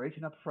straight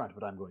and up front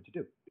what I'm going to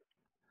do.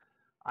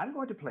 I'm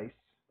going to place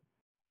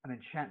an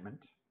enchantment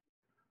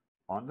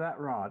on that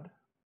rod.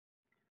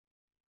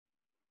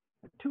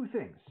 Two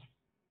things.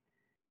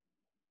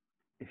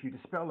 If you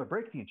dispel or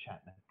break the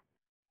enchantment,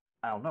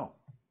 I'll know,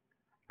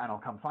 and I'll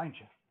come find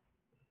you.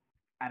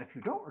 And if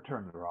you don't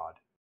return the rod,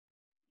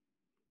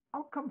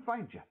 I'll come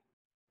find you.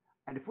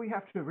 And if we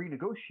have to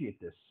renegotiate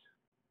this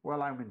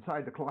while I'm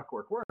inside the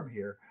clockwork worm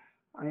here,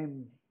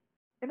 I'm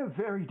in a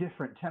very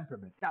different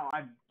temperament. Now,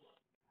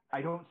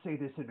 I don't say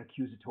this in an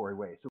accusatory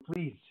way, so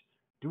please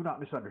do not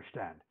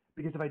misunderstand.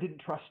 Because if I didn't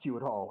trust you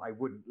at all, I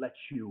wouldn't let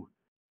you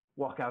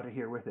walk out of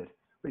here with it.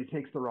 But he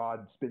takes the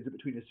rod, spins it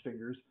between his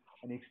fingers,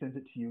 and he extends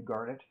it to you,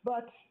 Garnet.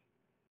 But,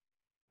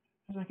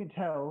 as I can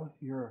tell,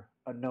 you're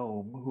a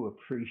gnome who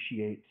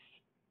appreciates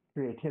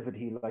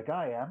creativity like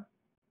I am.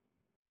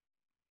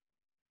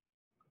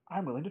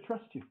 I'm willing to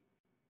trust you.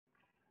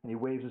 And he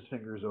waves his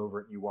fingers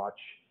over it, and you watch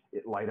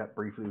it light up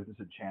briefly with this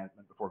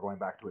enchantment before going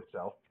back to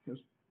itself. He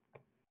goes,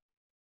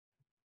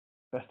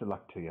 best of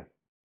luck to you.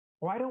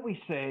 Why don't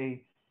we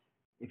say,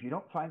 if you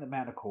don't find the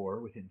mana core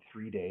within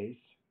 3 days,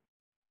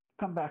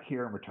 come back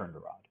here and return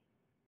the rod.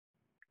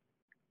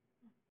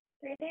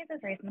 3 days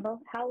is reasonable.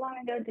 How long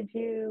ago did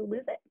you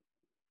lose it?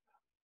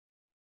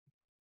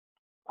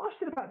 Lost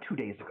it about 2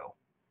 days ago.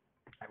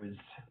 I was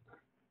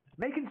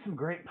making some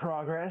great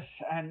progress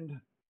and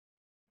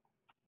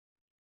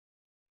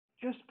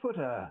just put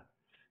a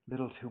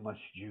little too much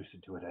juice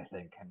into it, I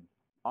think, and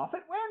off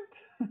it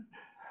went.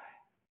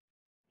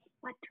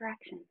 What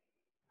direction?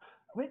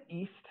 Went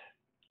east.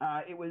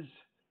 It was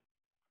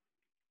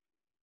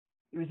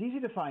easy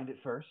to find at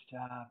first.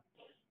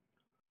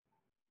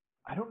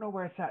 I don't know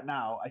where it's at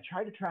now. I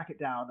tried to track it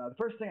down. The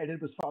first thing I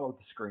did was follow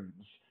the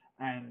screams,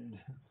 and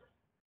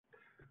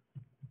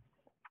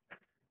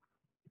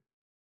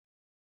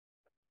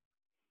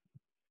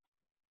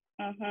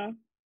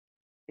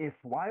if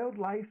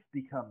wildlife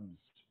becomes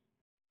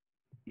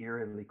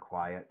eerily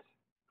quiet,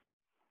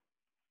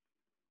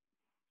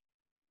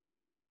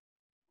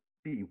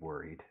 be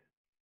worried.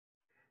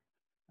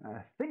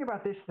 Thing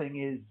about this thing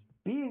is,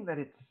 being that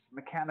it's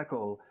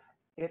mechanical,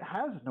 it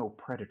has no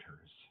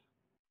predators.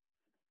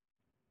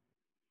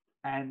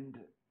 And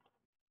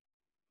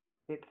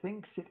it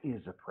thinks it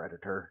is a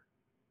predator.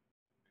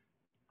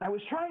 I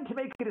was trying to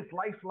make it as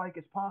lifelike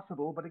as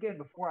possible, but again,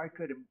 before I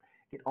could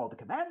get all the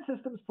command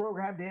systems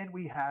programmed in,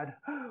 we had,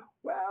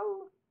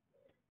 well,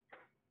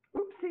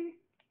 oopsie.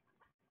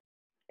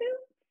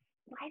 Oops.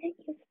 Why didn't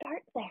you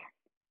start there?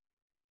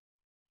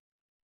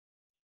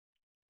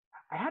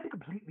 I had to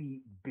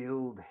completely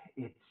build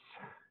its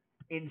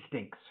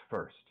instincts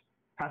first.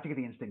 Have to get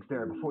the instincts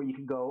there before you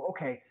can go,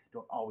 okay,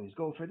 don't always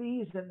go for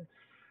these. And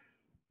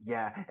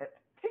yeah,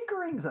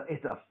 tinkering's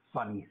it's a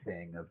funny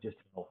thing of just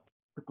how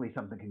quickly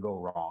something can go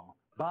wrong.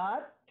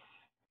 But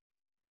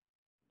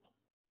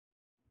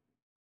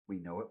we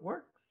know it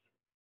works.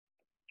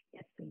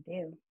 Yes, we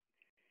do.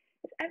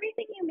 Is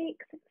everything you make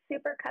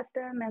super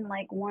custom and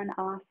like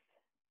one-off,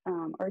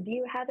 or do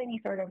you have any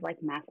sort of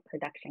like mass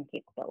production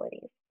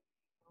capabilities?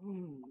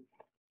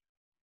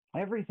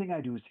 Everything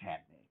I do is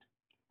handmade.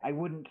 I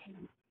wouldn't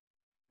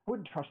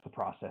trust the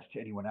process to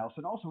anyone else,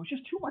 and also it's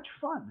just too much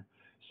fun.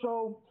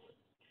 So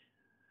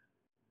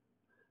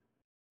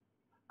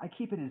I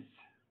keep it as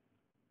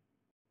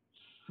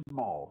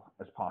small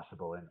as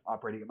possible and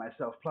operating it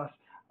myself. Plus,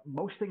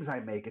 most things I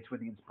make, it's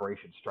when the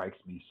inspiration strikes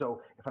me.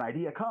 So if an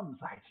idea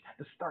comes, I just have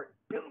to start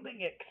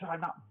building it. So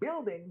I'm not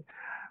building.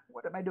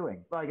 What am I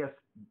doing? Well, I guess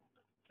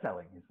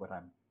selling is what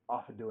I'm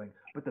often doing.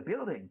 But the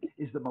building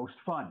is the most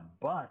fun.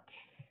 But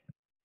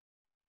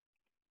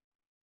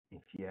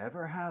If you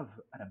ever have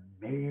an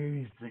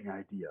amazing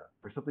idea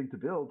for something to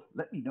build,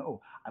 let me know.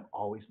 I'm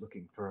always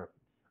looking for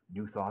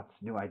new thoughts,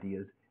 new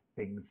ideas,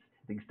 things,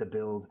 things to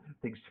build,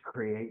 things to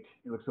create.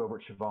 He looks over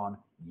at Siobhan.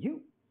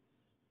 You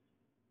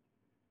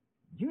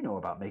know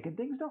about making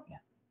things, don't you?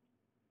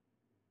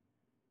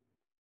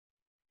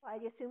 Why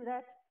do you assume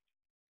that?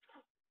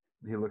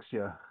 He looks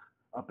you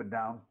up and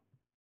down.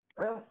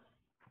 Well,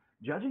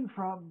 judging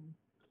from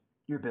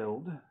your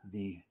build,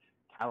 the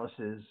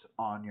calluses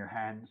on your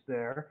hands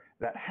there,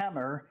 that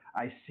hammer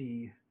I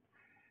see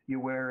you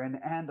wearing,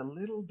 and a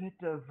little bit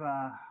of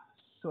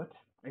soot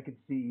I can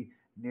see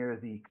near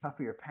the cuff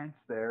of your pants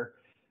there.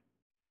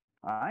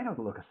 I know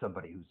the look of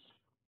somebody who's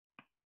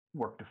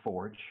worked a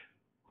forge,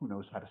 who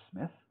knows how to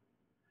smith.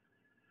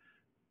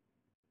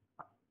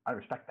 I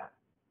respect that.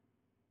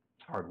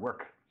 It's hard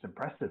work. It's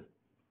impressive.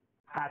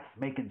 That's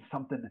making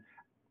something,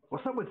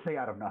 well, some would say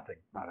out of nothing.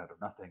 Not out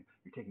of nothing.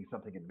 You're taking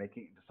something and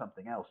making it into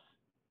something else.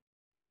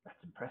 That's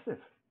impressive.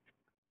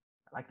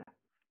 I like that.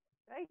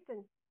 Right,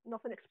 and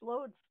nothing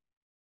explodes.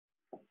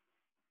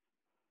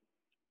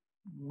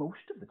 Most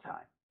of the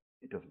time,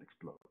 it doesn't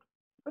explode.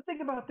 But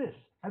think about this.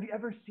 Have you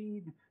ever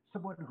seen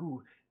someone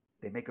who,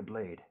 they make a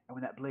blade, and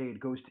when that blade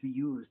goes to be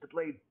used, the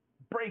blade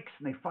breaks,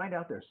 and they find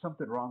out there's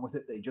something wrong with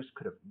it they just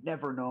could have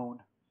never known?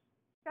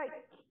 Right,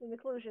 an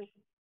inclusion.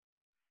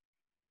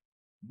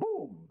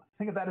 Boom!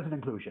 Think of that as an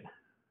inclusion.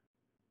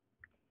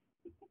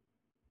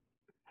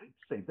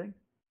 Same thing.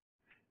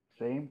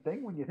 Same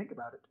thing when you think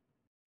about it.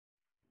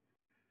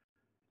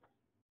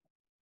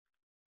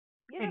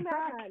 You're In a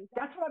fact, madman.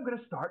 that's what I'm going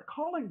to start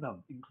calling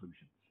them,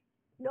 inclusions.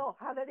 No,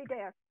 how did he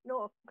dare?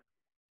 No.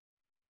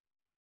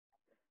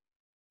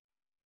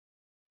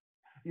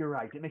 You're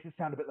right. It makes it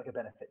sound a bit like a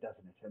benefit,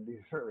 doesn't it? And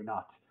they're certainly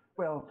not.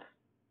 Well,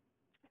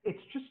 it's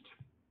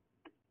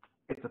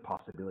a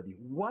possibility.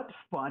 What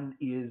fun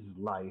is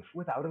life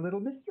without a little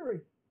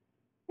mystery?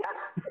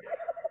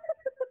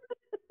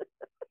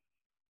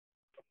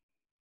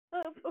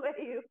 Oh, boy,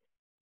 you.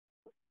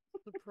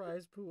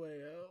 Surprise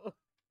Pueo.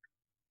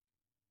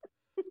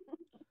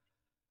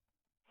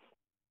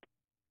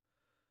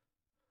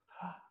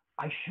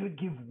 I should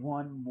give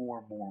one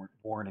more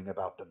warning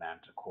about the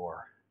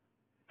Manticore.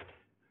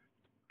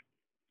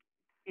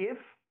 If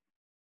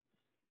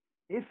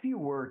you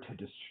were to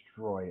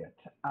destroy it,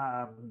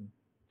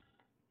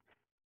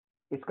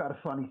 it's got a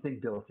funny thing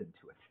built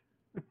into it.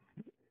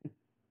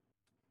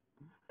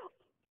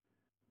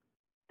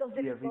 Does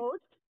it explode?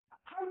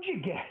 How'd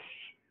you guess?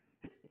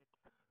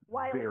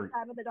 While Very, it's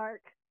out of the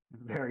dark.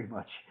 very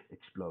much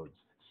explodes.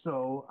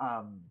 So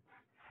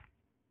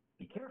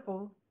be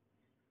careful.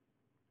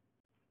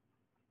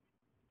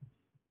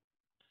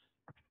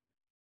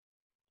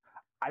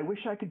 I wish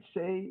I could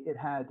say it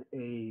had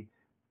a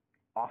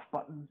off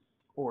button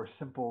or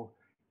simple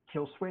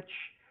kill switch.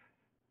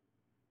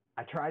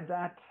 I tried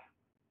that.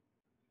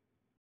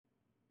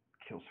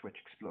 Kill switch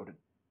exploded.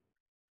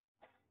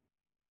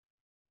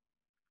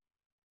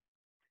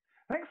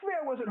 Thankfully,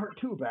 I wasn't hurt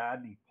too bad.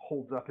 And he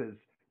holds up his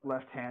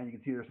left hand. You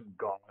can see there's some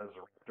gauze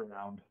wrapped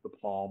around the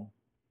palm.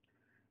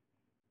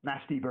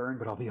 Nasty burn,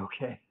 but I'll be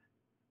okay.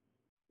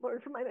 Learn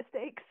from my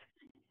mistakes.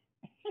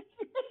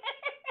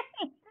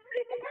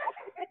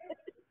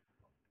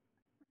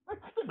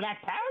 The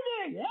black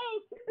powder, yes.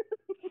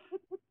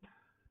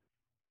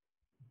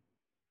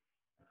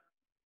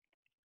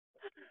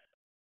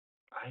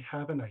 I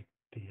have an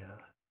idea.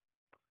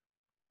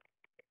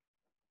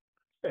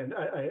 And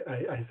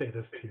I say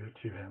this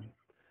to him.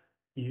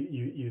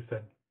 You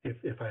said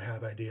if I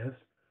have ideas.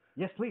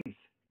 Yes, please.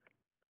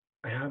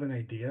 I have an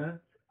idea.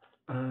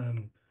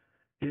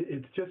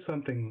 It's just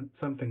something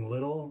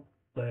little.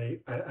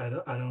 Like I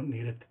don't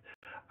need it.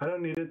 I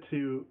don't need it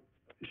to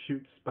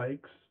shoot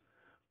spikes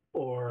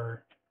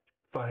or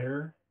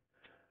fire.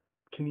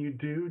 Can you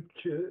do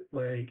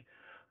like?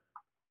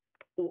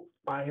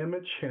 I am a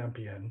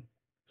champion,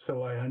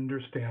 so I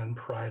understand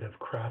pride of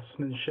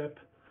craftsmanship.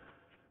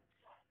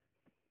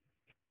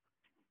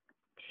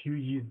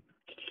 Can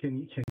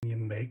you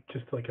make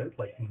just like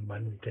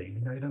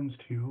mundane items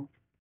too?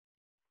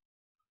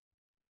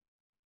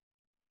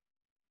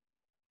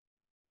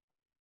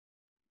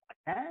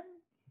 And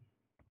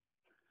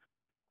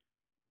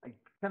I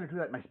kind of do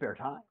that in my spare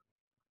time.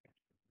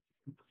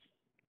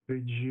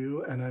 Could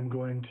you? And I'm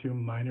going to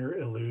minor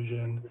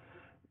illusion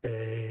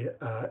a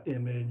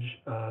image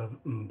of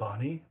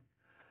Mbani.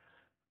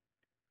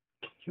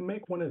 Can you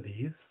make one of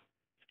these?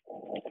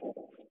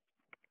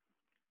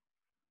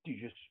 Do you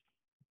just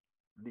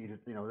need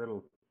a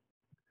little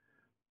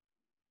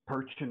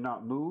perch and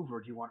not move, or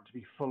do you want it to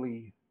be full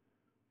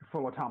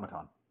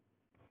automaton?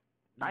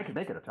 I can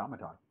make it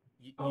automaton.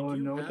 You Oh,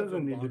 do no, it have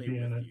doesn't need to Mbani be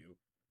in with it. you.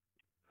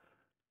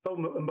 Oh,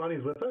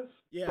 Mbani's with us?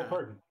 Yeah. Oh,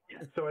 pardon.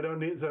 So I don't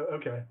need, so,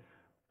 okay.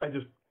 I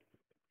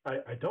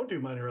don't do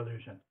minor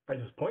illusion. I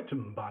just point to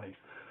Mbani.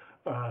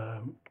 I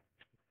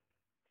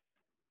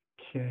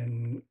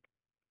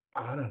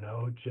don't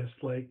know, just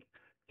like,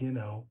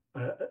 you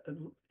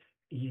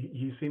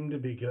seem to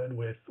be good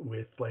with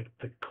like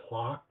the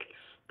clock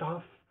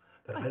stuff.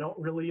 that I don't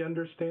really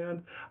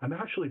understand. I'm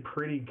actually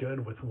pretty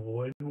good with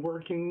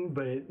woodworking,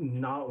 but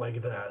not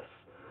like this.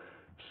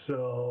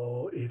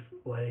 So if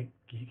like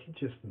you could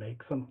just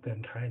make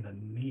something kind of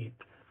neat.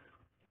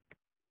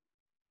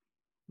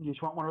 You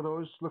just want one of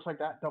those? Looks like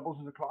that doubles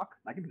as a clock.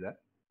 I can do that.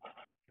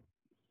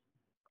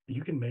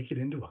 You can make it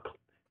into a.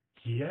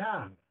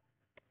 Yeah.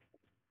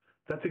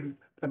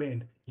 I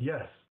mean,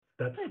 yes,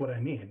 that's what I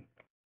mean.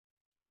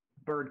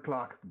 Bird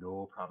clock,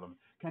 no problem.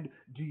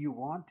 Do you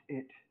want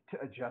it to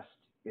adjust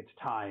its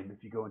time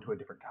if you go into a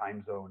different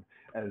time zone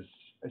as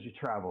you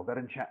travel? That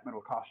enchantment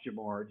will cost you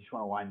more. You just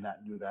want to wind that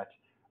and do that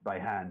by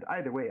hand.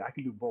 Either way, I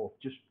can do both.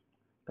 Just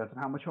depends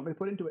on how much you want me to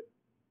put into it.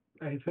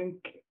 I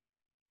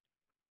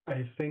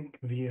think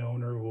the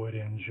owner would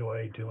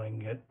enjoy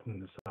doing it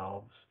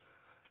themselves.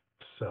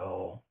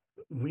 So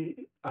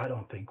I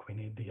don't think we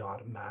need the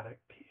automatic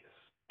piece.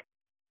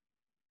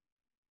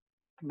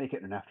 Make it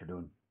in an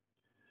afternoon.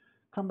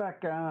 Come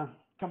back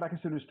as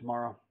soon as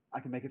tomorrow.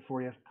 I can make it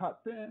for you.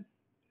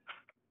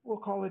 We'll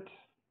call it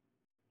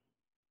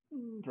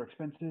for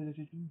expenses.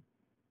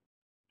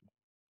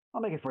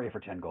 I'll make it for you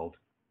for 10 gold.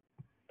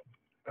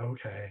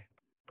 Okay.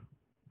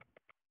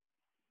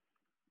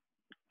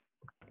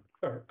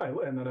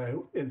 And then I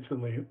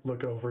instantly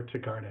look over to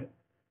Garnet.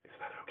 Is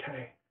that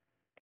okay?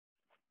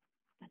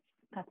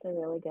 That's a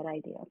really good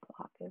idea,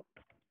 Kohaku.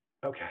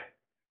 Okay.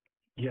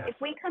 Yes.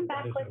 If we come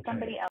back with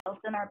somebody else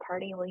in our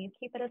party, will you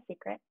keep it a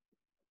secret?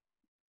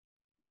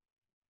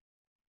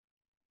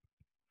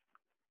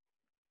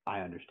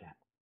 I understand.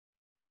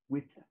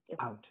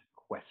 Without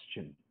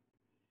question.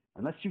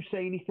 Unless you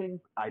say anything,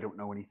 I don't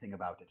know anything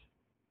about it.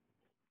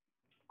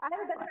 I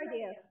have a better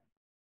idea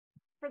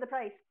for the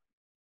price.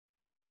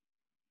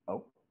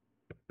 Oh?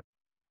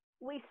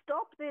 We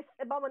stop this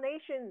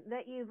abomination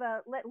that you've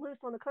let loose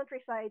on the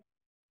countryside.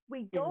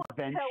 We don't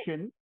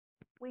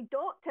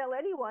tell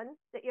anyone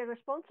that you're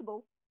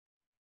responsible,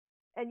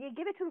 and you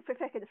give it to them for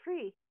frickin'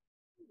 free.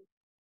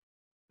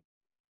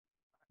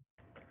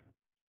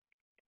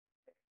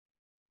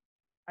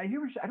 I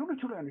don't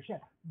totally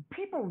understand.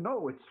 People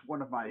know it's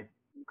one of my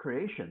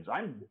creations.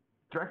 I'm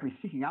directly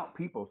seeking out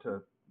people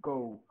to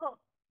go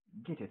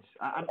get it.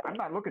 I'm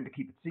not looking to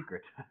keep it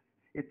secret.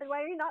 And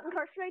why are you not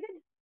incarcerated?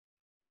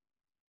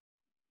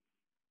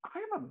 I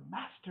am a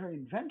master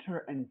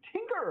inventor and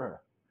tinkerer.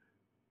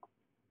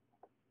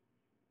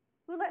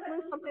 Who let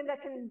loose something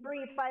that can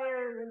breathe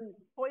fire and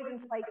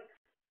poison spikes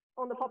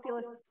on the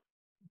populace?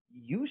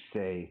 You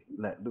say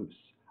let loose.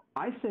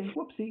 I say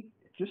whoopsie.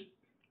 Just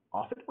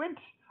off it went.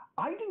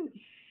 I didn't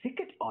sick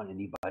it on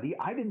anybody.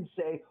 I didn't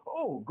say,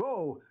 oh,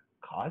 go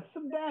cause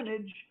some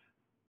damage.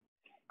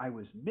 I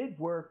was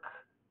mid-work.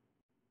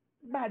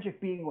 Magic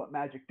being what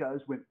magic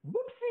does, went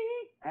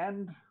whoopsie,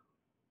 and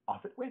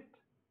off it went.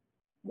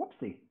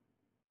 Whoopsie.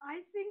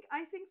 I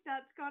think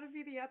that's got to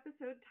be the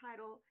episode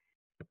title.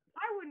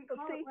 I wouldn't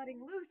call it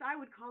letting loose. I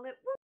would call it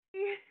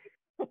whoopsie.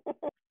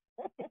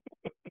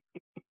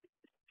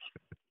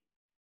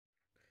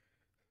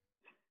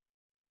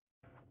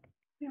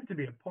 Seems to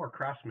be a poor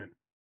craftsman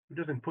who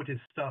doesn't put his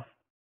stuff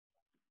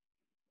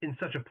in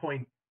such a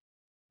point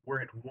where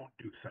it won't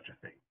do such a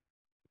thing.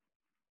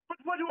 But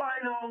what do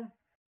I know?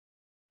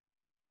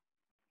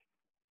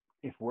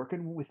 If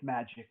working with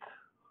magic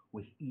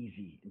was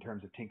easy in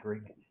terms of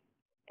tinkering,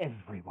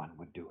 everyone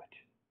would do it.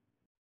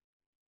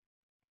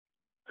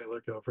 I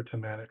look over to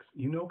Maddox.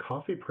 You know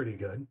coffee pretty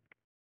good.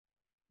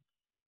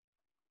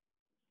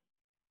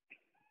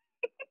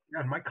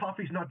 And my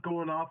coffee's not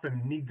going off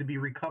and needs to be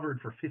recovered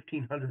for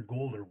 1,500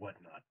 gold or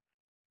whatnot.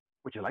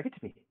 Would you like it to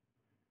be?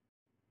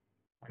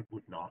 I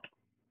would not.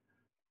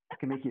 I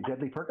can make you a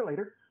deadly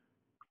percolator.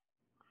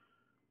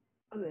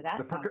 Ooh, that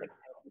sounds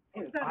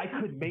exciting. I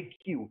could make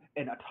you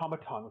an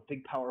automaton with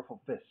big,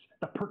 powerful fists.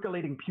 The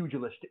percolating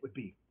pugilist it would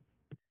be.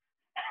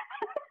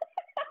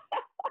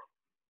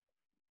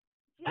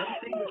 Don't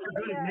think that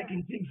you're good at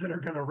making things that are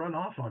going to run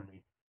off on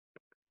me.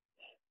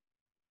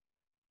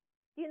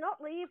 Do you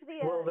not leave the...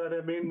 Well, that,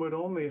 would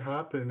only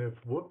happen if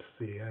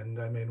whoopsie. And,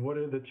 what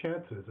are the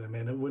chances?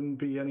 It wouldn't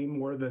be any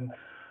more than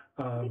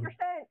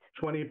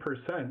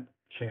 20%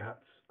 chance.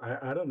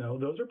 I don't know.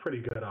 Those are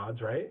pretty good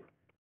odds, right?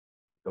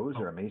 Those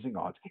are amazing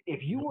odds.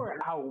 If you were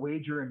out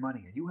wagering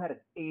money and you had an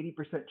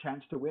 80%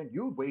 chance to win,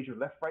 you would wager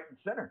left, right, and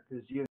center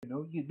because,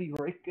 you'd be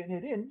raking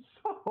it in.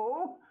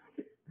 So...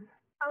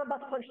 I'm about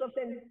to punch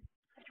something.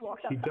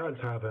 He does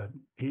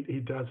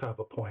have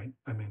a point.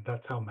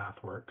 That's how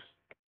math works.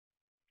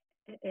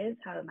 It is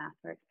how the math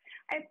works.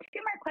 I have two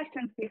more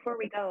questions before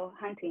we go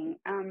hunting.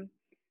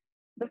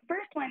 The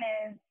first one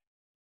is,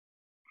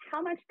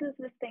 how much does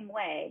this thing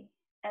weigh?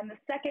 And the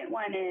second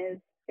one is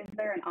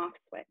there an off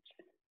switch?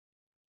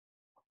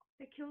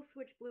 The kill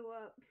switch blew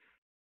up.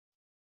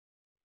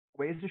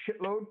 Weighs a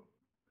shitload?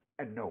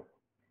 And no.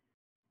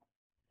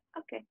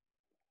 Okay.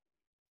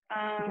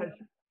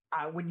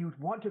 Because when you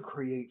want to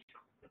create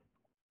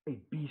a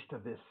beast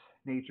of this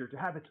nature, to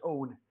have its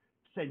own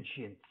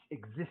sentience,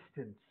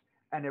 existence,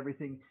 and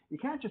everything, you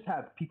can't just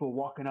have people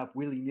walking up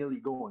willy-nilly,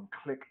 go and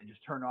click and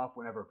just turn off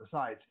whenever.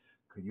 Besides,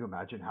 Could you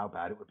imagine how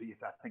bad it would be if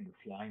that thing was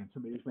flying and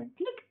somebody was going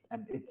click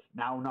and it's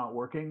now not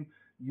working?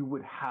 You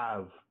would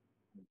have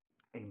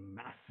a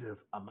massive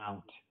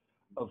amount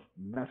of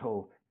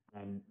metal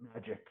and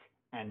magic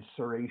and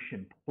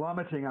serration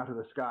plummeting out of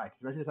the sky. Can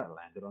you imagine if that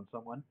landed on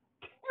someone?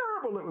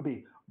 Terrible it would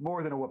be.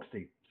 More than a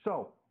whoopsie.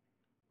 So,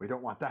 we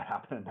don't want that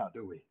happening now,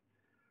 do we?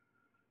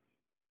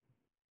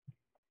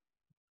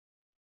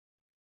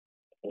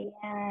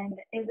 And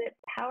is it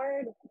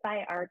powered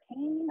by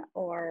arcane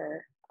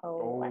or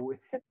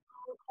electrical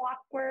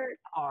clockwork?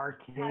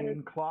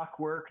 Arcane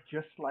clockwork,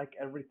 just like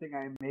everything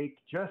I make,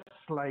 just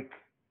like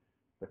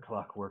the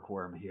clockwork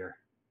worm here.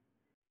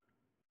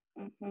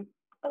 Mm-hmm.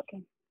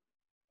 Okay.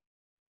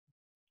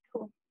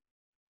 Cool.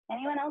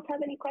 Anyone else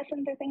have any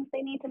questions or things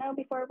they need to know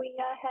before we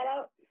head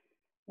out?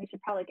 We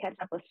should probably catch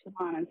up with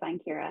Siobhan and find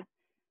Kira.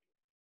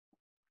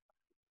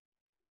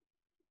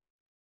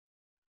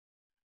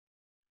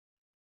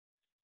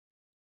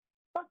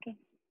 Okay.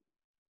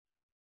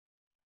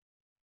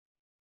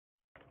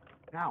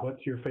 Now,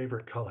 What's your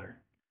favorite color?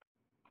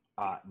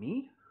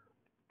 me?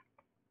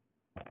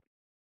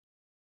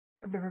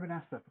 I've never been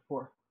asked that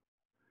before.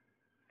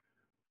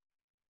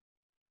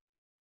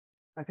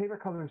 My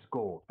favorite color is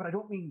gold, but I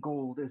don't mean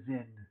gold as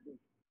in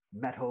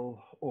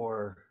metal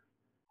or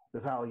the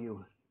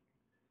value.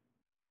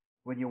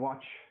 When you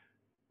watch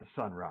the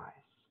sun rise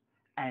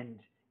and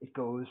it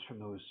goes from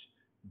those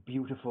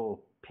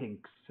beautiful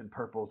pinks and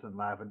purples and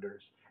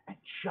lavenders and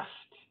just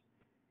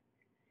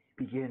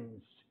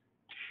begins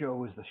to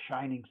show as the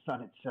shining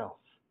sun itself,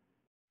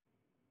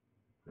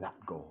 that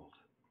gold.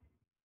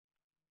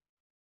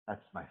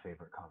 That's my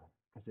favorite color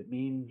because it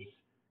means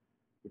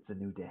it's a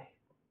new day.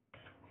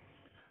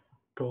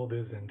 Gold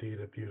is indeed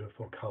a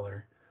beautiful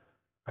color.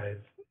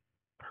 I've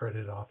heard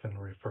it often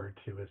referred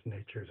to as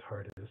nature's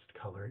hardest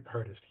color,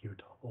 hardest hue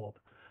to hold.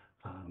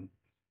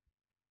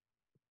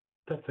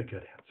 That's a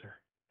good answer.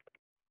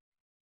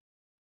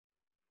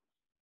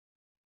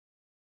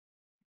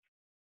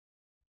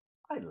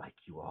 I like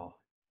you all.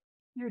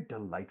 You're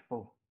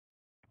delightful.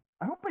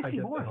 I hope I see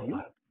get more that of a you.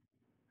 lot.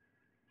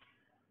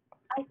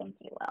 I think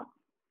you will.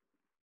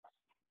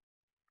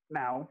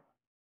 Now,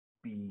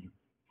 be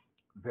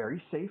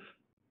very safe.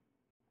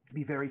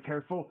 Be very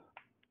careful.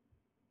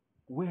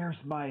 Where's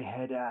my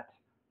head at?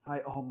 I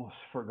almost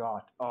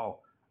forgot. Oh,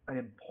 an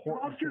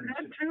important Lost your thing.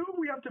 head too?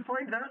 We have to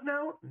find that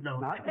now? No.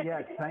 Not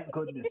yet, thank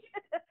goodness.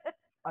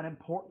 An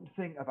important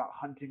thing about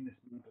hunting this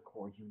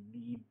manticore you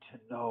need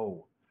to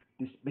know.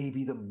 This may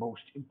be the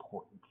most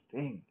important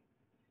thing.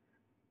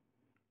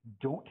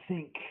 Don't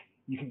think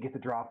you can get the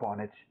drop on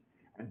it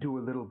and do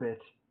a little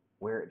bit,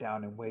 wear it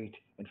down and wait,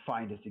 and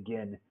find it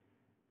again.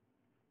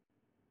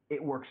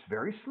 It works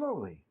very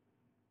slowly,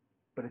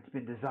 but it's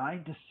been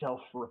designed to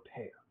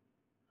self-repair.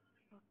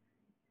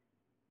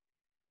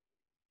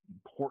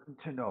 Important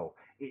to know.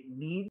 It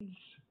needs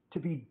to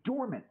be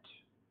dormant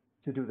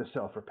to do the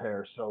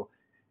self-repair. So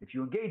if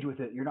you engage with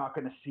it, you're not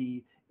going to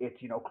see it,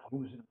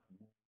 closing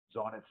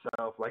on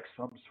itself like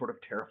some sort of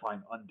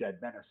terrifying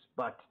undead menace.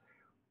 But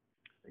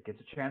it gets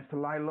a chance to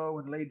lie low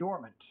and lay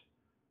dormant.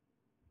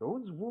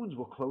 Those wounds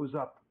will close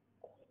up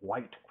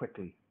quite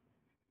quickly.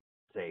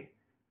 Say,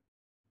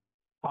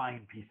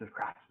 fine piece of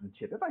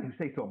craftsmanship, if I can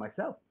say so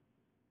myself.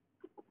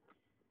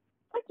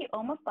 Like you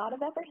almost thought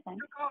of everything.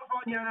 Took off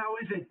on you now,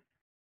 is it?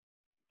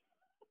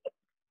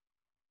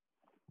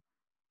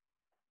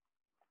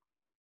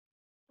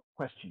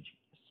 Question, genius.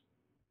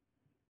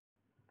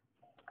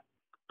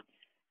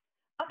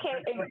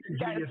 Okay, and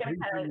Jen's gonna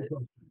kind of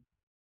Genius.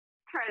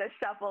 try to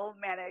shuffle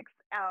Mannix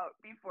out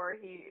before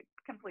he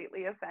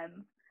completely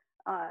offends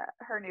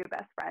her new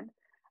best friend.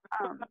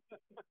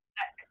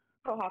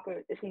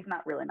 Kohaku, she's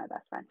not really my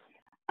best friend.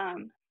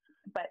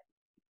 But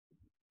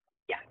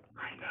yeah.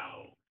 I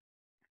know.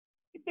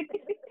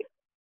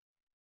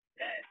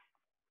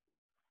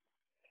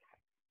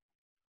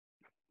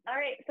 All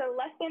right, so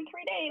less than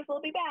 3 days,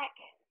 we'll be back.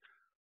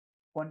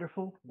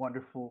 Wonderful,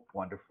 wonderful,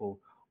 wonderful,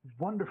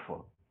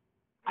 wonderful.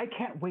 I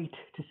can't wait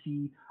to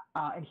see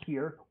and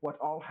hear what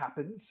all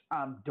happens.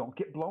 Don't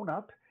get blown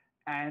up.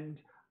 And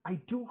I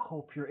do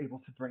hope you're able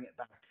to bring it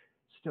back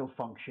still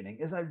functioning,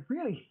 as I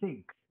really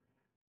think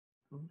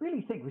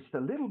with just a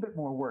little bit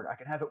more work, I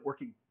can have it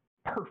working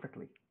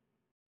perfectly.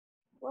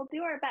 We'll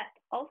do our best.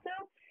 Also,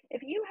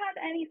 if you have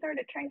any sort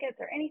of trinkets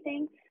or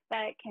anything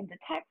that can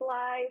detect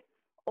lies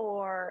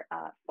or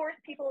force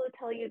people to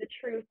tell you the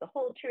truth, the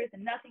whole truth,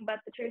 and nothing but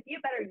the truth, you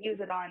better use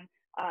it on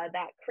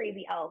that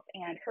crazy elf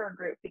and her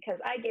group, because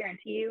I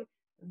guarantee you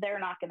they're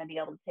not going to be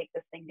able to take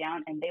this thing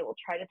down, and they will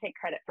try to take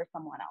credit for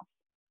someone else.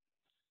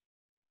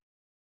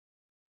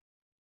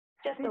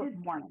 Just a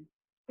warning.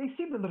 They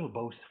seemed a little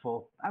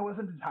boastful. I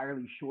wasn't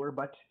entirely sure,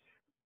 but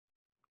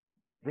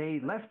they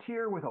left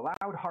here with a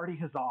loud, hearty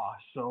huzzah,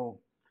 so...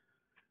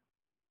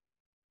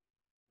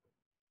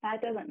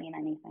 That doesn't mean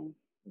anything.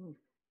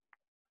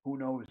 Who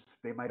knows?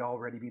 They might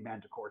already be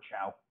Manticore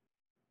Chow.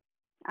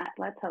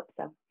 Let's hope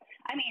so.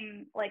 I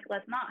mean,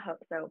 let's not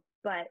hope so,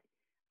 but,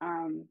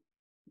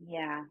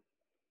 yeah.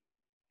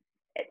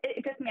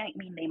 It just might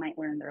mean they might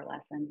learn their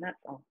lesson, that's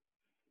all.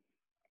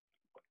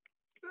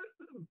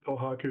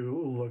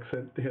 Pohaku looks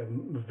at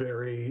him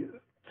very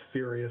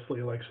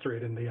seriously, like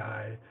straight in the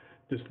eye,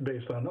 just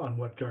based on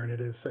what Garnet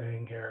is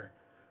saying here.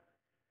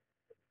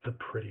 The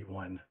pretty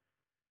one,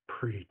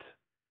 Preet,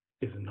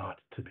 is not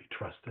to be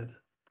trusted.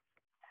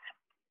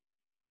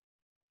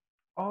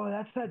 Oh,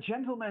 that's that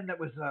gentleman that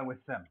was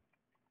with them.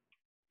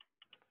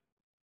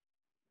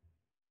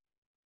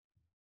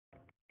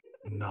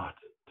 Not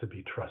to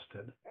be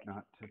trusted.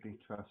 Not to be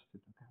trusted.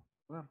 Okay.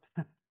 Well,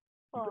 keep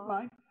it in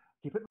mind.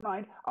 Keep it in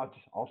mind. I'll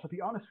just also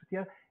be honest with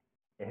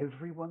you.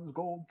 Everyone's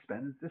gold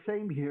spends the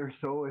same here,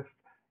 so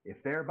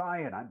if they're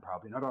buying, I'm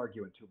probably not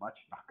arguing too much.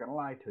 Not gonna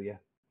lie to you.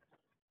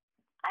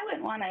 I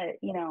wouldn't want to,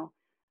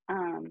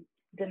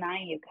 deny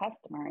you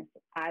customers.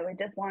 I would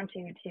just want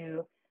you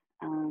to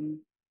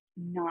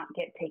not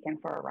get taken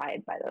for a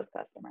ride by those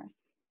customers.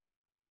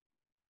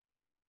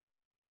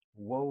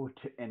 Woe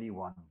to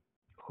anyone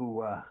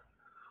who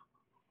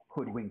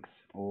hoodwinks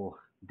old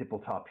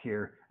Dippletop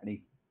here, and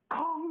he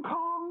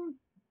kong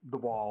the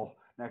wall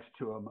next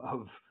to him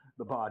of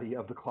the body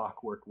of the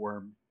clockwork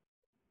worm.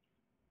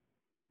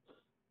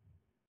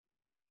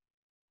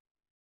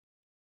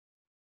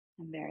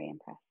 I'm very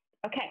impressed.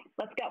 Okay,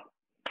 let's go.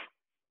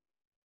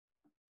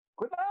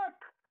 Good luck!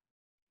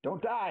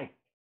 Don't die,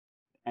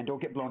 and don't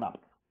get blown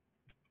up.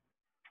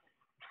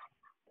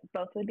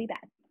 Both would be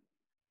bad.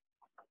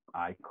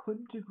 I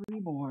couldn't agree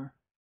more.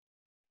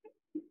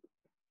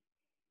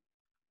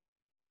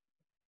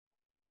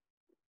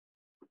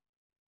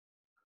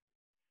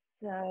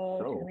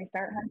 So should we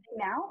start hunting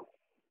now?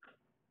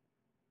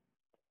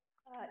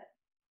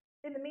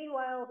 In the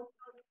meanwhile,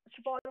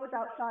 Siobhan was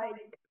outside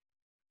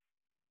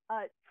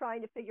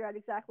trying to figure out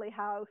exactly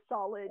how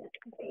solid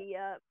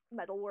the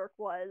metalwork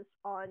was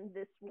on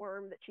this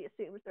worm that she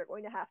assumes they're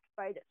going to have to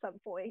fight at some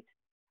point.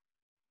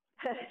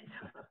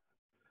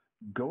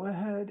 Go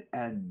ahead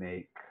and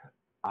make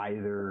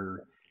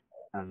either,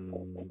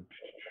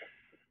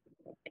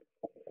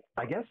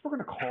 I guess we're going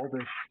to call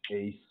this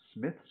a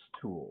Smith's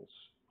Tools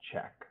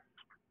check.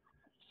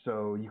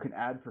 So you can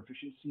add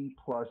proficiency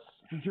plus,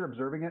 since you're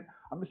observing it,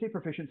 I'm going to say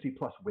proficiency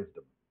plus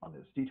wisdom on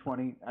this.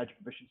 D20, add your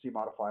proficiency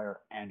modifier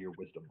and your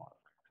wisdom modifier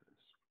to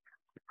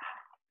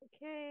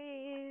this.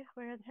 Okay,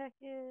 where the heck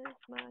is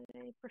my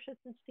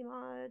proficiency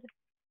mod?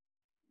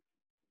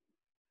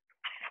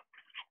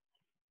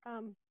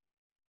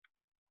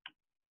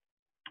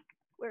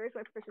 Where is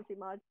my proficiency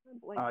mod?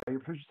 Your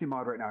proficiency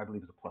mod right now, I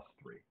believe, is a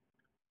 +3.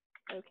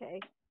 Okay.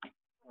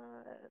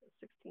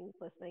 16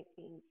 plus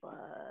 19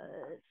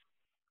 plus...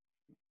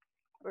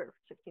 Or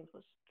 16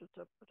 plus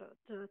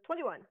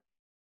 21.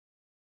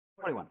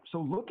 21.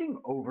 So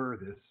looking over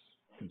this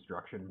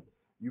construction,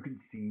 you can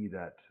see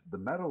that the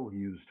metal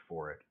used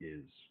for it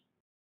is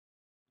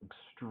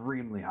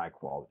extremely high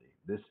quality.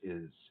 This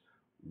is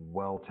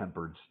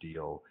well-tempered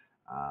steel.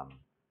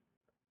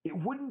 It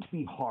wouldn't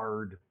be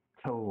hard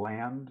to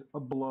land a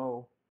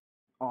blow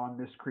on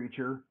this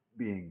creature,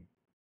 being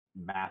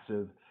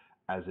massive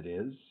as it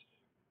is.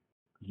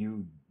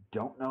 You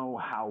don't know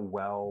how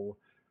well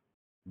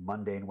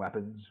mundane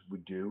weapons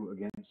would do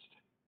against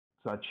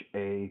such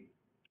a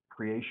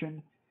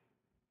creation.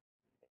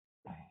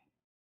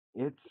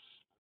 It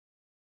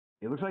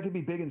looks like it'd be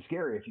big and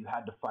scary if you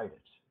had to fight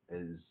it.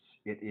 As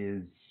it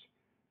is,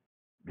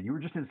 you were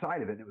just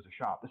inside of it and it was a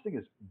shop. This thing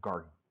is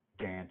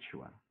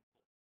gargantuan,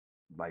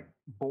 like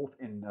both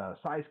in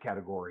size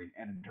category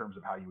and in terms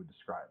of how you would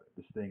describe it.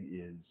 This thing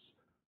is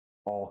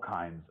all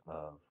kinds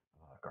of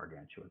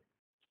gargantuan.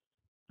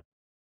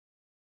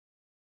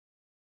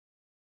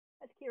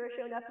 Has Kira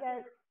shown up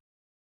yet?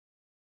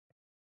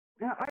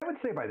 Yeah, I would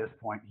say by this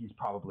point he's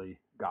probably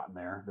gotten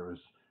there. There was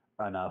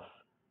enough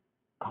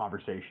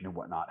conversation and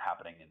whatnot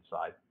happening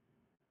inside.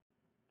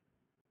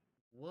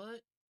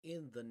 What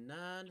in the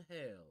nine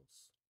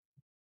hells?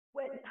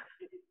 When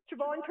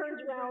Siobhan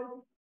turns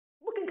around,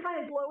 looking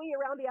kind of glowy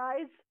around the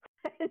eyes,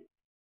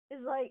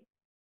 is like,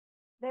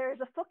 there's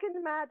a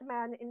fucking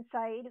madman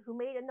inside who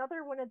made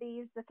another one of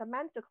these that's a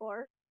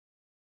manticore,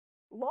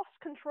 lost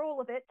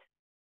control of it,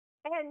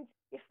 and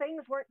if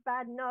things weren't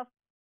bad enough,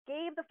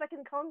 gave the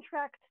fucking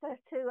contract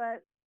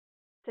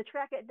to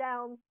track it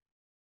down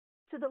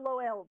to the low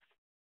elves.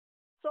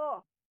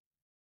 So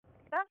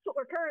that's what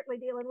we're currently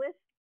dealing with.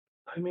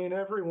 I mean,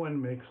 everyone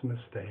makes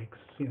mistakes,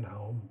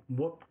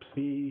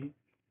 whoopsie.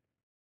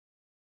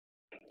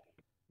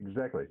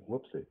 Exactly,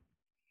 whoopsie.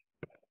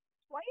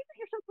 Why is it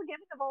you're so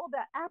forgiving of all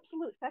the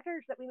absolute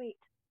feckers that we meet?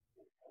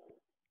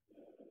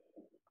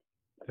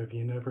 Have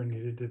you never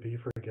needed to be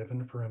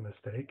forgiven for a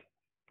mistake?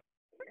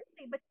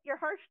 Certainly, but you're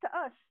harsh to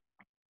us,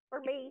 or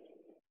me,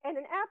 and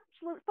an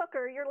absolute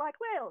fucker, you're like,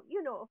 well,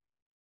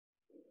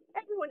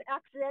 everyone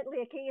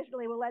accidentally,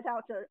 occasionally will let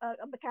out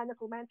a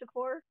mechanical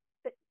manticore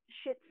that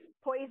shits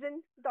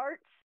poison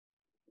darts.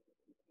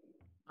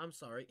 I'm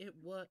sorry, it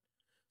what?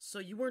 So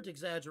you weren't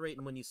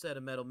exaggerating when you said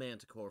a metal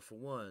manticore, for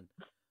one.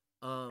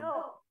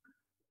 No.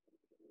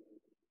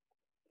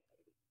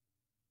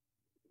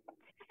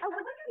 I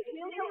wonder if he's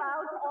really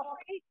allowed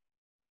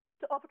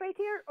to operate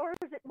here, or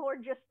is it more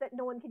just that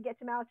no one can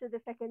get him out of the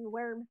fucking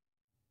worm?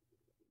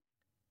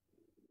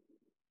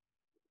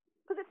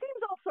 Because it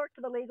seems all sorts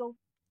of illegal,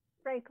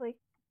 frankly.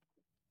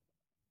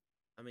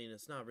 I mean,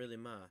 it's not really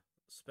my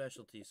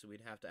specialty, so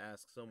we'd have to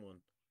ask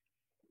someone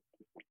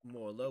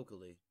more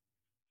locally.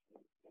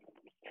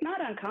 It's not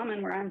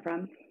uncommon where I'm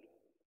from.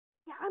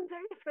 Yeah, I'm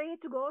very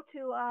afraid to go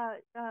to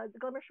the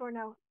Glimmer Shore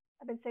now.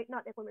 I've been saying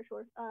not the Glimmer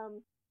Shore.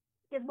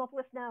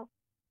 Gizmopolis now.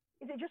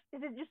 Is it just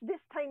this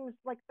times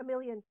like a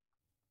million?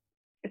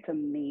 It's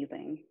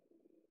amazing.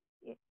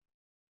 Yeah.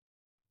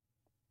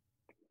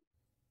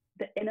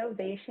 The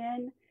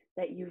innovation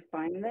that you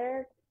find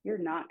there, you're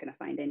not going to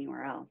find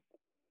anywhere else.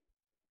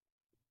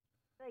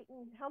 Right.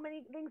 And how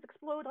many things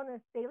explode on a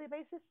daily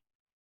basis?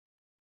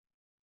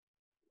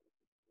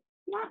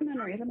 Not an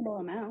unreasonable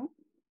amount.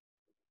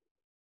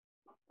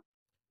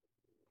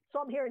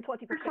 So I'm hearing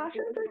 20%.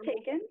 Precautions are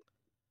taken.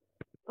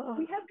 Ugh.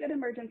 We have good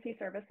emergency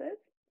services.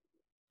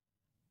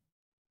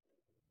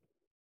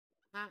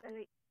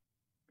 Right.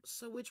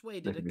 So which way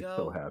did Making it me go?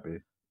 so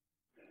happy.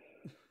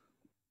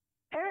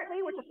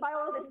 Apparently, we're to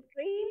follow the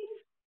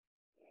streams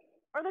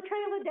or the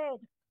Trail of Dead.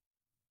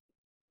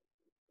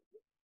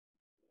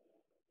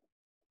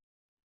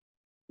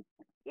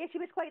 Yeah, she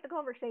was quite the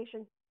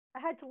conversation.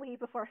 I had to leave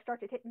before I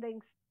started hitting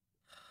things.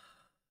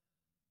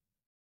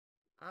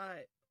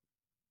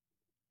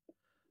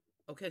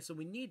 Okay, so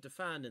we need to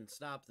find and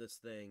stop this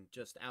thing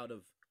just out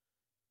of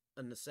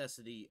a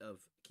necessity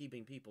of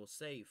keeping people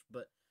safe,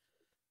 but...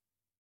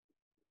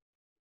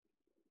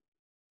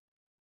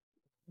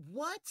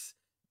 What?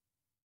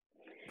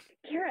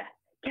 Kira,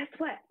 guess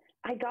what?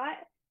 I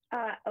got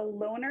a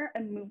loner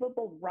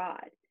immovable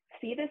rod.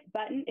 See this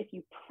button? If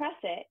you press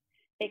it,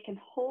 it can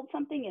hold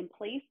something in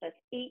place that's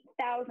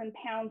 8,000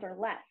 pounds or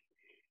less,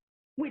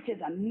 which is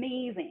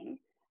amazing.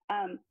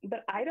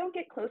 But I don't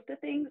get close to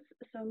things,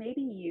 so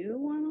maybe you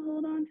want to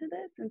hold on to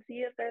this and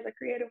see if there's a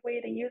creative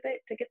way to use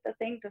it to get the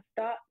thing to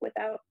stop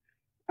without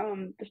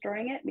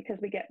destroying it,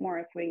 because we get more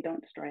if we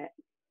don't destroy it.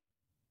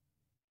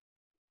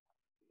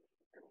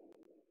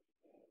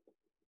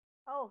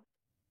 Oh,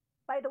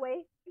 by the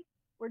way,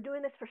 we're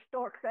doing this for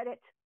store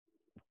credit.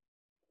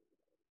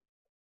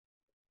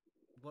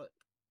 What?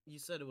 You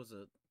said it was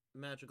a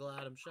magical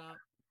item shop?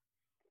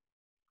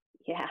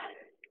 Yeah.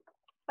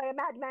 By a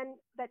madman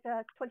that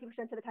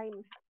 20% of the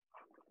time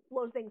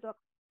blows things up.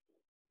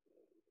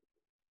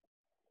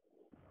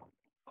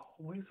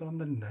 Always on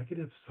the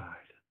negative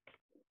side.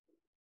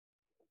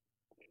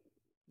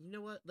 You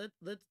know what?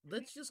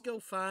 Let's just go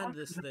find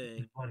this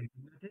thing.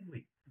 Did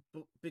we?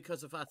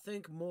 Because if I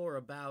think more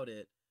about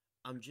it,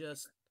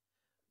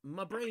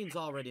 my brain's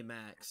already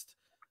maxed.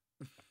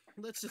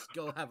 Let's just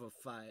go have a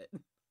fight.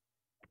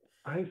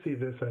 I see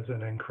this as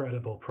an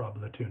incredible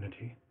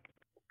probletunity.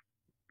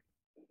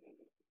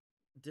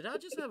 Did I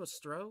just have a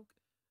stroke?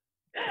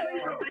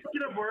 Quit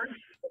making up words.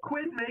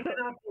 Quit making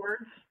up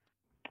words.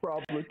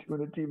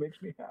 Probletunity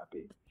makes me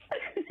happy.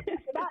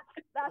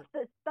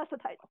 That's the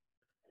title.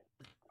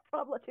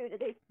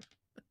 Probletunity.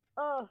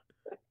 Oh.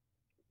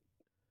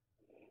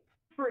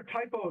 For a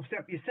typo of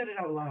step, you said it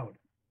out loud.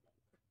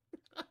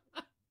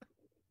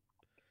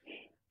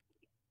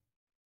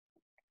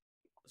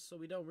 So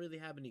we don't really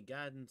have any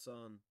guidance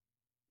on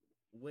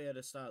where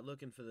to start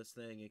looking for this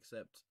thing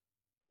except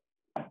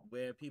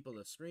where people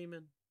are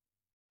screaming?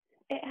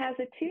 It has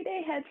a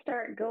 2-day head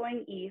start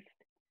going east,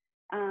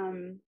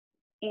 and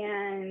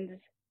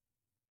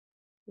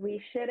we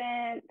should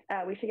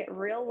get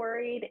real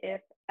worried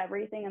if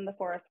everything in the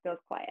forest goes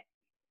quiet.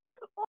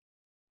 Oh,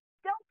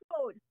 stealth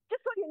mode,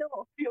 just so you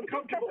know. Feel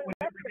comfortable when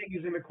everything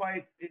is in a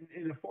quiet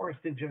in a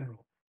forest in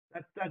general.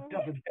 That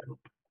doesn't help.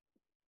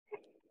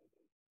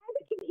 And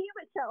it can heal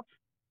itself.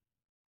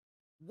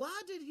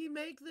 Why did he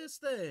make this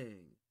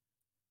thing?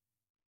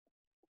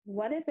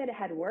 What if it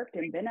had worked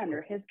and been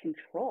under his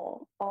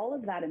control? All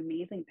of that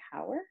amazing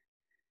power?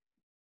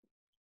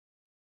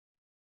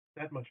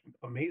 That much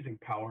amazing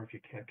power if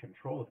you can't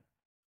control it.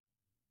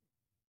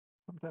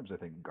 Sometimes I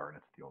think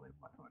Garnet's the only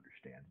one who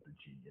understands the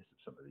genius of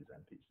some of these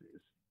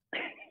NPCs.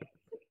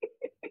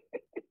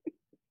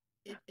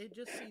 It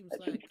just seems That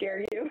like should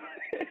scare you.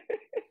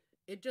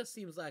 it just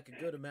seems like a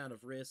good amount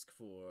of risk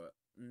for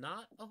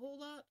not a whole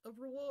lot of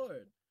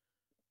reward.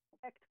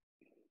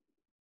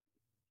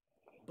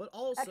 But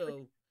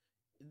also,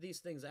 these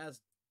things,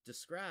 as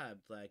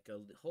described, like a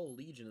whole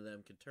legion of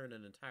them could turn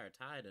an entire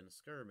tide in a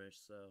skirmish,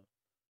 so...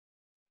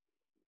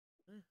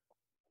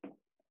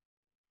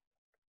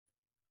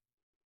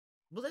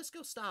 Well, let's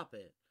go stop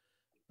it.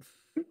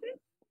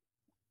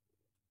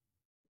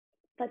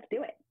 Let's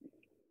do it.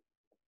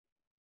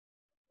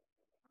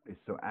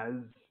 So as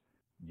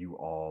you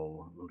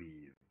all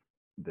leave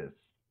this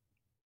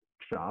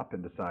shop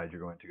and decide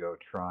you're going to go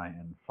try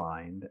and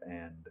find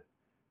and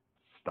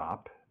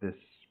stop this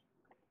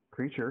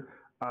creature,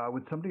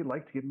 would somebody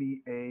like to give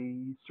me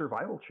a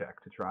survival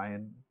check to try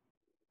and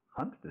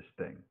hunt this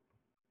thing?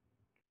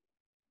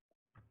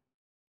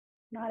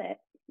 Not it.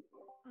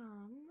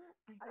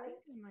 I think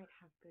we might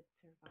have good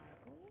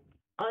survival.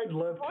 I'd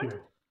love to.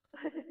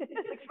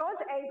 Like, Sean's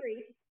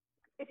angry.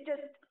 It's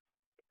just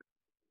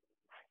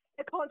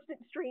a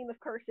constant stream of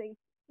cursing,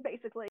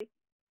 basically.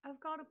 I've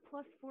got a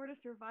 +4 to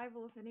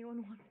survival if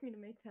anyone wants me to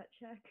make that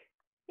check.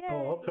 Yay.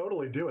 Oh, I'll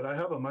totally do it. I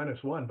have a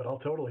 -1, but I'll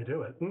totally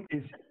do it.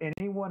 Is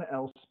anyone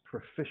else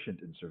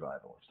proficient in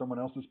survival? If someone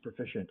else is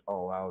proficient,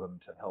 I'll allow them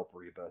to help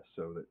Reba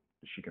so that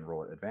she can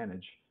roll at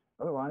advantage.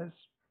 Otherwise,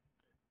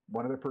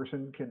 one other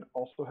person can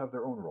also have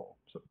their own roll.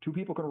 So 2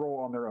 people can roll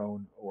on their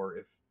own, or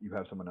if you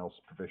have someone else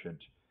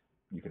proficient,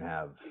 you can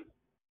have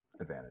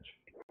advantage.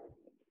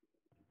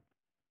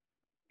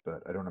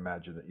 But I don't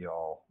imagine that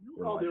y'all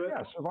were I'll like, do it.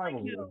 yeah,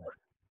 survival.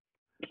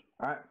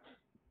 All right.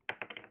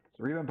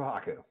 So Reba and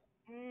Pahaku.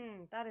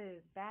 That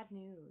is bad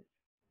news.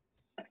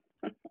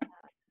 It's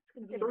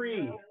gonna be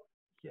 3.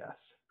 Yes.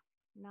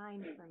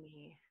 9 for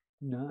me.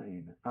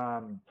 9.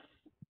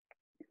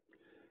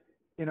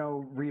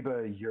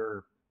 Reba,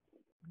 you're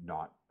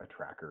not a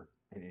tracker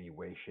in any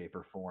way, shape,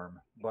 or form,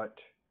 but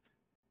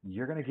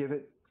you're going to give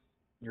it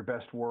your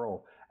best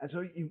whirl. And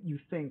so you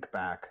think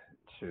back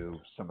to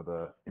some of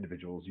the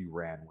individuals you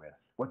ran with,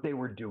 what they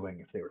were doing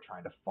if they were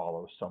trying to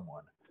follow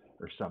someone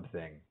or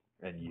something,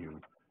 and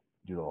you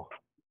do a little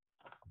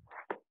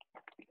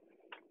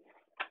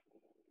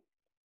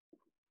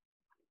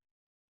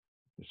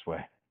this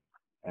way.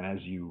 And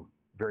as you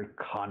very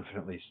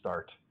confidently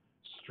start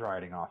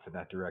striding off in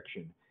that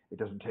direction, it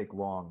doesn't take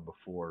long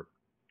before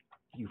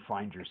you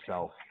find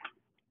yourself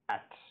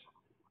at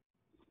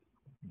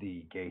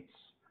the gates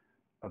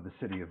of the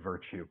city of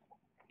Virtue.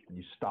 And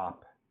you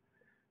stop,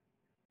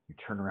 you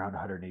turn around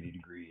 180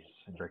 degrees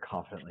and very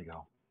confidently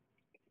go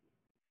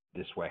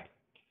this way.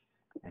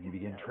 And you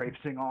begin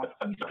traipsing off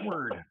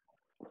eastward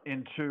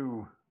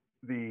into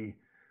the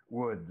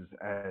woods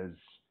as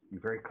you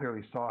very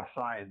clearly saw a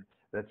sign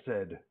that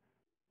said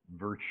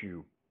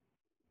Virtue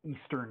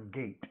Eastern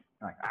Gate.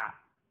 I'm like,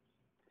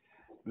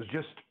 was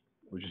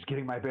just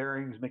getting my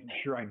bearings, making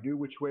sure I knew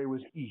which way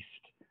was east.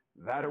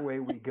 That away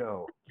we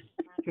go.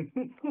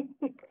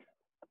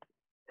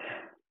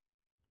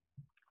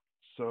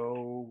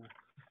 So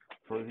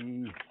for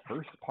the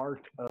first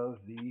part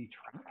of the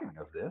tracking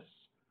of this,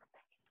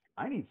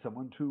 I need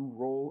someone to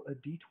roll a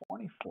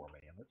d20 for me,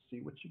 and let's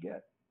see what you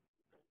get.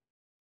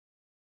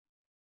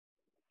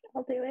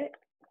 I'll do it.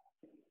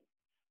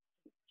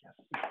 Yes.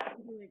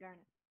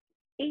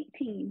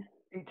 18.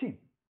 18.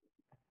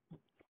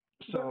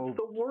 So That's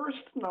the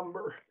worst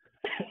number.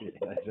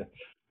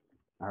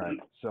 All right.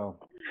 So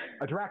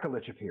a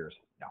Dracolich appears.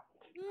 No.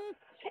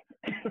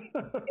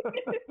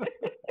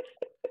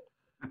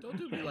 Don't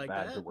do me like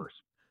Bad that. to worse.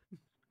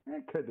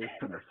 It could be.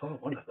 Never saw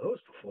one of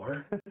those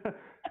before.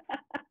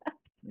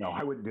 No,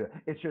 I wouldn't do it.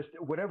 It's just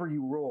whatever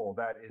you roll,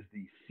 that is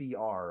the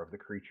CR of the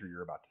creature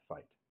you're about to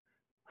fight.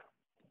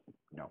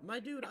 No. My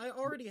dude, I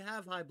already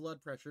have high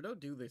blood pressure. Don't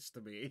do this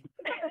to me.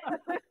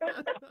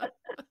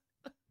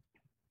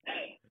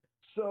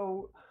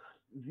 So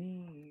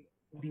the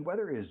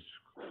weather is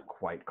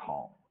quite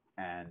calm,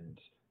 and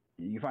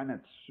you find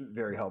that's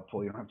very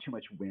helpful. You don't have too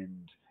much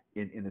wind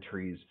in the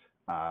trees,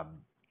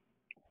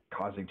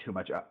 causing too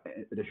much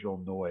additional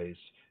noise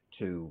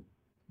to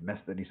mess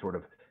with any sort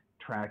of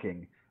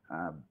tracking.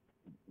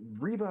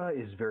 Reba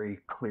is very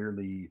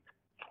clearly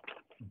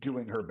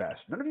doing her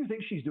best. None of you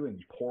think she's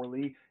doing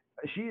poorly.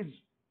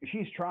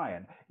 She's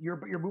trying.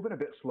 You're moving a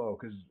bit slow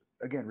because,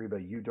 again, Reba,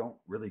 you don't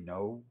really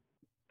know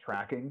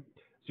tracking.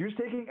 So you're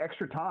just taking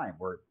extra time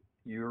where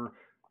you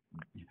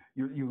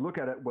look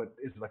at it, what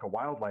is like a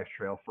wildlife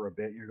trail for a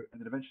bit,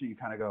 and then eventually you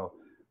kind of go,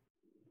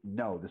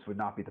 no, this would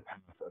not be the path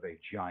of a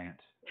giant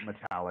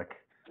metallic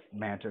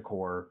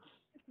manticore.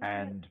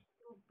 And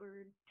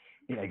Bird.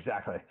 yeah,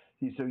 exactly.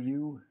 So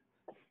you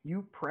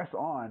press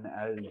on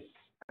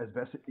as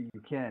best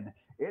you can.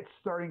 It's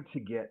starting to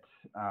get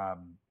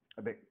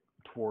a bit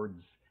towards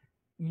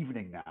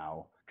evening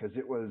now because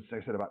it was,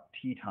 like I said, about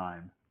tea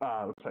time.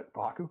 Looks like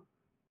Pahaku.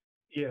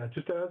 Yeah,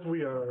 just as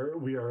we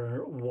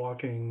are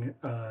walking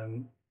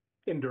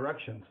in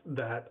directions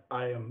that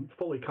I am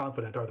fully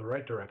confident are the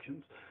right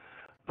directions.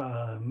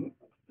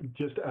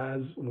 Just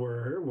as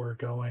we're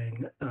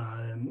going,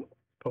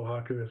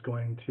 Pohaku is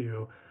going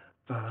to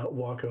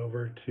walk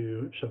over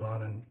to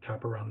Siobhan and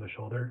tap her on the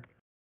shoulder.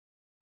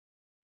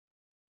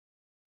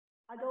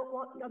 I don't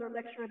want another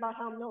lecture about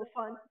how I'm no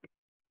fun.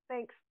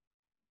 Thanks.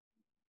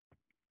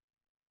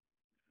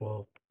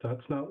 Well,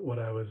 that's not what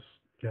I was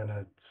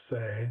gonna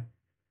say,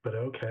 but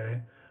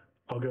okay.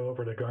 I'll go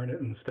over to Garnet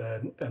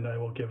instead, and I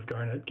will give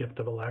Garnet Gift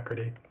of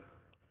Alacrity.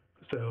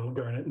 So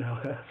Garnet now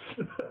has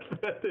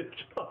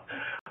advantage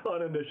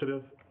on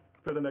initiative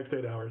for the next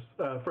 8 hours,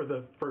 for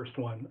the first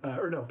one.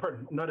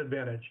 Not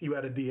advantage. You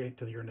add a D8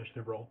 to your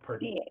initiative roll.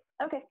 Pardon.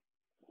 D8. Okay.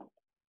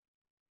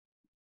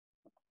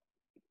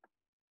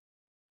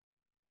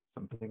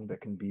 Something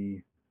that can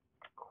be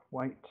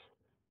quite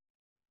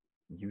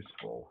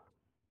useful,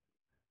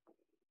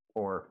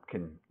 or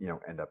can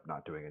end up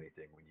not doing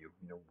anything when you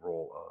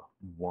roll a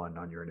 1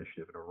 on your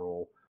initiative and a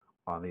roll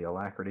on the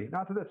alacrity.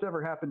 Not that that's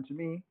ever happened to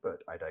me,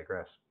 but I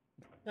digress.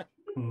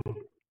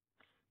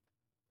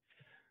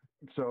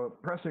 So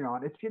pressing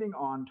on, it's getting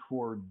on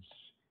towards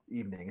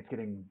evening. It's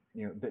getting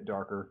a bit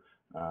darker.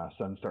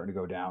 Sun's starting to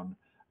go down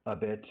a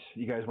bit.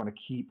 You guys want to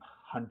keep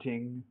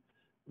hunting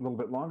a little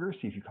bit longer,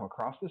 see if you come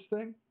across this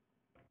thing.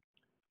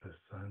 The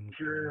sun's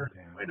Sure.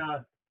 going down. Why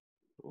not?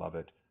 Love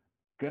it.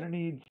 Gonna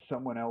need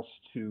someone else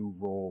to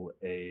roll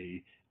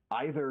a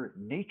either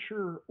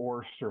nature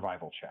or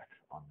survival check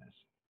on this.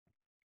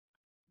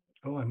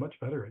 Oh, I'm much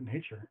better at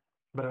nature,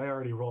 but I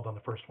already rolled on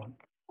the first one.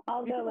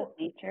 I'll go with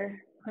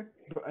nature.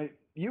 Okay.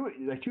 You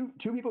like two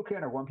people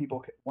can, or one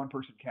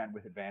person can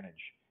with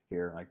advantage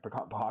here. Like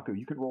Pahaku,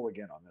 you can roll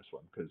again on this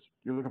one because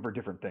you're looking for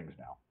different things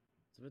now.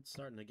 It's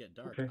starting to get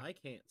dark. Okay. I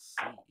can't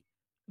see.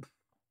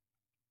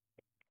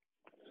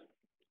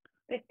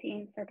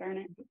 15 for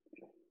Garnet.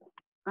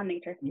 On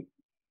nature.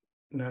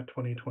 Not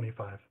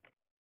 2025.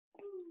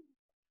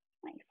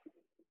 Nice.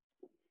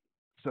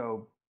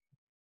 So,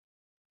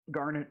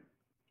 Garnet,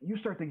 you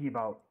start thinking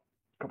about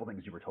a couple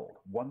things you were told.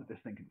 One, that this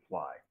thing can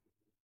fly,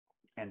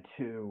 and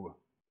two,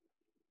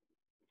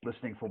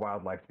 listening for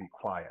wildlife to be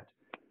quiet.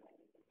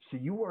 So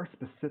you are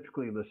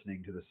specifically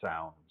listening to the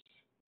sounds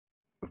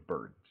of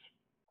birds.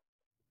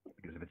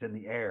 Because if it's in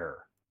the air,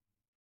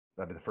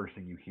 that'd be the first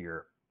thing you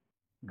hear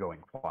going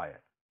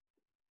quiet.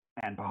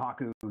 And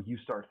Pahaku, you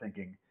start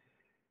thinking,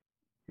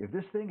 if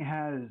this thing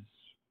has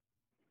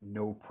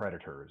no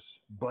predators,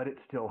 but it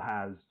still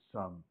has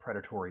some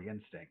predatory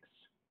instincts,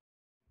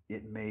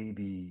 it may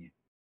be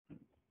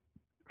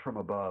from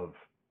above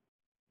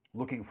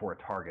looking for a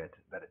target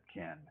that it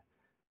can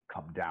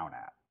come down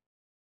at.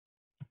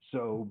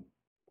 So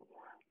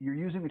you're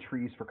using the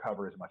trees for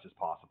cover as much as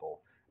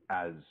possible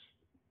as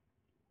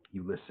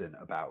you listen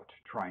about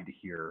trying to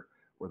hear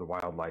where the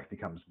wildlife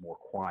becomes more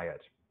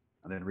quiet,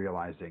 and then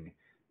realizing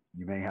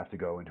you may have to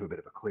go into a bit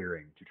of a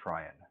clearing to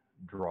try and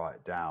draw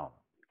it down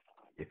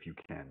if you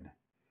can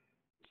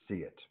see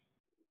it.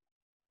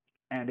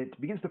 And it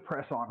begins to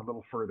press on a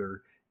little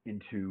further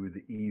into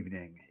the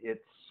evening.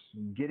 It's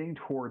getting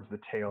towards the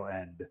tail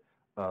end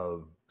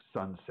of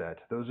sunset.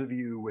 Those of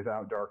you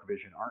without dark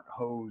vision aren't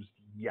hosed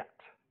yet,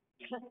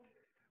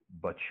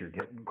 but you're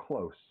getting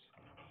close.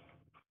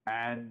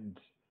 And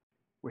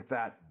with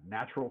that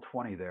natural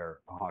 20 there,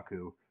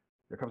 Pahaku,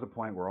 there comes a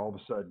point where all of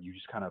a sudden you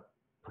just kind of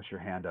push your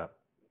hand up,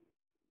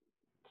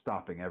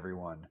 stopping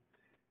everyone.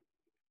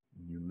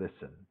 You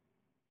listen.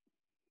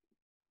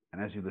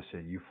 And as you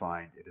listen, you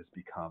find it has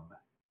become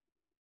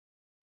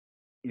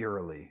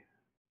eerily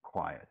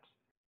quiet.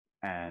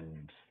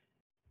 And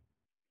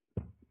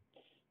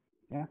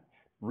yeah,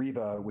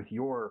 Reba, with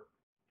your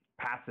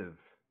passive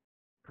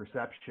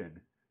perception,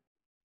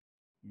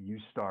 you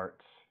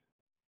start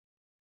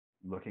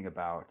looking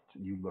about.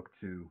 You look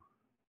to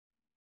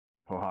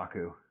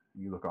Pahaku.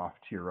 You look off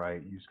to your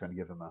right. You just kind of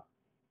give him a,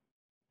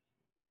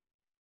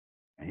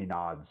 and he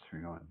nods.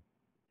 You're going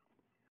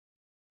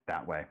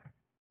that way.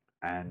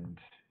 And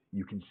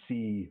you can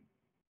see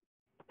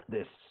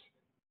this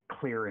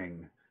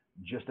clearing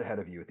just ahead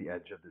of you at the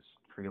edge of this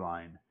tree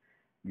line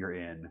you're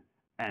in.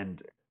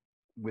 And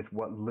with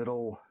what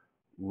little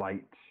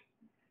light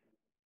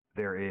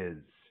there is,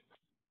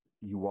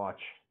 you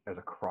watch as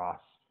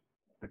across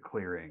the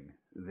clearing,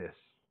 this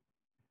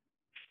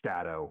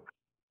shadow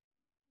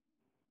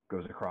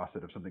goes across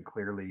it of something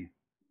clearly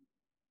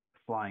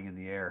flying in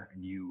the air.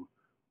 And you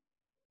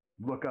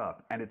look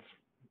up, and it's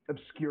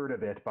obscured a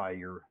bit by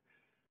your,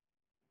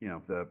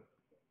 the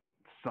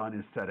sun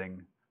is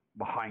setting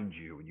behind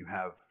you, and you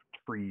have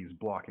trees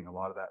blocking a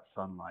lot of that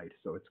sunlight.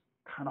 So it's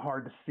kind of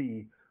hard to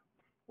see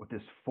what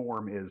this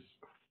form is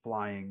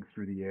flying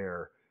through the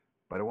air.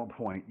 But at one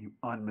point, you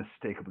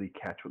unmistakably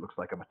catch what looks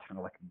like a kind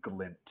of like a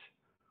glint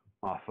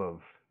off of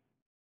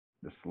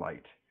this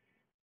light.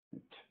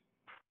 It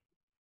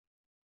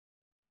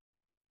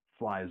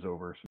flies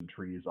over some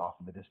trees off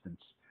in the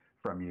distance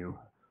from you,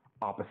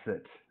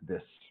 opposite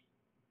this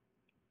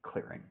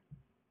clearing.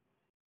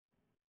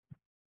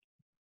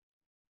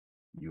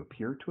 You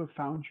appear to have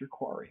found your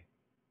quarry.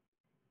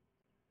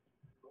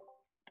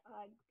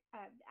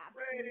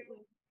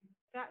 Absolutely.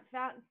 Found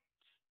it.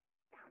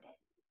 Found it.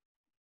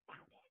 Go.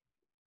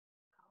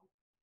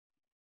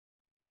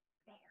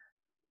 There.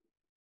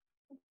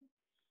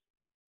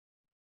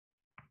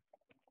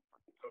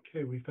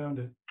 Okay, we found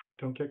it.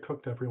 Don't get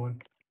cooked,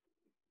 everyone.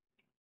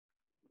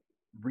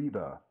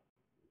 Reba,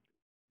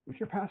 with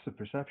your passive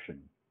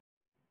perception,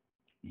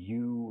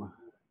 you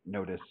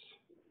notice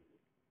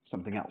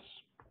something else.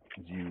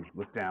 As you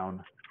look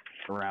down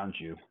around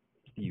you,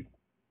 you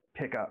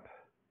pick up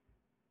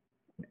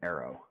an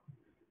arrow.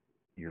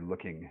 You're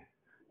looking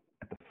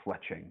at the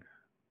fletching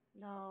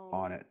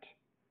on it.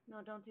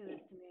 No, don't do this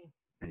to me.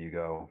 And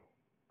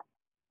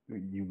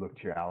you look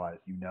to your allies,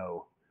 you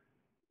know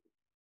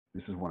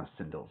this is one of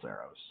Sindil's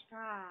arrows.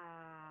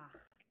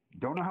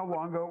 Don't know how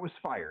long ago it was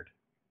fired,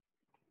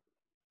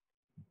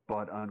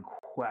 but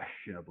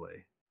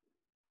unquestionably,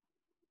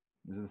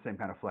 this is the same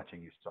kind of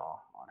fletching you saw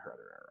on her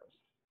other arrows.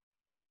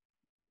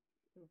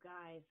 You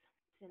guys,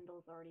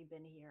 Sindel's already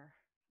been here.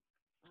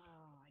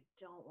 Oh, I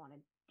don't want to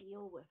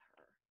deal with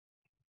her.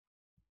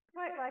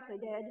 Quite likely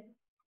dead.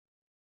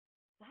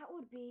 That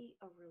would be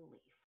a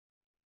relief.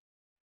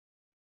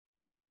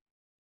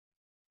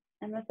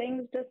 And the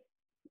thing's just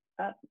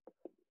up,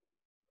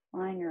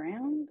 flying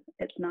around.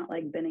 It's not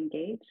like been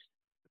engaged.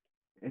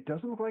 it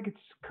doesn't look like it's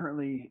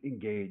currently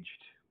engaged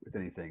with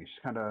anything. It's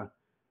just kind of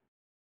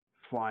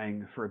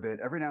flying for a bit.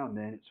 Every now and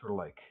then, it sort of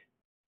like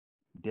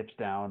dips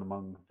down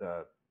among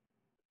the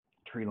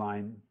tree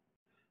line.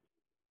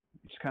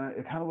 It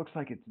kind of looks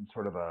like it's in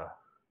sort of a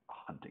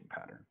hunting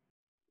pattern.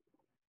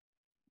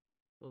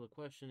 So the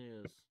question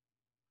is,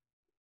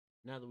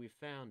 now that we've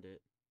found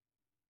it,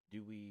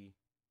 do we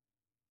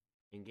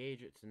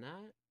engage it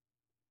tonight?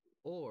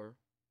 Or,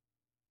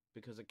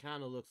 because it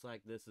kind of looks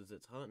like this is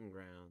its hunting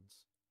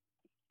grounds,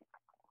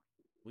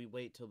 we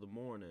wait till the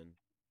morning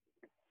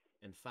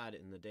and fight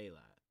it in the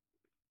daylight?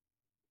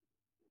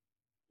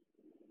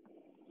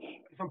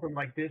 Something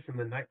like this in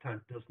the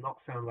nighttime does not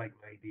sound like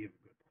an idea of a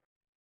good time.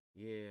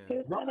 Yeah.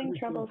 Who's Not having that it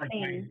trouble sounds like my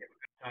seeing? idea of a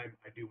good time,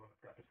 I do want to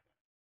preface that.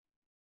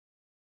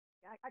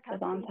 Yeah, I can't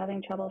Yvonne's see.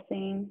 having trouble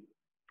seeing.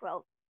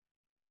 Well,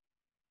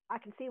 I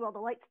can see while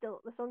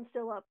the sun's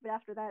still up, but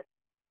after that,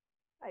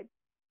 I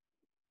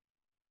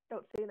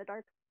don't see in the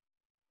dark.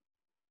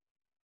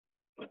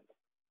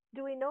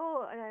 Do we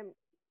know? And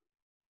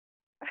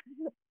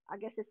I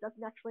guess this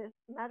doesn't actually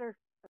matter.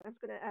 I was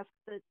going to ask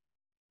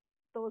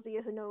those of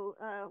you who know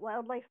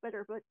wildlife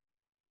better, but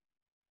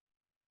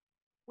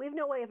we have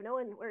no way of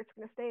knowing where it's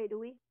going to stay, do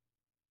we?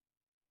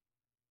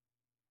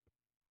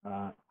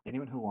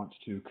 Anyone who wants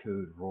to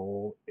could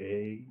roll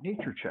a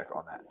nature check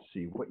on that.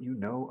 See what you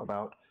know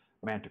about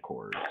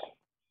manticores.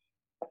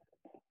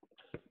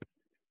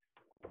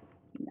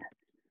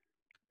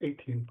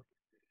 18.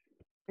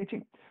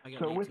 18. I got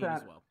So 18 with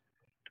that, as well.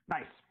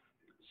 nice.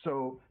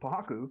 So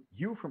Pahaku,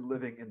 you from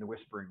living in the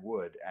Whispering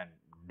Wood and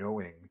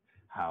knowing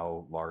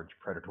how large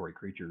predatory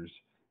creatures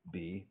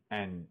be,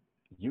 and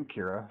you,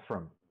 Kira,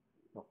 from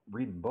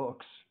reading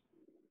books,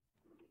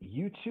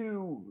 you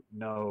too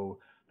know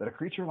that a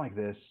creature like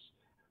this,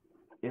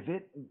 if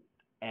it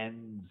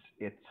ends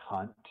its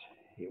hunt,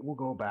 it will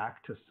go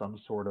back to some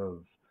sort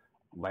of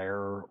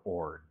lair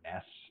or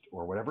nest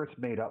or whatever it's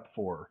made up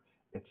for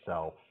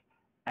itself,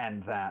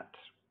 and that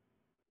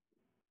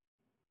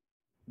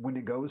when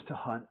it goes to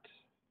hunt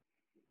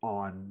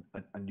on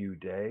a new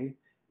day,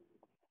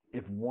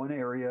 if one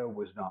area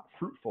was not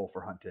fruitful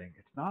for hunting,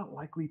 it's not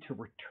likely to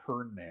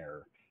return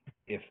there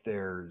if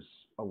there's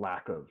a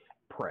lack of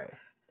prey.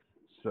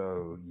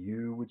 So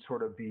you would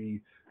sort of be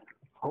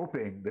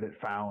hoping that it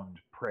found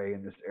prey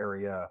in this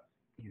area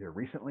either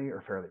recently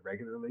or fairly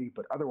regularly,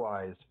 but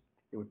otherwise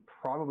it would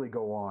probably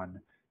go on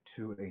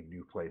to a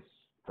new place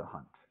to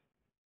hunt.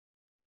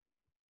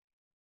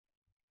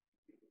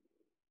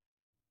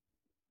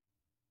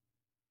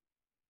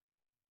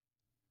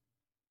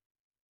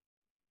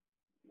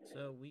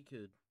 So we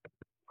could...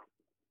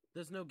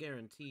 There's no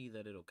guarantee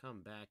that it'll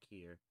come back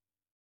here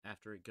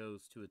after it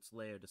goes to its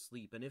lair to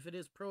sleep. And if it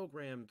is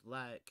programmed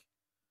like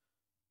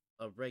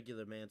a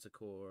regular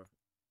manticore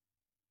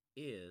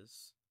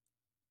is,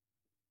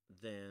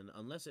 then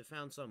unless it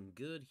found something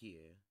good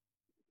here,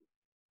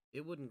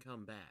 it wouldn't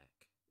come back.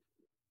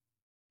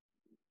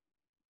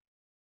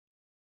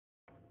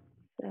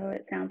 So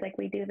it sounds like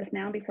we do this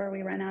now before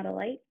we run out of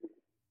light.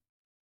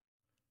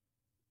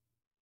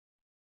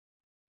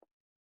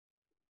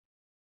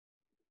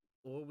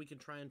 Or we can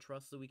try and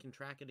trust that we can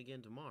track it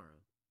again tomorrow.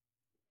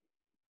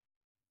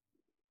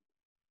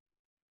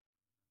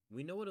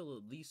 We know it'll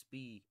at least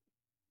be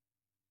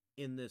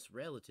in this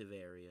relative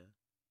area,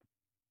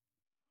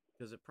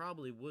 because it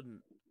probably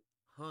wouldn't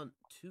hunt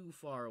too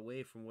far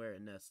away from where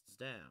it nests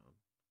down.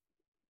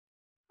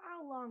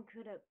 How long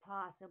could it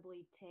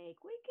possibly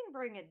take? We can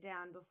bring it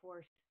down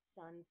before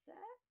sunset.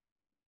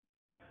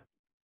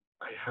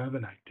 I have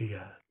an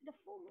idea. The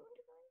full moon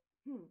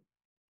tonight?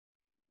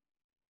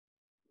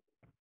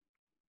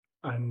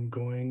 I'm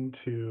going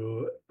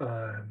to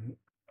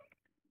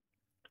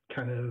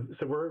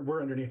so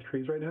we're underneath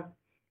trees right now.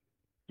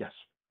 Yes.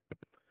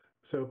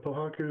 So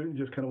Pohaku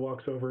just kind of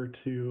walks over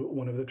to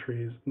one of the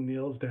trees,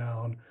 kneels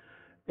down,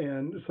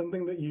 and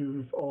something that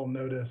you've all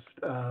noticed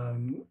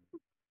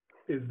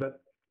is that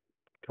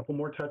a couple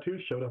more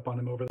tattoos showed up on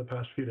him over the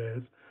past few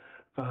days.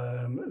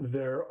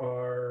 There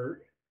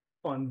are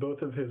on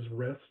both of his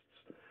wrists,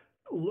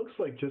 looks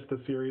like just a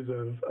series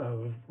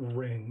of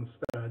rings,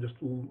 just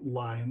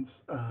lines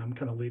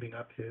kind of leading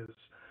up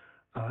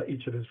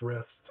each of his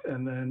wrists.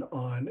 And then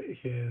on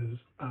his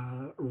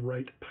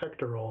right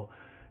pectoral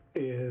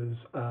is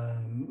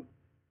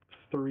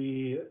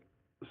 3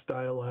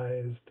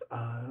 stylized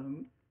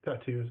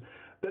tattoos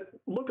that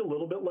look a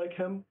little bit like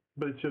him,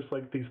 but it's just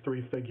like these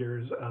 3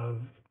 figures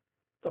of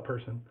a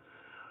person.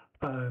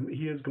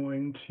 He is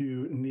going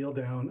to kneel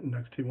down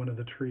next to one of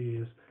the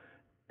trees,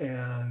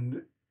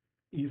 and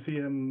you see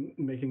him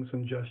making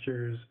some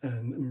gestures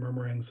and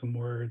murmuring some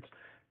words,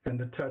 and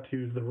the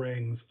tattoos, the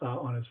rings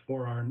on his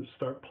forearm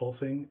start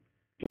pulsing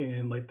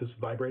in like this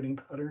vibrating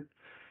pattern.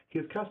 He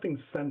is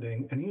casting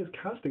sending, and he is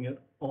casting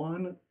it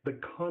on the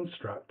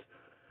construct.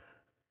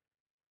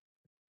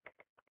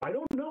 I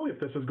don't know if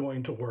this is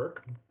going to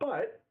work,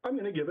 but I'm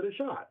going to give it a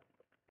shot.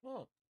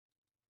 Oh,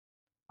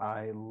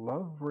 I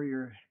love where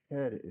your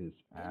head is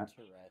at.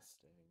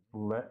 interesting.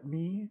 Let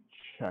me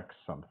check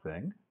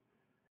something,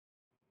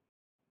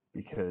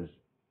 because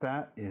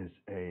That is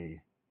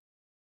a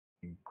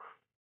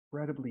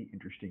incredibly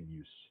interesting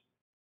use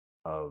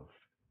of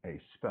a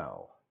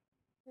spell.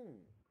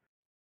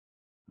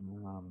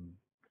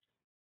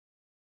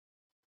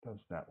 Does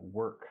that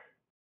work,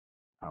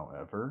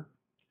 however?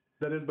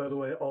 That is, by the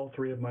way, all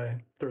 3 of my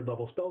 3rd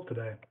level spells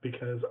today,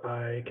 because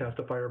I cast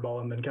a fireball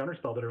and then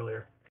counterspelled it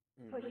earlier.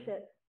 Push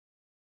it.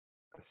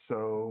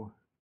 So,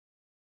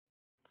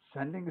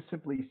 sending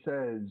simply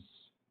says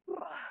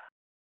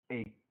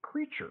a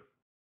creature.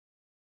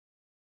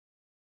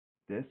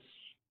 This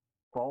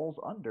falls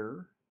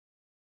under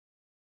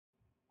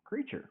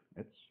creature.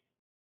 It's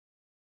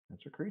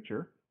a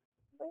creature.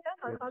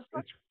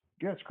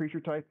 Its creature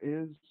type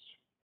is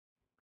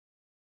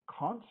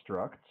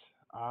construct.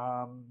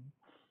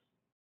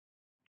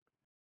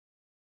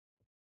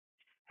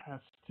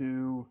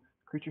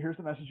 Creature hears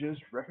the messages,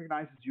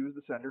 recognizes you as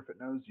the sender if it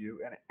knows you,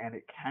 and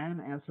it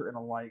can answer in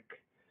a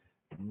like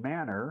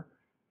manner.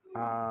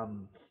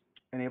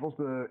 Enables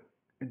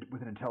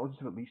with an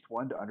intelligence of at least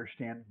 1 to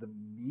understand the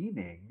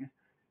meaning.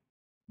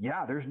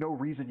 Yeah, there's no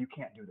reason you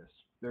can't do this.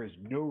 There is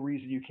no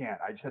reason you can't.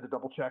 I just had to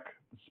double check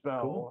the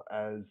spell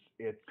as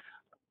it's.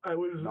 I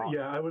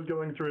was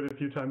going through it a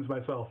few times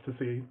myself to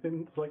see,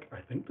 and it's like,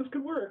 I think this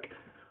could work.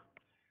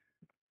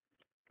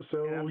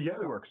 So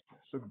it works.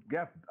 So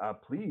yeah,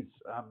 please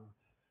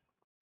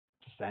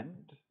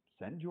send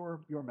your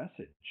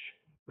message.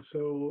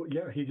 So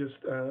yeah, he just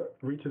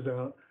reaches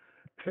out.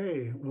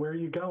 Hey, where are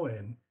you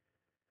going?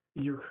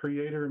 Your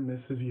creator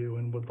misses you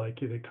and would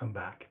like you to come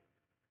back.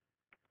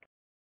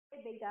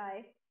 Hey, big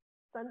guy.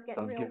 Sun's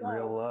getting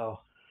real low.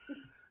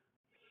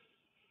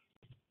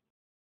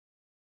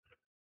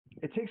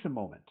 It takes a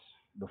moment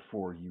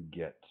before you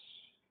get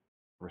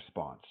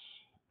response,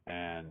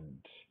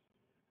 and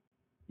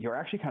you're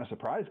actually kind of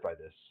surprised by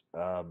this.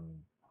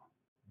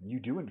 You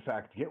do, in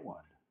fact, get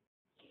one.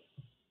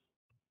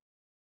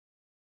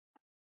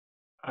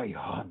 I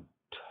hunt.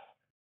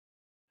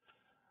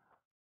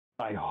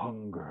 I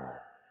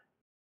hunger.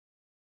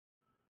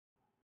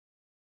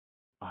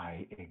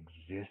 I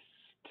exist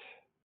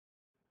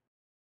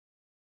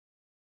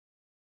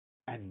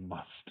and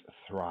must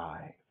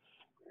thrive.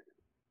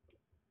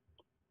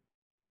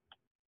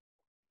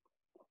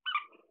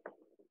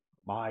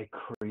 My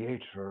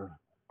creator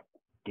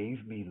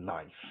gave me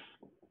life,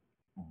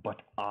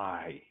 but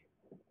I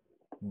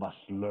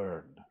must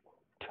learn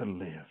to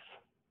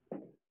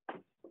live.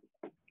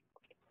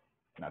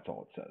 That's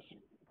all it says.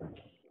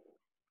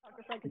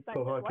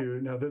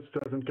 Pohaku, now this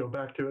doesn't go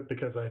back to it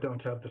because I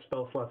don't have the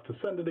spell slots to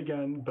send it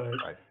again, but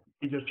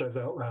he just says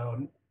out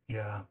loud,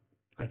 yeah,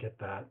 I get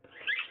that.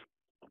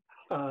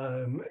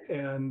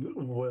 And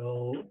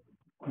will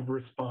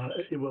respond,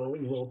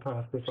 we'll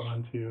pass this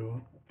on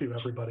to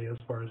everybody as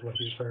far as what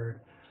he's heard.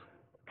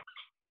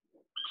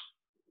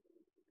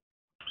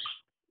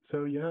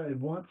 So yeah, it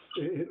wants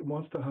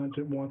to hunt,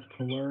 it wants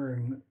to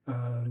learn.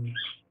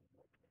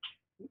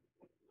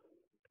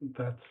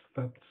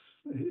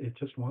 It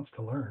just wants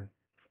to learn.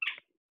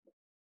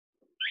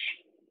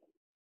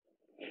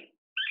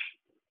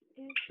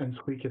 And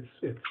squeak its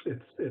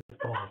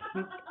balls.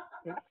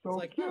 It's so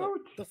like, cute. oh,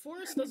 the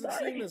forest doesn't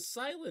seem as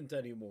silent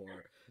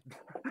anymore.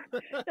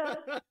 The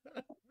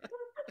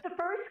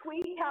first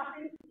squeak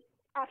happened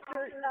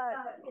after it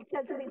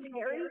said something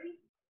scary,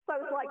 so I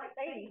was like,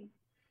 "Hey,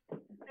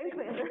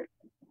 Xander."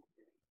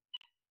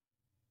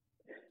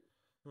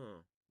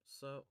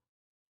 So,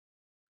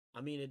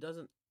 I mean, it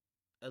doesn't.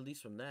 At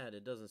least from that,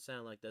 it doesn't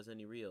sound like there's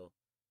any real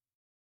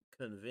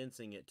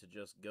convincing it to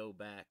just go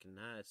back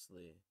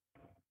nicely.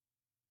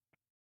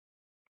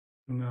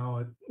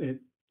 No,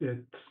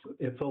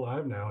 it's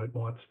alive now. It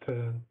wants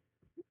to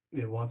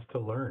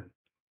learn.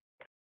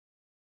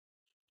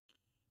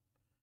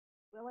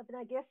 Well, then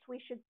I guess we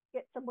should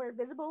get somewhere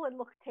visible and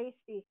look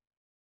tasty.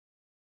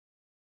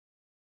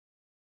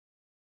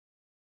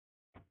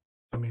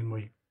 I mean,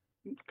 we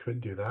could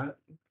do that.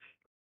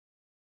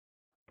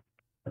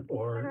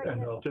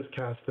 And I'll just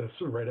cast this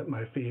right at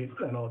my feet,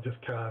 and I'll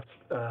just cast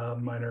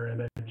minor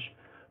image,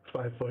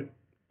 5-foot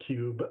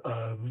cube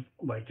of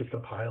like just a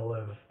pile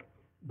of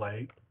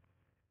like,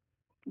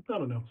 I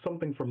don't know,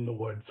 something from the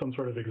woods, some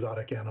sort of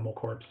exotic animal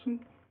corpse.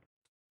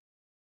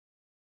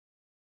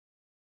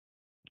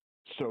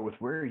 So with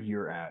where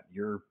you're at,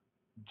 you're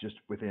just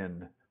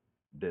within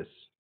this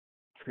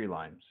tree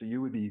line. So you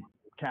would be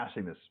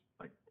casting this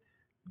like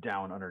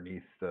down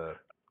underneath the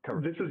cover.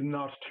 This is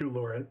not to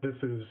lure it.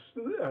 This is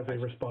as a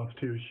response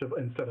to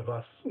instead of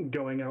us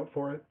going out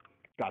for it.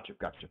 Gotcha.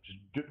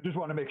 Just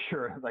want to make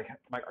sure. Like,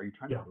 are you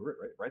trying to lure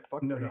it? Right the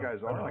fuck no, where you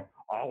guys are? no. Like,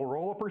 I'll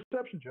roll a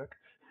perception check.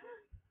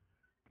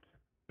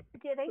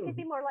 Do you think it'd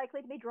be more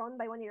likely to be drawn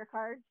by one of your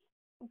cards?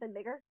 Something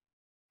bigger?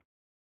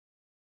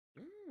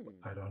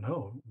 I don't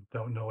know.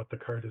 Don't know what the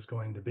card is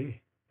going to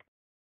be.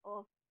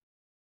 Oh,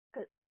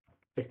 good.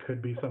 It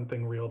could be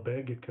something real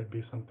big. It could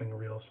be something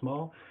real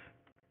small.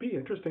 Be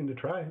interesting to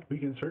try. We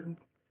can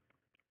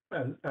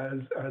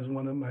as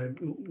one of my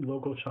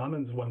local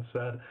shamans once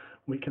said,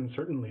 we can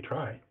certainly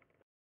try.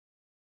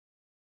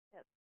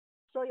 Yep.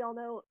 So y'all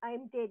know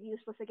I'm dead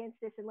useless against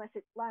this unless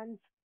it lands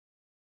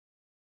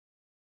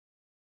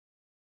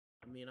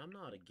I mean, I'm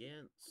not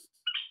against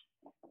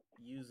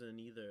using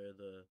either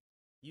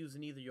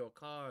your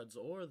cards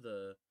or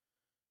the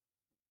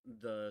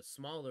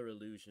smaller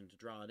illusion to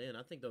draw it in.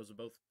 I think those are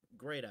both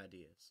great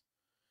ideas.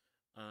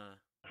 Uh,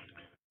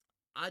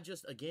 I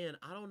just again,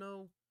 I don't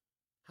know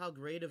how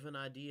great of an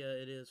idea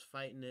it is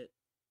fighting it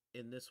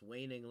in this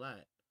waning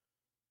light.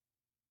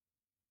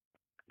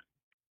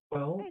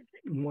 Well,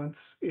 once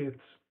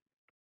it's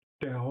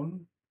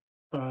down,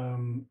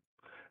 um,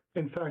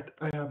 in fact,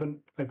 I've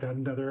had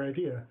another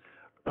idea.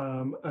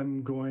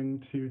 I'm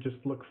going to just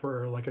look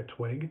for like a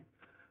twig,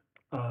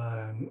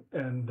 and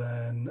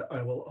then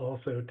I will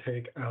also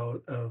take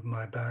out of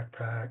my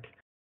backpack,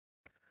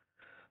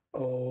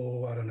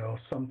 oh, I don't know,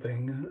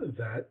 something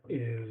that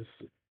is,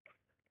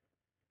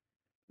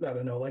 I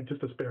don't know, like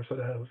just a spare set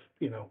of,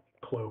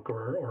 cloak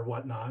or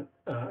whatnot,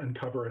 and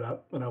cover it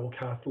up. And I will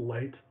cast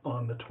light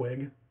on the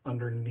twig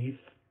underneath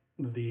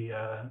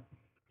the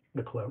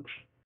cloak.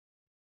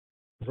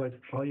 It's like,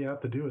 all you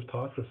have to do is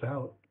toss this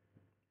out.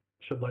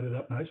 Should light it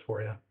up nice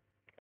for you.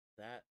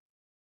 That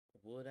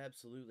would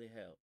absolutely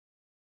help.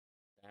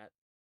 That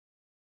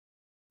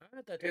all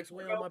right. That takes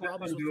away all my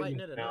problems with fighting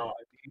it at now, night.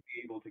 I may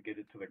be able to get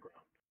it to the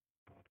ground.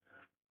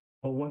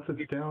 Well, once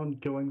it's down,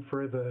 going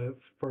for the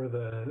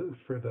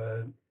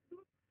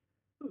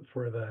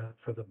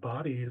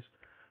bodies,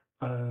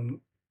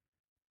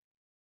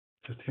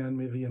 just hand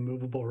me the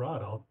immovable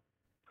rod. I'll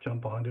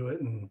jump onto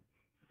it and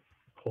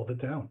hold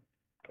it down.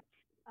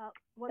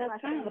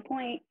 That's kind of the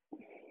point.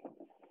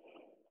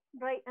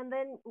 Right, and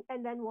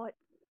then what?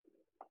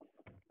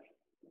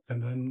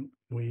 And then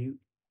we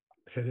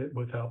hit it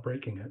without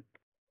breaking it.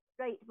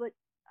 Right, but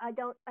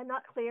I'm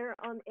not clear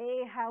on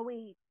how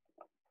we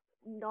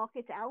knock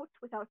it out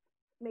without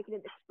making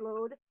it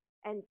explode,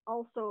 and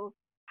also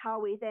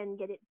how we then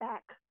get it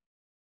back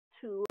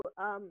to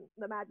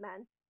the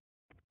madman.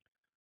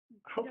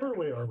 How far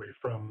away are we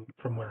from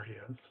where he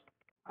is?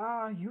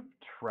 You've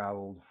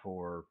traveled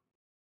for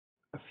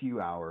a few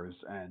hours,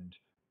 and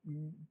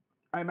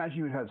I imagine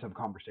you had some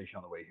conversation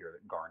on the way here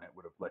that Garnet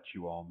would have let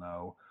you all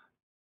know.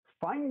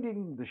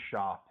 Finding the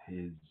shop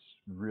is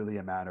really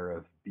a matter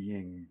of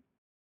being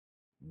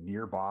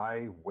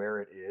nearby where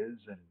it is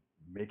and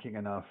making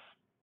enough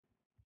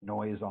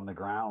noise on the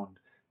ground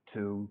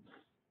to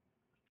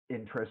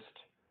interest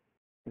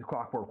the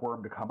Clockwork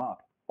Worm to come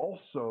up.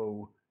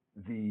 Also,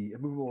 the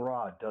immovable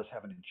rod does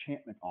have an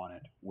enchantment on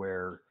it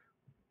where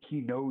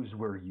he knows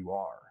where you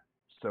are.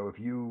 So if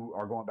you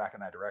are going back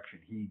in that direction,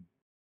 he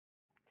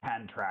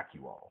can track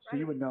you all. So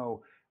you would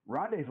know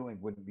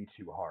rendezvousing wouldn't be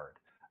too hard.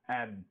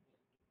 And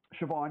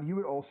Siobhan, you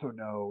would also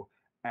know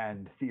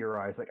and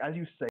theorize, like as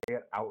you say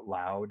it out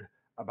loud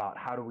about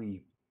how do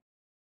we,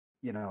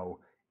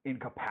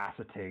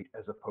 incapacitate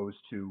as opposed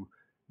to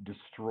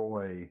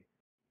destroy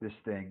this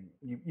thing,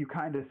 you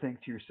kind of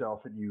think to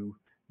yourself and you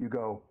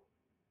go,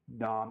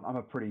 no, I'm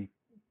a pretty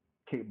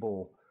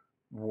capable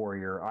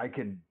warrior. I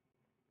can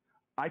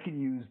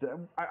use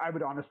them. I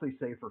would honestly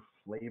say for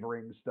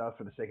flavoring stuff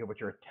for the sake of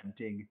what you're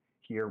attempting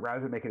here,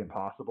 rather than make it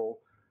impossible,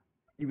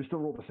 you would still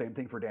roll the same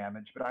thing for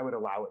damage, but I would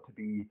allow it to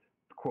be,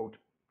 quote,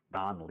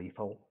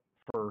 non-lethal,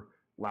 for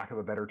lack of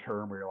a better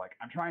term, where you're like,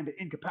 I'm trying to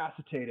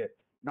incapacitate it,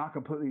 not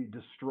completely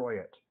destroy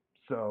it.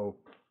 So,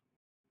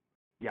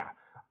 yeah,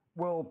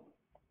 we'll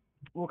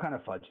kind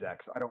of fudge that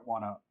because I don't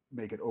want to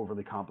make it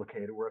overly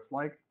complicated where it's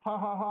like, ha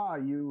ha ha,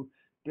 you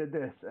did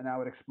this and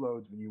now it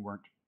explodes when you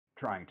weren't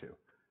trying to.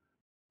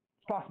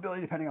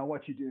 Possibility depending on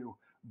what you do,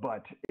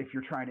 but if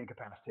you're trying to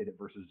incapacitate it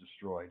versus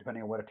destroy,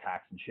 depending on what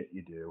attacks and shit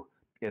you do,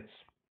 it's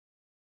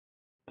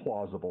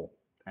plausible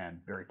and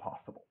very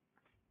possible.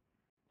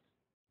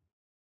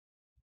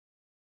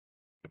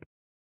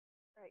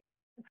 Right.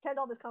 Pretend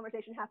all this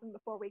conversation happened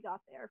before we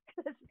got there.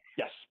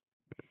 Yes.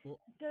 Well,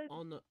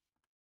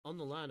 on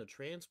the line of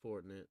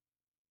transporting it,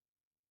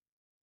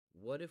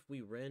 what if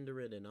we render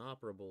it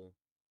inoperable,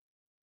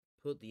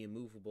 put the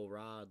immovable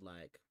rod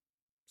like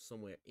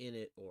somewhere in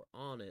it or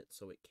on it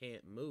so it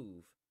can't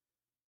move,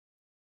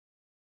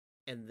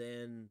 and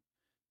then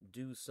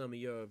do some of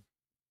your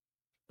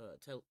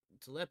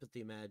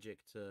telepathy magic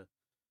to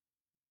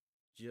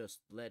just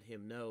let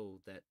him know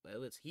that,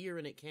 well, it's here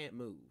and it can't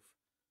move.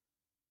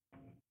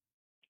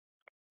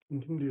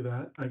 You can do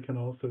that. I can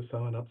also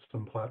summon up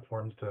some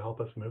platforms to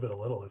help us move it a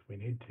little if we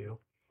need to.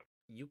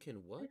 You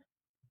can what?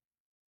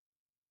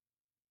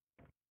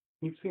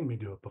 You've seen me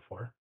do it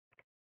before.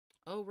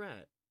 Oh,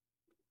 right.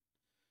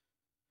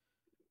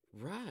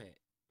 Right.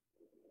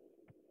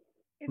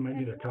 You might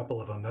need a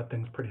couple of them. That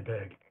thing's pretty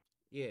big.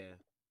 Yeah.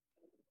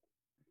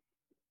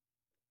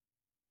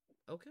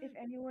 Okay. If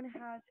anyone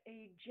has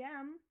a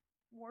gem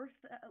worth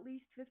at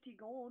least 50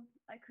 gold,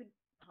 I could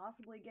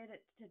possibly get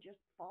it to just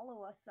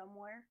follow us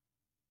somewhere.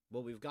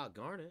 Well, we've got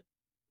Garnet.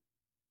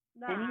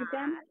 Any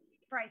gem?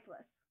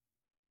 Priceless.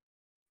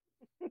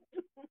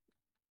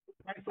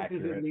 Priceless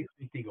is at least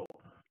 50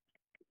 gold.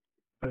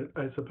 But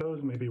I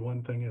suppose maybe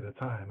one thing at a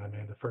time. I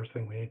mean, the first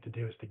thing we need to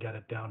do is to get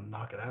it down and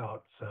knock it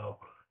out. So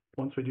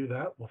once we do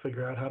that, we'll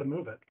figure out how to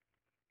move it.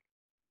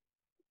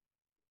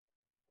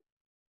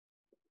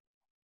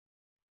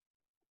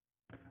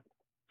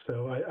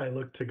 So I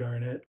look to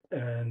Garnet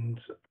and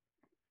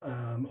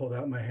hold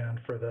out my hand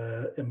for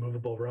the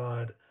immovable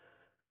rod.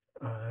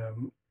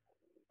 And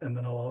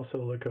then I'll also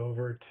look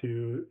over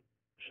to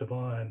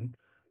Siobhan.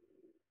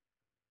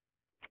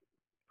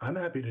 I'm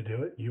happy to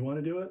do it. You want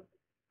to do it?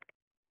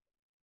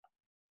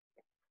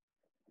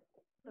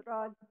 The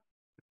rod.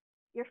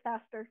 You're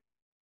faster.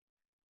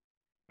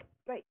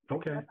 Wait.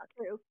 Okay. That's not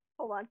true.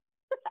 Hold on.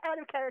 Out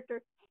of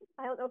character.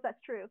 I don't know if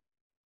that's true.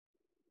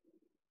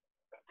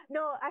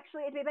 No,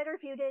 actually, it'd be better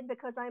if you did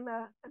because I'm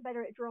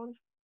better at drones.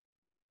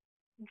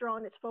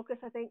 Drawn its focus,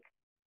 I think.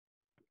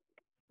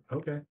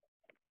 Okay.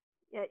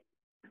 Yeah,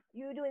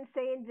 you do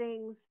insane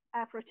things.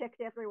 I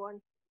protect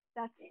everyone.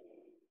 That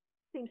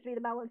seems to be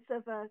the balance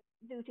of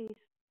duties.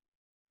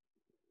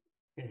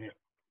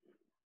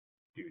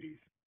 Duties.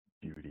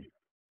 Beauty.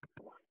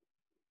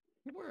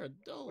 We're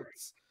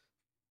adults.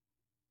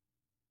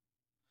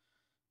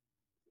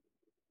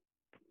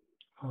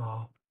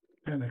 Oh,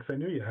 Anix, I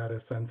knew you had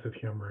a sense of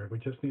humor. We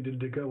just needed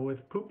to go with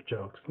poop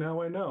jokes.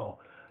 Now I know.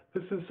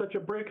 This is such a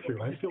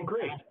breakthrough. I feel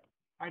great.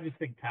 I just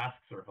think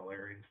tasks are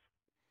hilarious.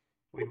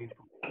 What do you mean?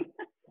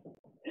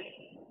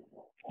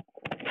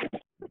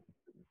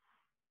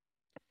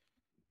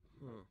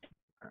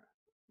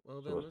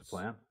 Well, So then what's the let's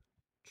plan?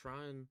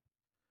 try and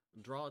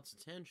draw its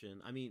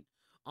attention. I mean,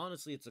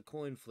 honestly, it's a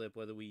coin flip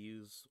whether we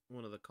use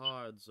one of the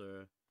cards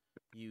or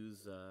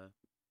use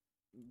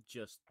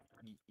just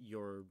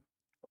your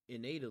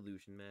innate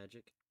illusion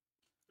magic.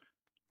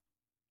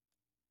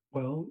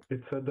 Well,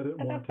 it said that it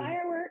About wanted.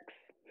 fireworks.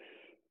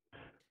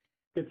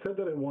 It said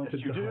that it wanted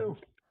Yes, you to do.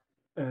 hunt,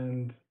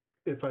 and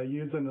if I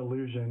use an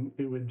illusion,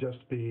 it would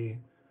just be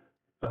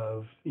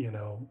of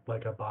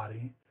like a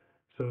body.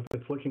 So if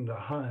it's looking to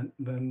hunt,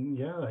 then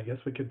yeah, I guess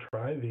we could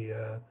try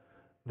the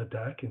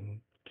deck and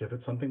give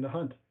it something to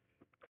hunt.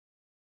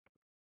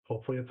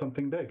 Hopefully, it's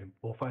something big.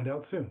 We'll find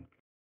out soon.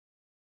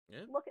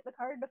 Yeah. Look at the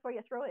card before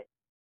you throw it.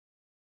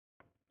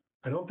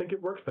 I don't think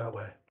it works that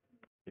way.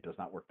 It does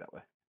not work that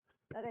way.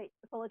 All right,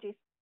 apologies.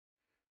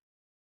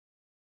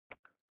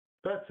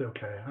 That's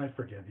okay. I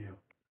forgive you.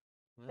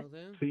 Well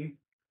then. See,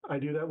 I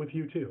do that with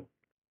you too.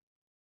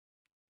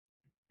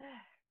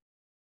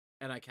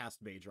 And I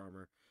cast mage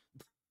armor.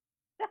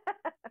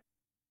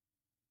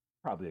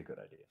 Probably a good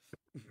idea.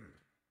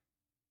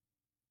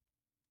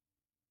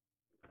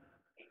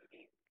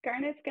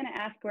 Garnet's going to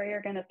ask where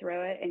you're going to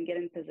throw it and get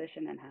in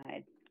position and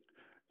hide.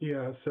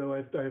 Yeah, so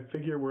I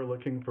figure we're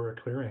looking for a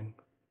clearing.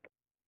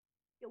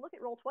 You look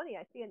at roll 20.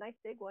 I see a nice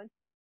big one.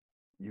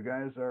 You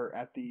guys are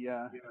at the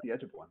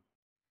edge of one.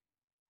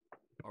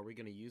 Are we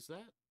gonna use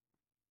that?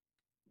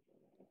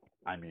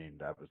 I mean,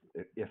 that was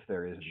if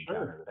there is an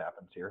encounter that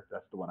happens here.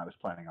 That's the one I was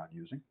planning on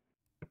using.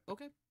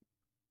 Okay.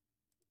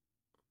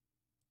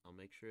 I'll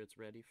make sure it's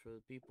ready for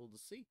people to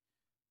see.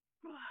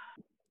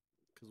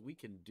 Because we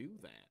can do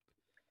that.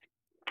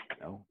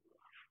 No.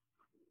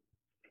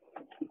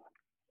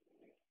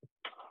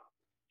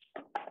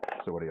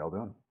 So what are y'all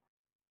doing?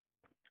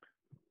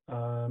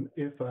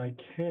 If I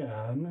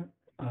can,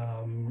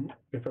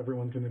 if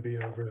everyone's going to be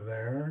over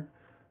there,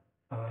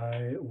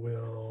 I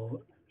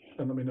will,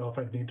 and let me know if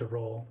I need to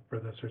roll for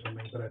this or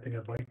something, but I think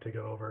I'd like to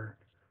go over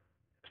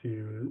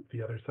to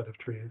the other set of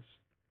trees.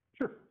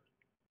 Sure.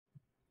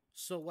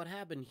 So what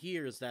happened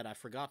here is that I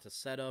forgot to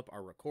set up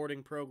our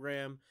recording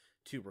program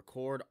to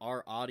record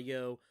our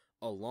audio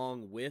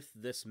along with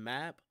this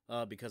map,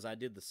 because I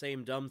did the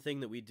same dumb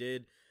thing that we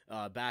did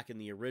back in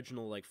the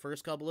original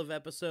first couple of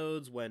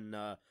episodes when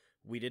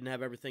we didn't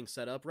have everything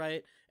set up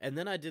right, and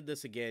then I did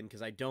this again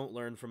because I don't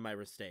learn from my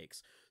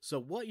mistakes. So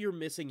what you're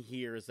missing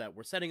here is that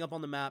we're setting up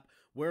on the map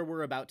where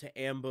we're about to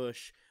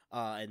ambush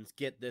and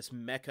get this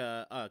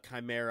mecha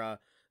chimera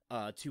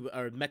or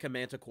mecha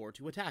manticore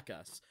to attack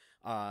us,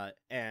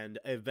 and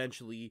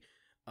eventually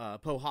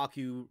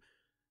Pohaku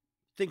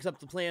thinks up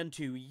the plan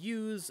to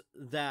use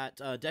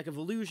that deck of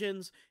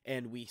illusions,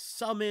 and we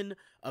summon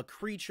a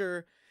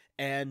creature,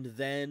 and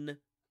then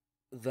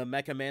the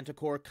Mecha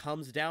Manticore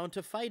comes down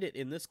to fight it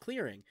in this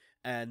clearing,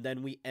 and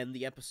then we end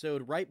the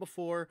episode right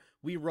before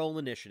we roll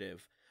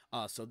initiative.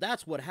 So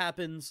that's what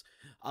happens.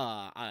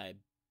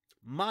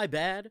 My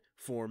bad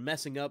for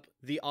messing up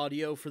the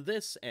audio for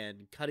this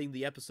and cutting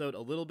the episode a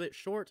little bit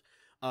short,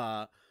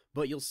 but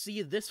you'll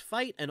see this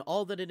fight and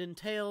all that it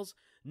entails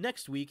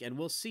next week, and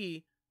we'll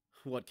see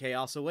what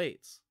chaos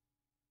awaits.